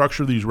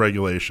structure these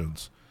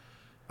regulations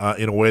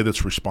in a way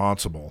that's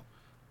responsible.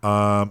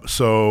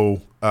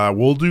 So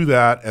we'll do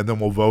that, and then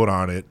we'll vote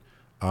on it.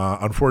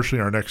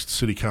 Unfortunately, our next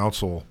city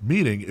council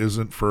meeting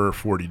isn't for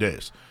 40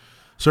 days.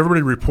 So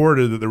everybody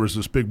reported that there was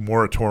this big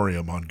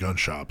moratorium on gun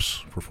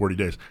shops for 40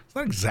 days. It's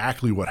not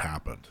exactly what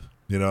happened.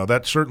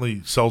 That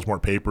certainly sells more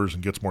papers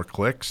and gets more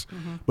clicks.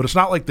 Mm-hmm. But it's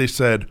not like they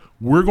said,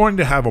 we're going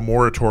to have a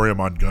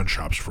moratorium on gun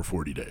shops for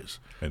 40 days.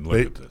 And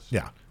look at this.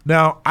 Yeah.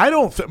 Now, I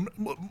don't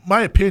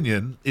my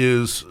opinion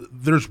is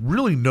there's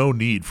really no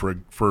need for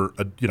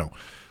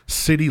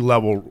city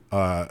level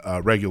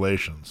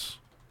regulations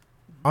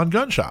on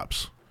gun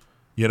shops.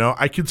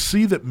 I could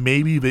see that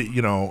maybe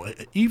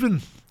that,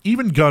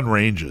 even gun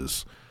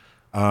ranges,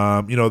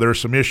 there are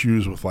some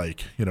issues with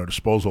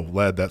disposal of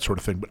lead, that sort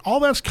of thing. But all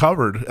that's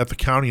covered at the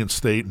county and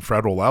state and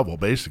federal level,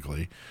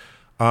 basically.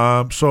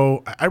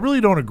 So I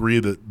really don't agree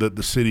that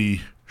the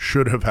city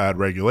should have had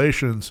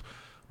regulations,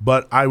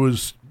 but I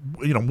was,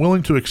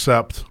 willing to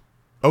accept,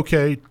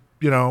 okay,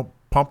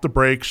 pump the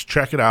brakes,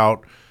 check it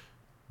out,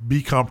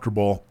 be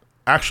comfortable.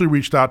 Actually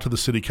reached out to the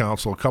city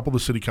council. A couple of the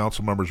city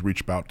council members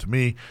reached out to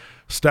me.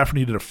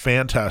 Stephanie did a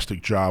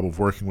fantastic job of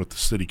working with the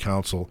city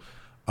council.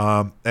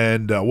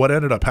 And what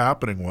ended up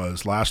happening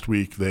was last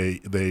week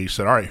they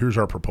said, all right, here's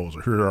our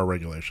proposal. Here are our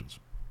regulations.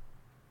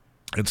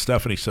 And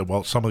Stephanie said,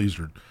 well, some of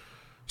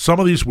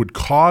these would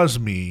cause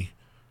me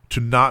to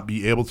not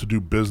be able to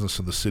do business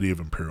in the city of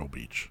Imperial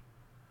Beach.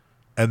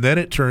 And then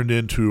it turned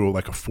into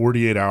like a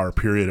 48-hour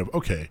period of,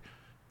 okay,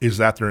 is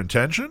that their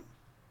intention?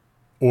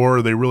 Or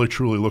are they really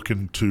truly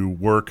looking to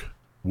work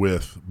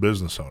with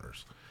business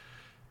owners?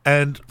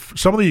 And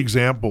some of the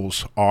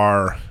examples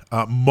are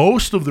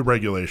most of the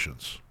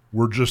regulations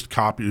were just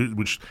copied,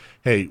 which,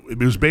 hey, it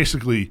was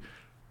basically,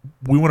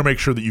 we want to make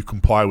sure that you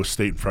comply with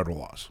state and federal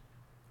laws.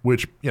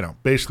 which,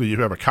 basically you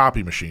have a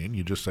copy machine.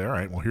 You just say, all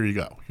right, well, here you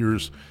go.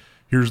 Here's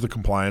the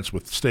compliance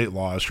with state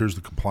laws. Here's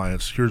the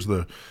compliance. Here's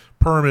the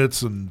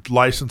permits and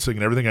licensing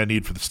and everything I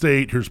need for the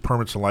state. Here's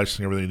permits and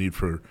licensing, everything I need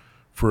for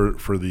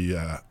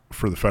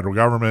the federal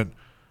government.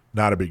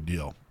 Not a big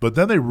deal. But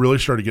then they really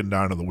started getting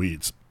down to the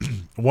weeds.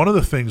 One of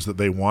the things that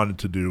they wanted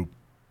to do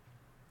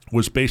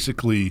was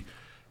basically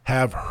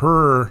have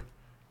her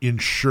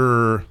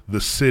insure the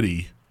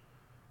city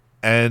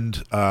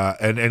and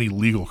any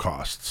legal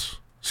costs.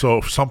 So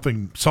if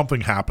something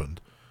happened,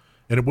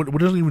 and it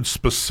wasn't even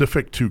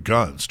specific to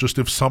guns, just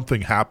if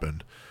something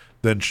happened,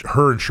 then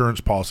her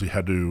insurance policy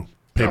had to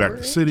pay back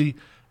the city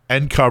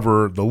and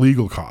cover the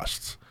legal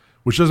costs,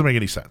 which doesn't make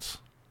any sense.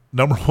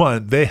 Number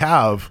one, they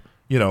have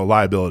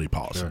liability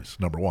policies. Sure.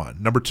 Number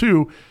one. Number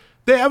two,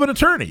 they have an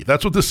attorney.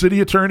 That's what the city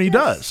attorney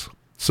does.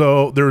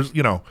 So there's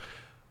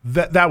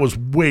that was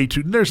way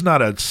too. There's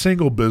not a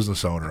single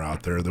business owner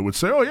out there that would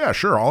say, "Oh yeah,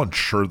 sure, I'll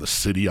insure the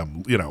city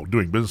I'm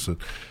doing business in."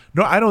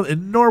 No, I don't.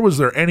 And nor was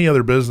there any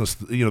other business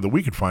that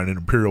we could find in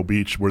Imperial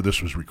Beach where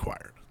this was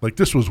required. Like,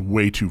 this was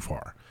way too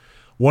far.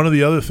 One of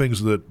the other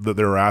things that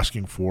they were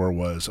asking for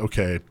was,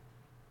 okay,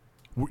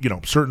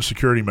 certain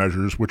security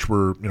measures, which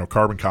were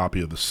carbon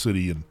copy of the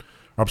city and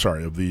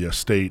of the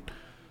state,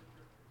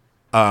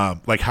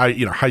 like how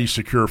you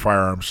secure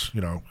firearms,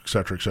 et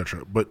cetera, et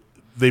cetera. But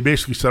they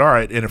basically said, all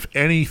right, and if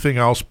anything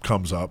else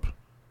comes up,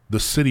 the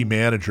city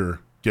manager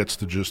gets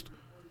to just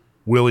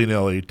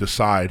willy-nilly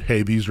decide,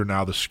 hey, these are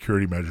now the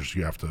security measures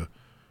you have to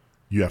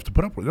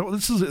put up with.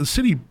 This is the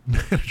city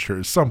manager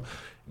is some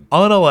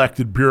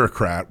unelected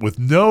bureaucrat with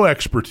no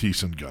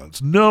expertise in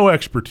guns, no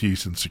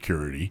expertise in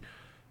security,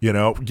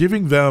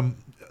 giving them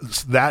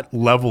that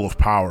level of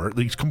power.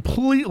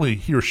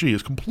 He or she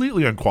is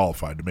completely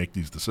unqualified to make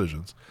these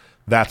decisions.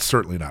 That's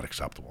certainly not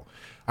acceptable.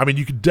 I mean,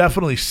 you could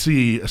definitely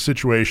see a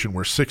situation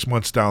where 6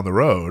 months down the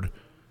road,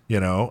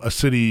 a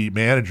city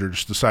manager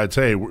just decides,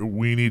 hey,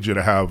 we need you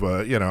to have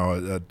an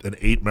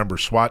 8-member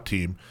SWAT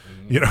team,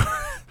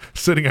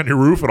 sitting on your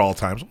roof at all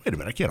times. Wait a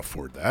minute, I can't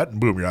afford that. And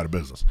boom, you're out of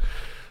business.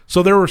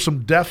 So there were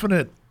some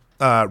definite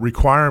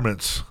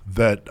requirements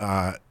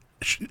that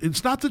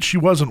it's not that she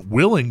wasn't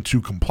willing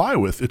to comply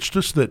with. It's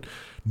just that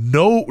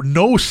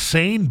no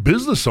sane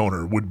business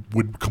owner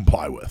would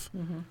comply with.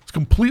 Mm-hmm. It's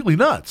completely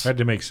nuts. Had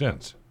to make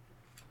sense.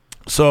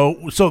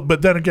 So,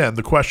 but then again,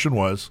 the question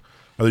was,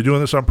 are they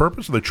doing this on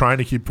purpose? Are they trying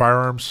to keep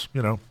firearms,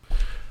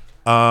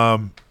 So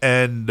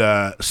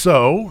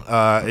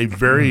a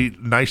very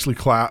nicely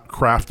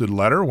crafted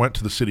letter went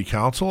to the city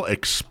council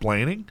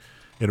explaining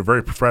in a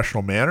very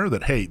professional manner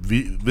that, hey,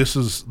 this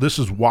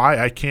is why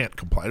I can't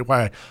comply,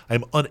 why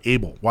I'm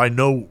unable, why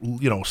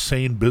no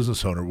sane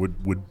business owner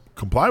would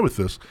comply with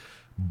this.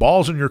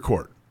 Ball's in your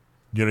court.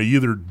 You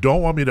either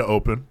don't want me to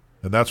open,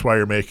 and that's why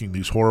you're making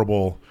these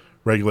horrible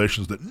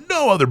regulations that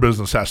no other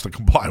business has to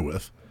comply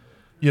with,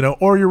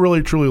 or you're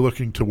really truly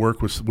looking to work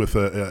with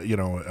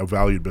a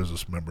valued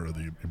business member of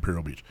the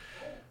Imperial Beach.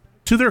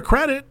 To their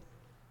credit,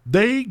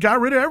 they got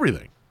rid of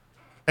everything,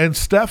 and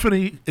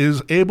Stephanie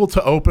is able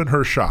to open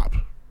her shop,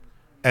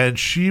 and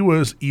she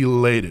was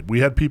elated.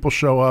 We had people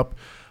show up.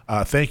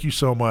 Thank you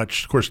so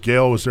much. Of course,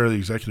 Gail was there, the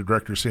executive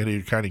director of San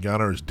Diego County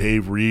Gun Owners.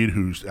 Dave Reed,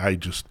 who's I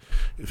just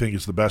think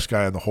is the best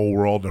guy in the whole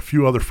world. And a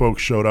few other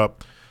folks showed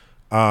up.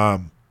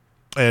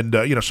 And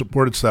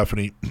supported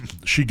Stephanie.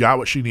 She got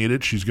what she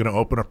needed. She's going to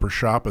open up her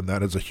shop, and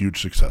that is a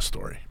huge success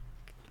story.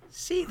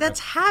 See, that's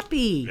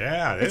happy.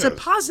 Yeah, it's a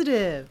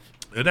positive.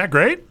 Isn't that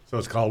great? So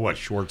it's called what?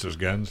 Schwartz's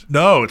Guns?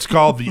 No, it's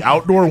called The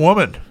Outdoor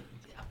Woman.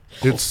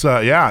 It's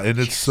I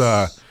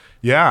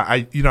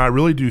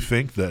really do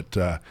think that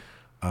a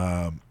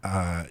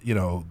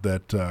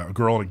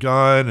girl and a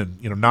gun,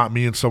 and not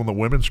me and some of the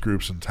women's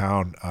groups in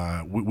town.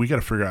 We got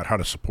to figure out how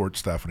to support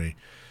Stephanie,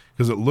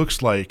 because it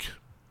looks like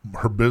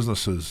her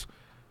business is,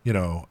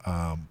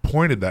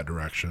 pointed that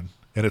direction,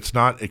 and it's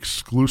not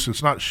exclusive.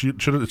 It's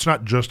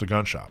not just a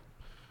gun shop.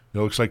 It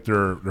looks like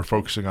they're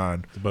focusing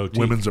on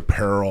women's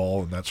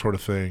apparel and that sort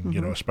of thing.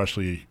 Mm-hmm.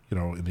 Especially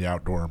in the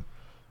outdoor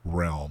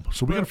realm.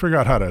 So we got to figure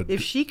out how to.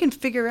 If she can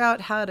figure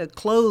out how to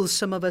clothe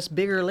some of us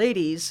bigger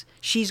ladies,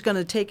 she's going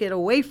to take it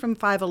away from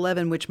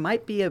 5'11", which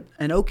might be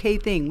an okay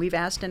thing. We've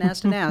asked and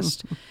asked and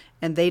asked,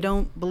 and they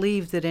don't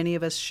believe that any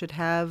of us should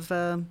have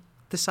the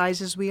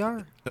sizes we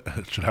are.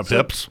 Should have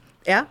hips.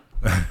 Yeah.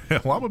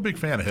 Well, I'm a big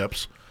fan of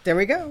hips. There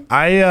we go.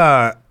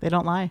 They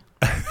don't lie.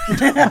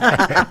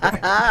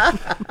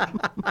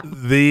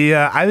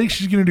 I think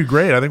she's going to do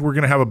great. I think we're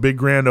going to have a big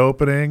grand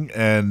opening,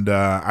 and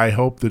I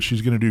hope that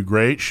she's going to do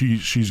great.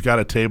 She's got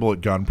a table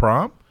at Gun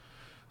Prom.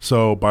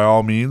 So by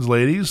all means,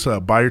 ladies,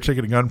 buy your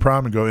ticket to Gun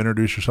Prom and go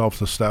introduce yourself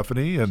to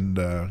Stephanie. And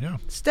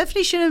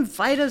Stephanie should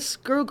invite us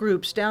girl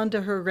groups down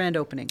to her grand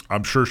opening.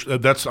 I'm sure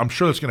that's going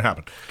to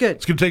happen. Good.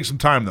 It's going to take some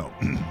time though.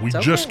 We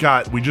just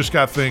got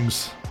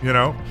things,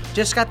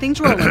 Just got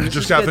things rolling.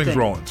 Just got things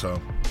rolling.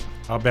 So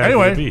how bad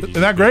anyway, could it be?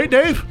 Isn't that great,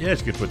 Dave? Yeah,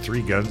 she could put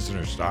 3 guns in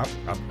her stop.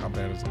 How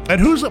bad is that?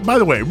 And by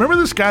the way, remember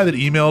this guy that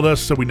emailed us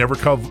said we never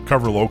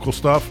cover local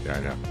stuff? Yeah, I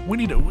know. We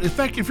need to. In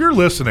fact, if you're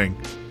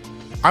listening,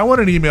 I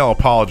want an email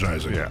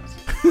apologizing. Yeah.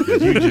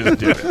 You just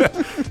did it.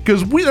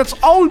 Because that's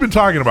all we've been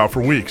talking about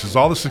for weeks is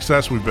all the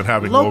success we've been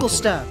having Local locally.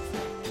 stuff.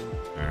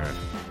 All right.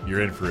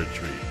 You're in for a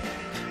treat.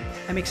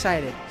 I'm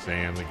excited.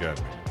 Sam the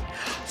Gunman.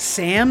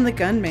 Sam the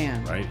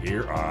Gunman. Right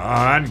here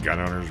on Gun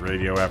Owners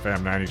Radio, FM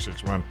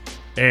 96.1,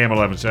 AM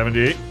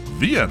 1170.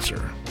 The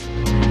Answer.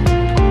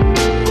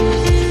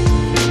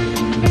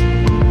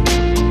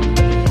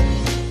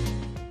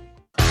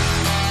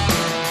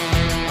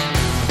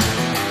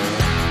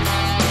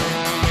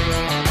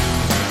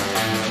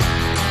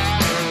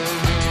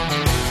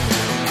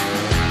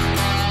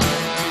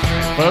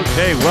 Folks,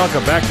 hey,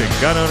 welcome back to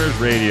Gun Owners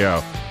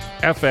Radio,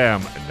 FM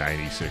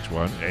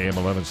 96.1, AM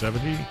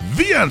 1170.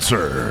 The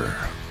Answer.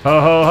 Ho,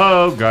 ho,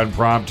 ho, gun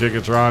prom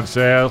tickets are on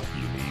sale.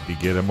 You need to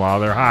get them while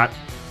they're hot.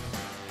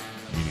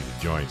 You need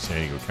to join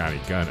San Diego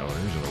County gun owners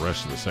and the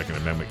rest of the Second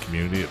Amendment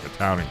community at the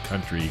Town and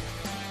Country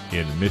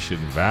in Mission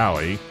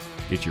Valley.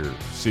 Get your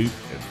suit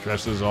and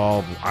dresses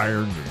all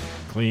ironed and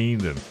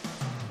cleaned and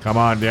come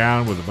on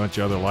down with a bunch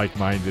of other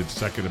like-minded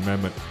Second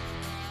Amendment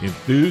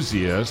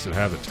enthusiasts and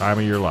have the time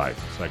of your life.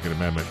 Second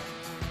Amendment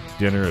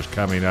dinner is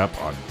coming up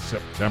on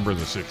September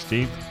the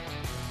 16th.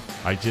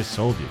 I just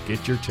told you,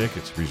 get your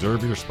tickets.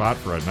 Reserve your spot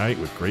for a night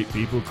with great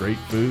people, great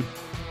food,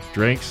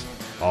 drinks,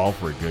 all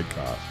for a good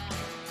cause.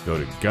 Go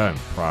to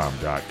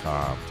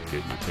gunprom.com to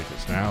get your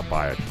tickets now.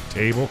 Buy at your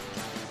table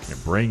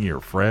and bring your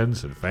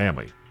friends and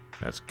family.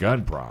 That's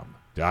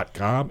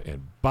gunprom.com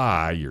and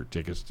buy your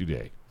tickets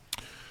today.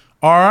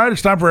 All right,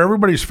 it's time for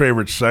everybody's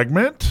favorite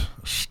segment,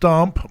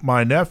 Stump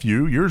My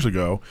Nephew, years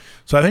ago.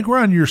 So I think we're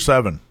on year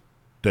 7,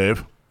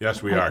 Dave.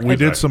 Yes, we are. We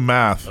did some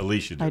math.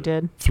 Alicia did. I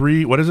did.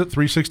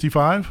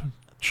 365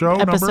 show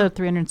Episode number?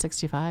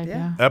 365,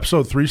 yeah.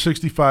 Episode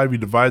 365, you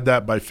divide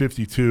that by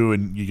 52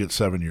 and you get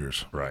 7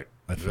 years. Right.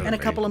 And a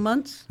couple of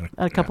months.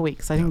 A couple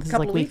weeks. I think this is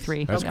like week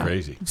 3. That's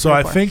crazy. So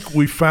I think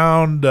we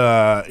found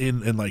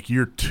in like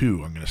year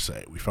 2, I'm going to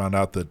say, we found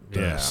out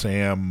that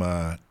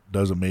Sam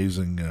does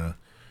amazing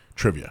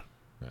trivia.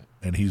 Right.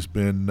 And he's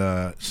been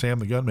Sam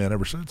the Gunman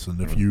ever since. And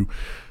if you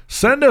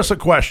send us a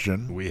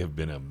question. We have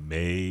been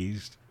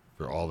amazed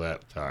for all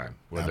that time,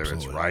 whether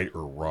Absolutely. it's right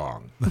or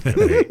wrong.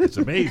 It's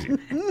amazing.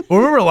 Well,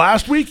 remember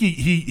last week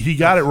he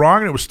got it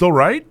wrong and it was still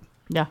right?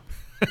 Yeah.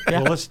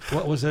 Well,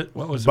 what was it?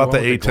 What was about the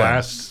the one with A10?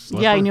 glass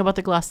slipper? Yeah, you knew about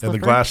the glass slipper.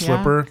 And the glass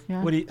slipper?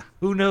 Yeah.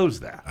 Who knows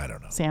that? I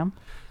don't know. Sam.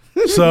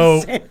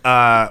 So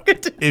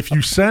if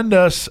you send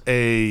us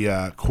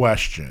a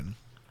question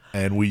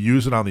and we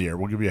use it on the air,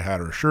 we'll give you a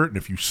hat or a shirt. And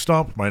if you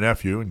stump my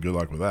nephew, and good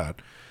luck with that,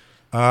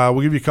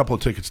 we'll give you a couple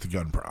of tickets to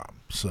Gun Prom.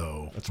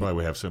 So that's why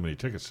we have so many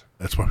tickets.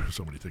 That's why we have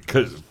so many tickets.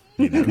 Because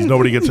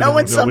nobody gets it.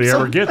 Nobody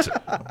ever gets it.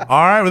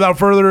 All right, without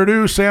further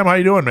ado, Sam, how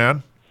you doing,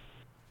 man?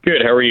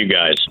 Good. How are you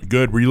guys?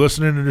 Good. Were you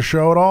listening to the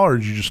show at all, or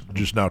did you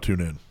just now tune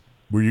in?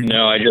 Were you?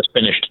 No, I just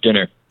finished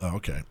dinner. Oh,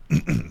 okay.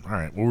 All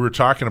right. Well, we were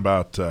talking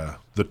about the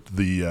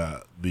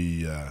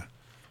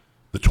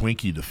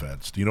Twinkie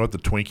defense. Do you know what the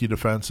Twinkie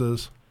defense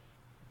is?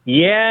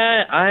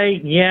 Yeah,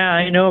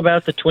 I know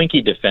about the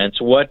Twinkie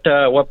defense. What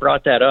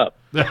brought that up?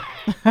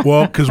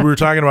 Well, because we were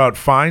talking about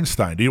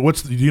Feinstein. Do you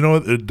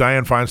know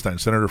Dianne Feinstein,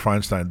 Senator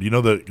Feinstein? Do you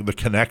know the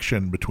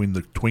connection between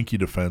the Twinkie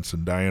defense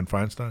and Dianne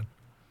Feinstein?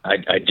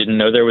 I didn't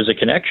know there was a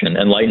connection.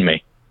 Enlighten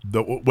me.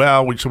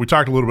 So we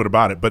talked a little bit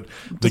about it, but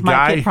Does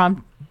Mike get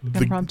prom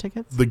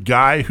tickets? The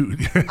guy who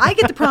I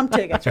get the prom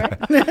tickets, right?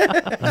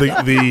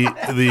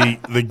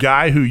 the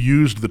guy who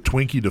used the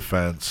Twinkie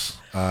defense,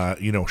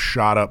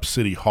 shot up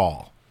City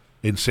Hall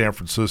in San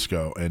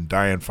Francisco, and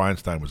Dianne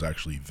Feinstein was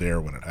actually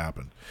there when it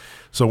happened.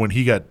 So when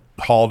he got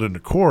hauled into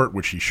court,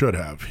 which he should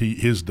have,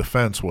 his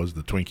defense was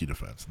the Twinkie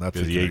defense. And that's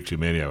because he ate too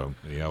many of them.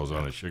 And he was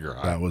on a sugar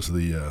high. That was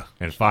the.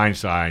 And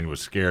Feinstein was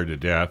scared to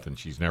death, and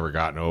she's never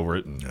gotten over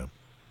it. And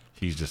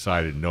he's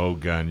decided no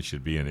gun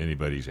should be in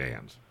anybody's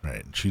hands.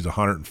 Right. She's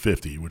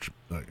 150, which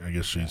I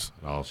guess she's.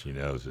 All she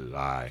knows is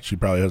I. She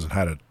probably hasn't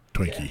had a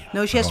Twinkie.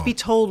 No, she has to be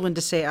told when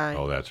to say I.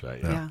 Oh, that's right.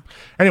 Yeah.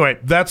 Anyway,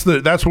 that's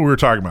what we were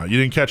talking about. You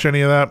didn't catch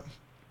any of that?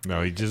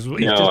 No, he just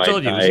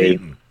told you he was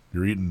eating.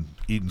 You're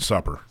eating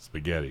supper.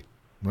 Spaghetti.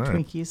 All right.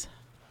 Twinkies.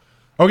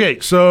 Okay,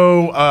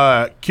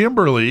 so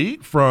Kimberly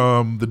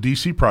from the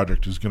DC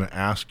Project is going to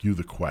ask you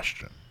the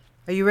question.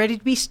 Are you ready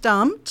to be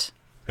stumped?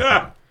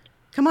 Yeah.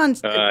 Come on.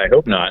 I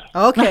hope not.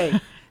 Okay.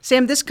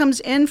 Sam, this comes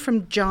in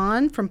from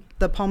John from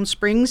the Palm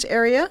Springs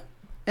area.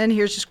 And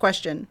here's his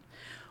question.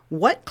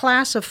 What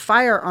class of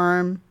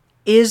firearm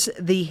is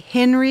the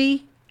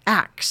Henry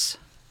Axe?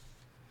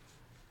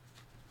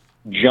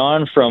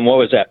 John from, what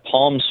was that,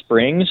 Palm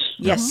Springs?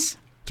 Yes.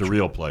 It's a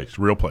real place. It's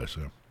a real place,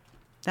 yeah.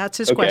 That's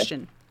his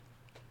question.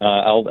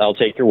 I'll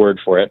take your word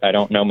for it. I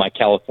don't know my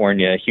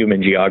California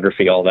human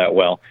geography all that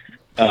well.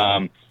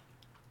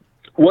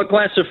 What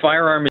class of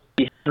firearm is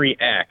the Henry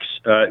Axe?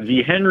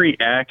 The Henry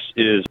Axe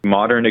is a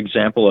modern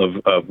example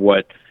of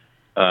what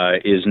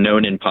is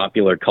known in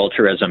popular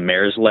culture as a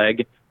mare's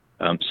leg.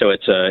 So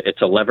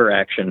it's a lever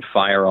action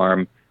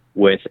firearm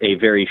with a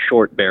very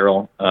short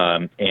barrel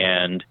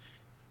and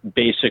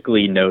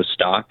basically no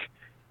stock.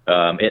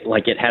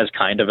 It has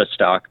kind of a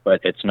stock,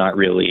 but it's not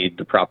really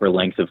the proper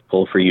length of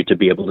pull for you to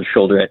be able to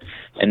shoulder it.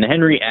 And the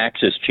Henry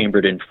axe is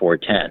chambered in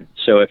 410.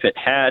 So if it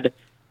had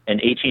an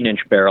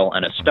 18-inch barrel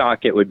and a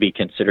stock, it would be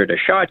considered a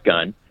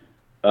shotgun.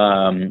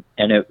 But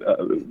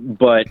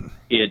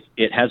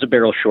it has a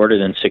barrel shorter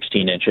than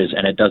 16 inches,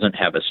 and it doesn't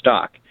have a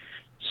stock.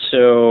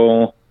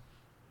 So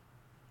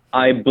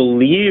I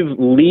believe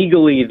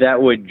legally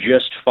that would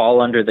just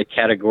fall under the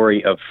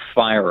category of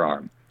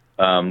firearm.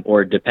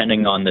 Or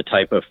depending on the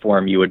type of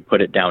form, you would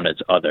put it down as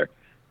other.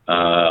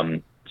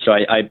 So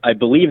I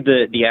believe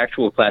the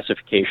actual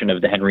classification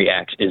of the Henry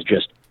axe is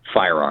just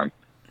firearm.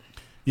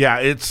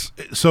 Yeah,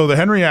 so the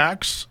Henry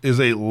axe is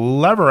a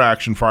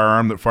lever-action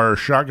firearm that fires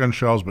shotgun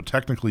shells, but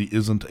technically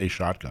isn't a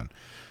shotgun.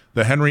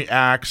 The Henry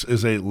axe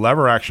is a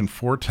lever-action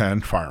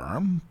 410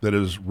 firearm that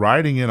is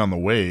riding in on the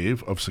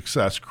wave of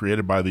success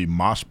created by the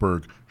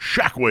Mossberg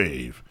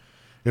Shockwave.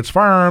 It's a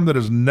firearm that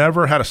has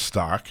never had a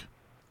stock,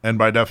 and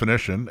by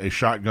definition, a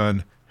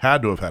shotgun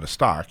had to have had a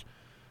stock.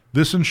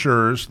 This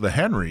ensures the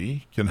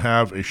Henry can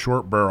have a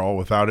short barrel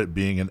without it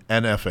being an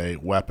NFA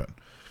weapon.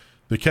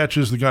 The catch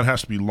is the gun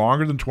has to be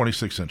longer than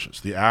 26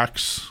 inches. The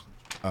axe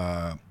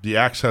has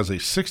a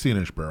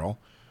 16-inch barrel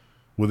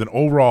with an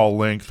overall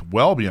length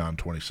well beyond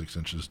 26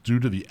 inches due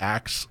to the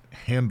axe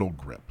handle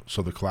grip.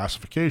 So the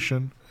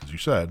classification, as you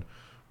said,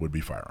 would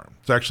be firearm.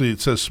 It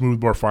says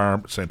smoothbore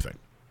firearm, same thing.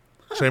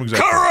 Same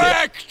exact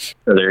Correct!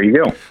 So there you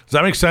go. Does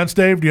that make sense,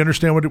 Dave? Do you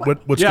understand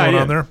what's going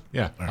on there?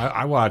 Yeah. Right.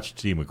 I watched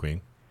Steve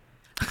McQueen.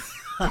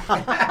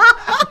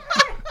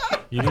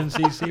 You didn't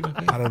see Steve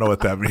McQueen? I don't know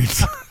what that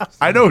means.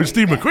 I know who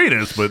Steve McQueen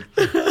is, but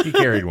he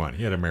carried one.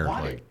 He had a mirror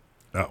plate.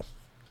 Oh.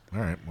 All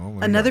right. Well,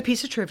 another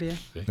piece of trivia.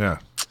 Yeah.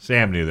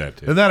 Sam knew that,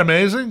 too. Isn't that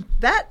amazing?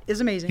 That is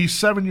amazing. He's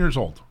 7 years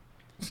old.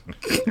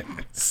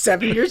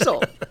 7 years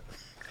old.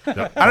 I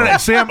don't know.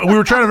 Sam, we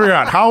were trying to figure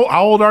out, how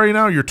old are you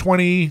now? You're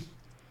 20?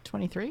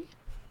 23?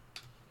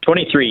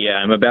 23, yeah.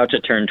 I'm about to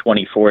turn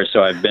 24,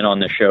 so I've been on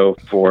the show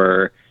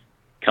for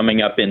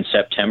coming up in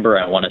September,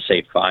 I want to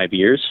say 5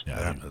 years.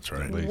 Yeah, that's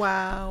right.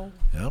 Wow.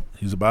 Yep.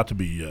 He's about to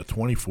be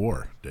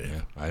 24, Dave.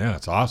 Yeah, I know.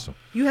 It's awesome.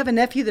 You have a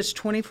nephew that's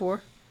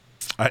 24?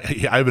 I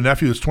have a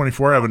nephew that's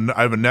 24.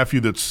 I have a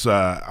nephew that's,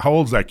 how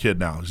old's that kid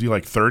now? Is he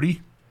like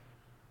 30?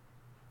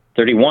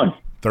 31.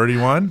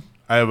 31?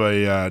 I have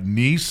a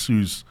niece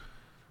who's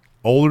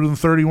older than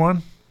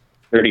 31.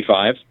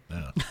 35.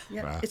 Yeah.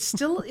 Wow. It's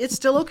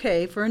still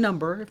okay for a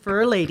number.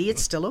 For a lady,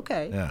 it's still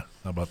okay. Yeah.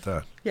 How about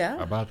that? Yeah.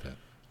 How about that?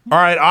 All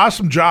right.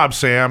 Awesome job,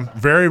 Sam.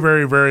 Very,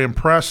 very, very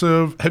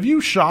impressive. Have you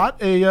shot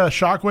a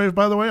Shockwave,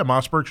 by the way, a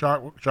Mossberg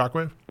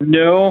Shockwave?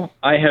 No,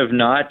 I have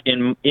not.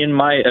 In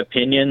my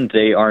opinion,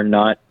 they are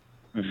not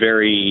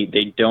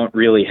they don't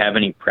really have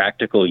any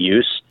practical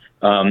use.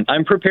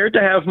 I'm prepared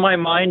to have my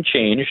mind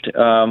changed.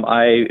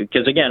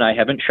 Because again, I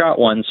haven't shot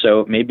one,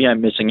 so maybe I'm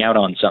missing out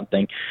on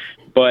something.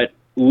 But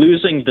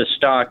losing the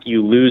stock,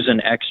 you lose an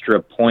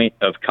extra point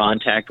of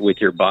contact with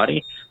your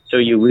body. So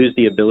you lose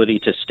the ability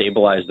to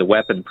stabilize the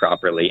weapon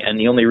properly. And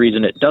the only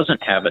reason it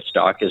doesn't have a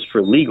stock is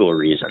for legal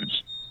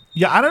reasons.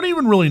 Yeah, I don't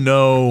even really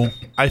know.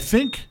 I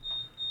think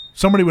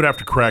somebody would have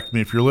to correct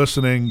me. If you're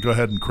listening, go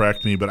ahead and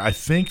correct me. But I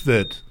think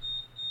that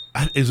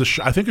I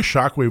think a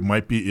Shockwave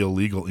might be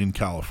illegal in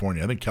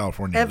California. I think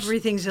California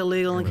everything's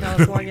illegal in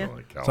California.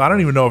 So I don't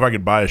even know if I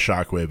could buy a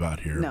Shockwave out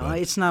here. No,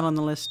 it's not on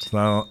the list. It's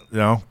not,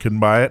 couldn't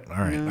buy it. All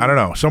right, no. I don't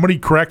know. Somebody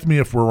correct me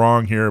if we're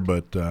wrong here,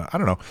 but I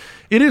don't know.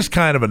 It is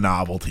kind of a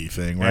novelty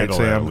thing, right,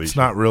 Sam? It's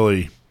not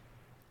really.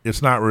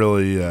 It's not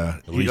really.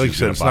 Like you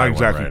said, it's not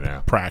exactly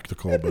right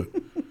practical, but.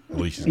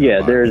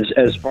 Yeah, there's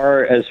as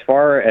far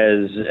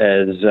as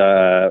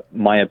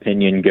my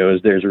opinion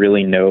goes, there's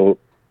really no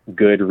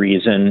good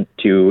reason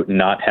to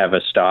not have a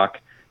stock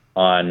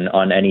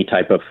on any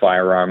type of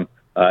firearm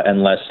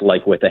unless,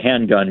 like with a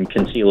handgun,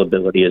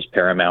 concealability is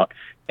paramount.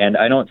 And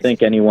I don't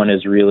think anyone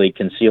is really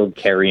concealed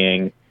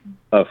carrying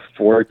a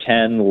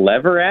 410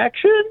 lever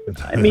action.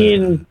 I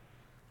mean,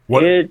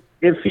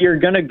 if you're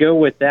going to go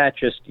with that,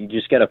 you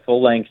just get a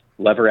full-length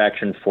lever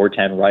action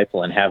 410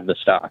 rifle and have the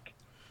stock.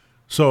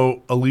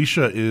 So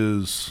Alicia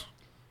is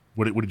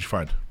what did you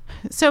find?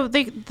 So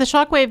the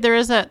Shockwave,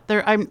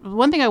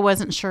 one thing I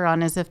wasn't sure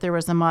on is if there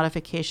was a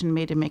modification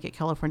made to make it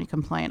California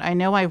compliant. I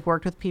know I've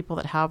worked with people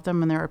that have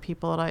them, and there are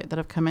people that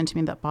have come into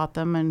me that bought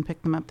them and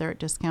picked them up there at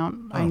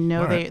discount. I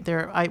know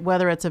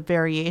whether it's a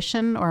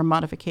variation or a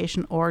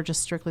modification or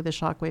just strictly the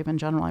Shockwave in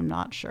general, I'm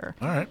not sure.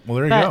 All right, well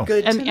there you go.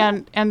 Good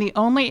and the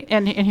only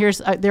and here's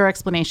their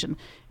explanation.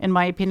 In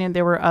my opinion,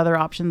 there were other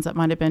options that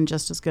might have been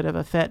just as good of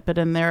a fit, but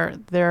in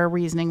their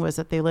reasoning was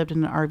that they lived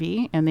in an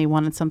RV and they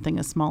wanted something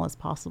as small as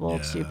possible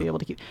to be able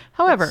to keep.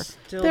 However,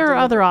 there are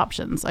other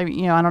options. I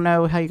mean, I don't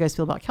know how you guys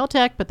feel about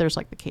Kel-Tec, but there's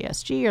like the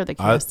KSG or the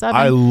KS7.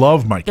 I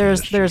love my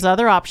KSG. There's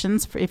other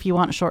options for if you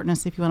want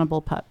shortness, if you want a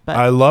bullpup. But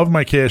I love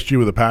my KSG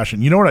with a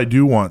passion. You know what I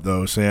do want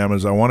though, Sam,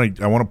 is I want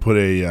to put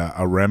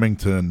a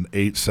Remington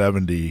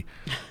 870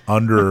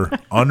 under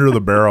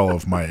the barrel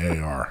of my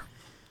AR.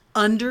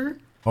 Under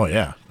Oh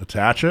yeah,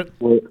 attach it.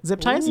 Zip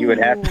ties? You would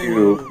have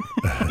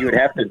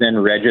to then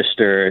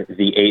register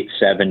the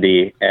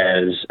 870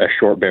 as a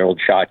short-barreled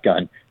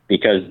shotgun,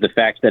 because the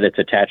fact that it's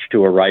attached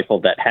to a rifle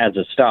that has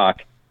a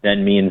stock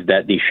then means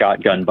that the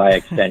shotgun by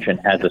extension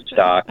has a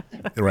stock.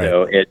 Right.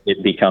 So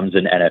it becomes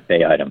an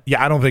NFA item.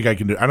 Yeah, I don't think you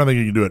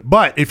can do it.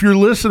 But if you're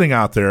listening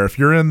out there, if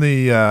you're in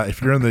the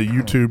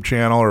YouTube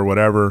channel or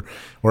whatever,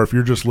 or if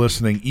you're just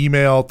listening,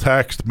 email,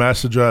 text,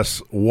 message us.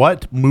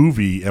 What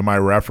movie am I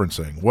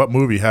referencing? What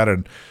movie had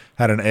an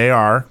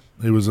AR?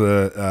 It was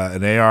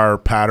an AR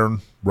pattern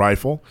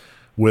rifle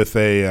with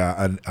a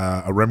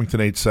Remington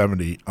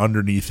 870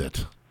 underneath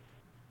it.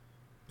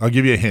 I'll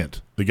give you a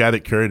hint. The guy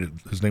that carried it,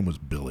 his name was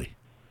Billy.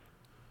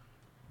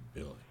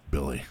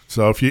 Billy.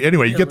 So if you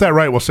get that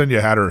right, we'll send you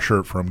a hat or a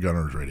shirt from Gun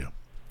Owners Radio.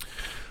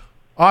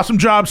 Awesome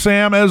job,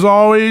 Sam. As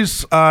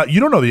always,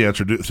 you don't know the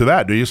answer to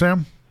that, do you,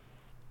 Sam?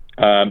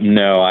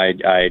 No,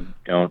 I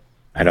don't.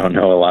 I don't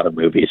know a lot of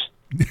movies.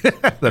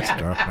 That's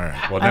tough. All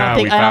right. Well, I now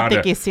don't we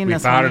think he's seen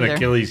this found one an either.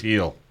 Achilles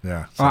heel.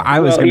 Yeah. I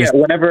was going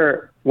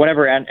to.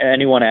 Whenever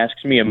anyone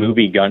asks me a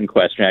movie gun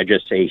question, I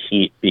just say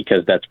Heat,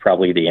 because that's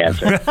probably the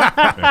answer.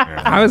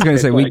 I was going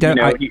to say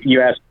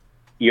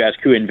You ask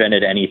who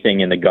invented anything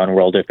in the gun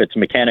world. If it's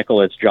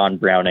mechanical, it's John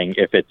Browning.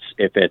 If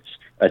it's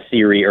a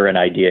theory or an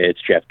idea,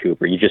 it's Jeff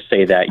Cooper. You just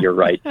say that, you're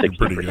right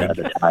 60% of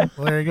the time.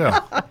 Well, there you go.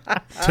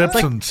 Tips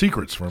and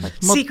secrets from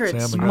Secrets.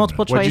 Sam the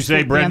Multiple Gunman. What'd you choice.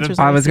 say, the Brendan? answers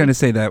I are was going to easy.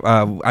 say that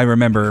I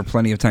remember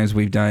plenty of times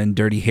we've done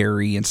Dirty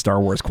Harry and Star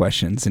Wars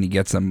questions, and he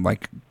gets them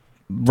like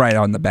right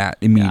on the bat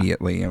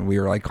immediately, and we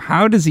were like,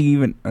 "How does he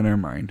even?" Never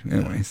mind.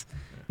 Anyways,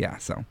 yeah.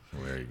 So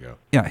Well, there you go.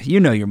 yeah, you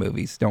know your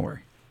movies. Don't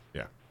worry.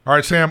 Yeah. All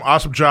right, Sam.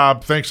 Awesome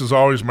job. Thanks as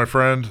always, my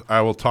friend.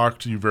 I will talk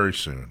to you very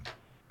soon.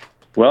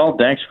 Well,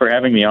 thanks for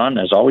having me on,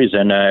 as always,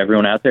 and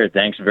everyone out there,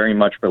 thanks very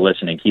much for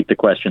listening. Keep the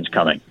questions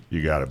coming.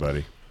 You got it,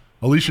 buddy.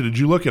 Alicia, did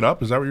you look it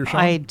up? Is that what you're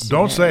showing? I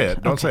Don't did. say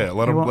it. Don't Okay. say it.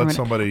 Let I won't ruin it.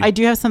 somebody. I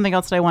do have something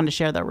else that I wanted to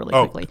share, though, really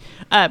quickly.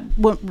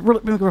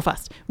 Real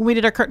fast. When we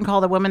did our curtain call,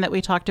 the woman that we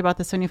talked about,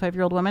 the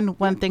 75-year-old woman,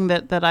 one thing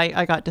that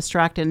I got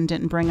distracted and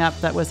didn't bring up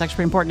that was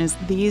actually important is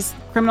these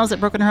criminals that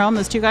broke in her home,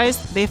 those two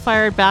guys, they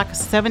fired back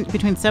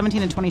between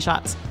 17 and 20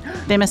 shots.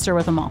 They missed her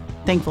with them all,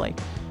 thankfully.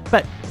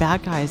 But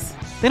bad guys,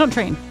 they don't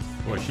train.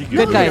 Boy, she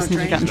Good could- guys don't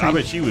need to train. get I trained.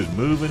 bet she was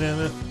moving in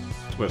it.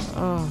 Twist.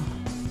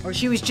 Or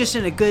she was just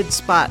in a good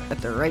spot at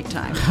the right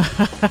time.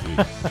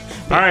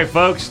 All right,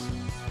 folks.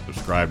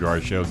 Subscribe to our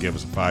show. Give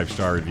us a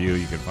 5-star review.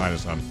 You can find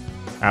us on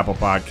Apple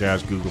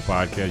Podcasts, Google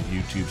Podcasts,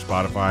 YouTube,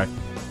 Spotify.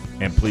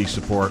 And please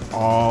support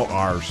all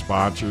our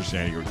sponsors: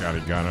 San Diego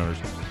County Gun Owners,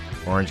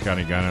 Orange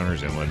County Gun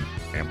Owners, Inland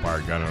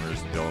Empire Gun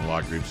Owners, Dillon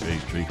Law Group, City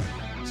Street,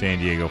 San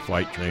Diego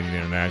Flight Training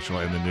International,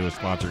 and the newest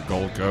sponsor,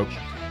 Gold Coat.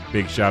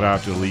 Big shout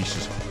out to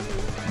Alicia's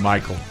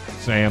Michael,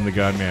 Sam the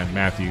Gunman,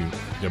 Matthew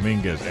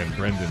Dominguez, and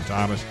Brendan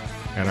Thomas.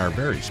 And our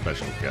very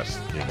special guest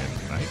came in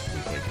tonight.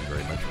 We thank you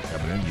very much for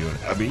coming in, you and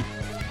hubby.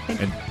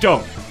 And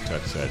don't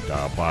touch that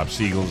dial. Bob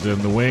Siegel's in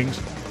the wings,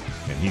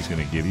 and he's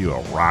going to give you a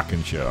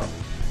rockin' show.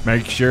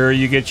 Make sure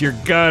you get your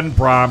gun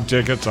prom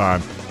tickets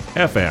on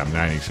FM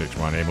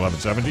 96.1 AM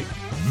 1170.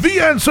 The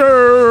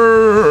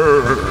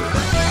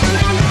answer.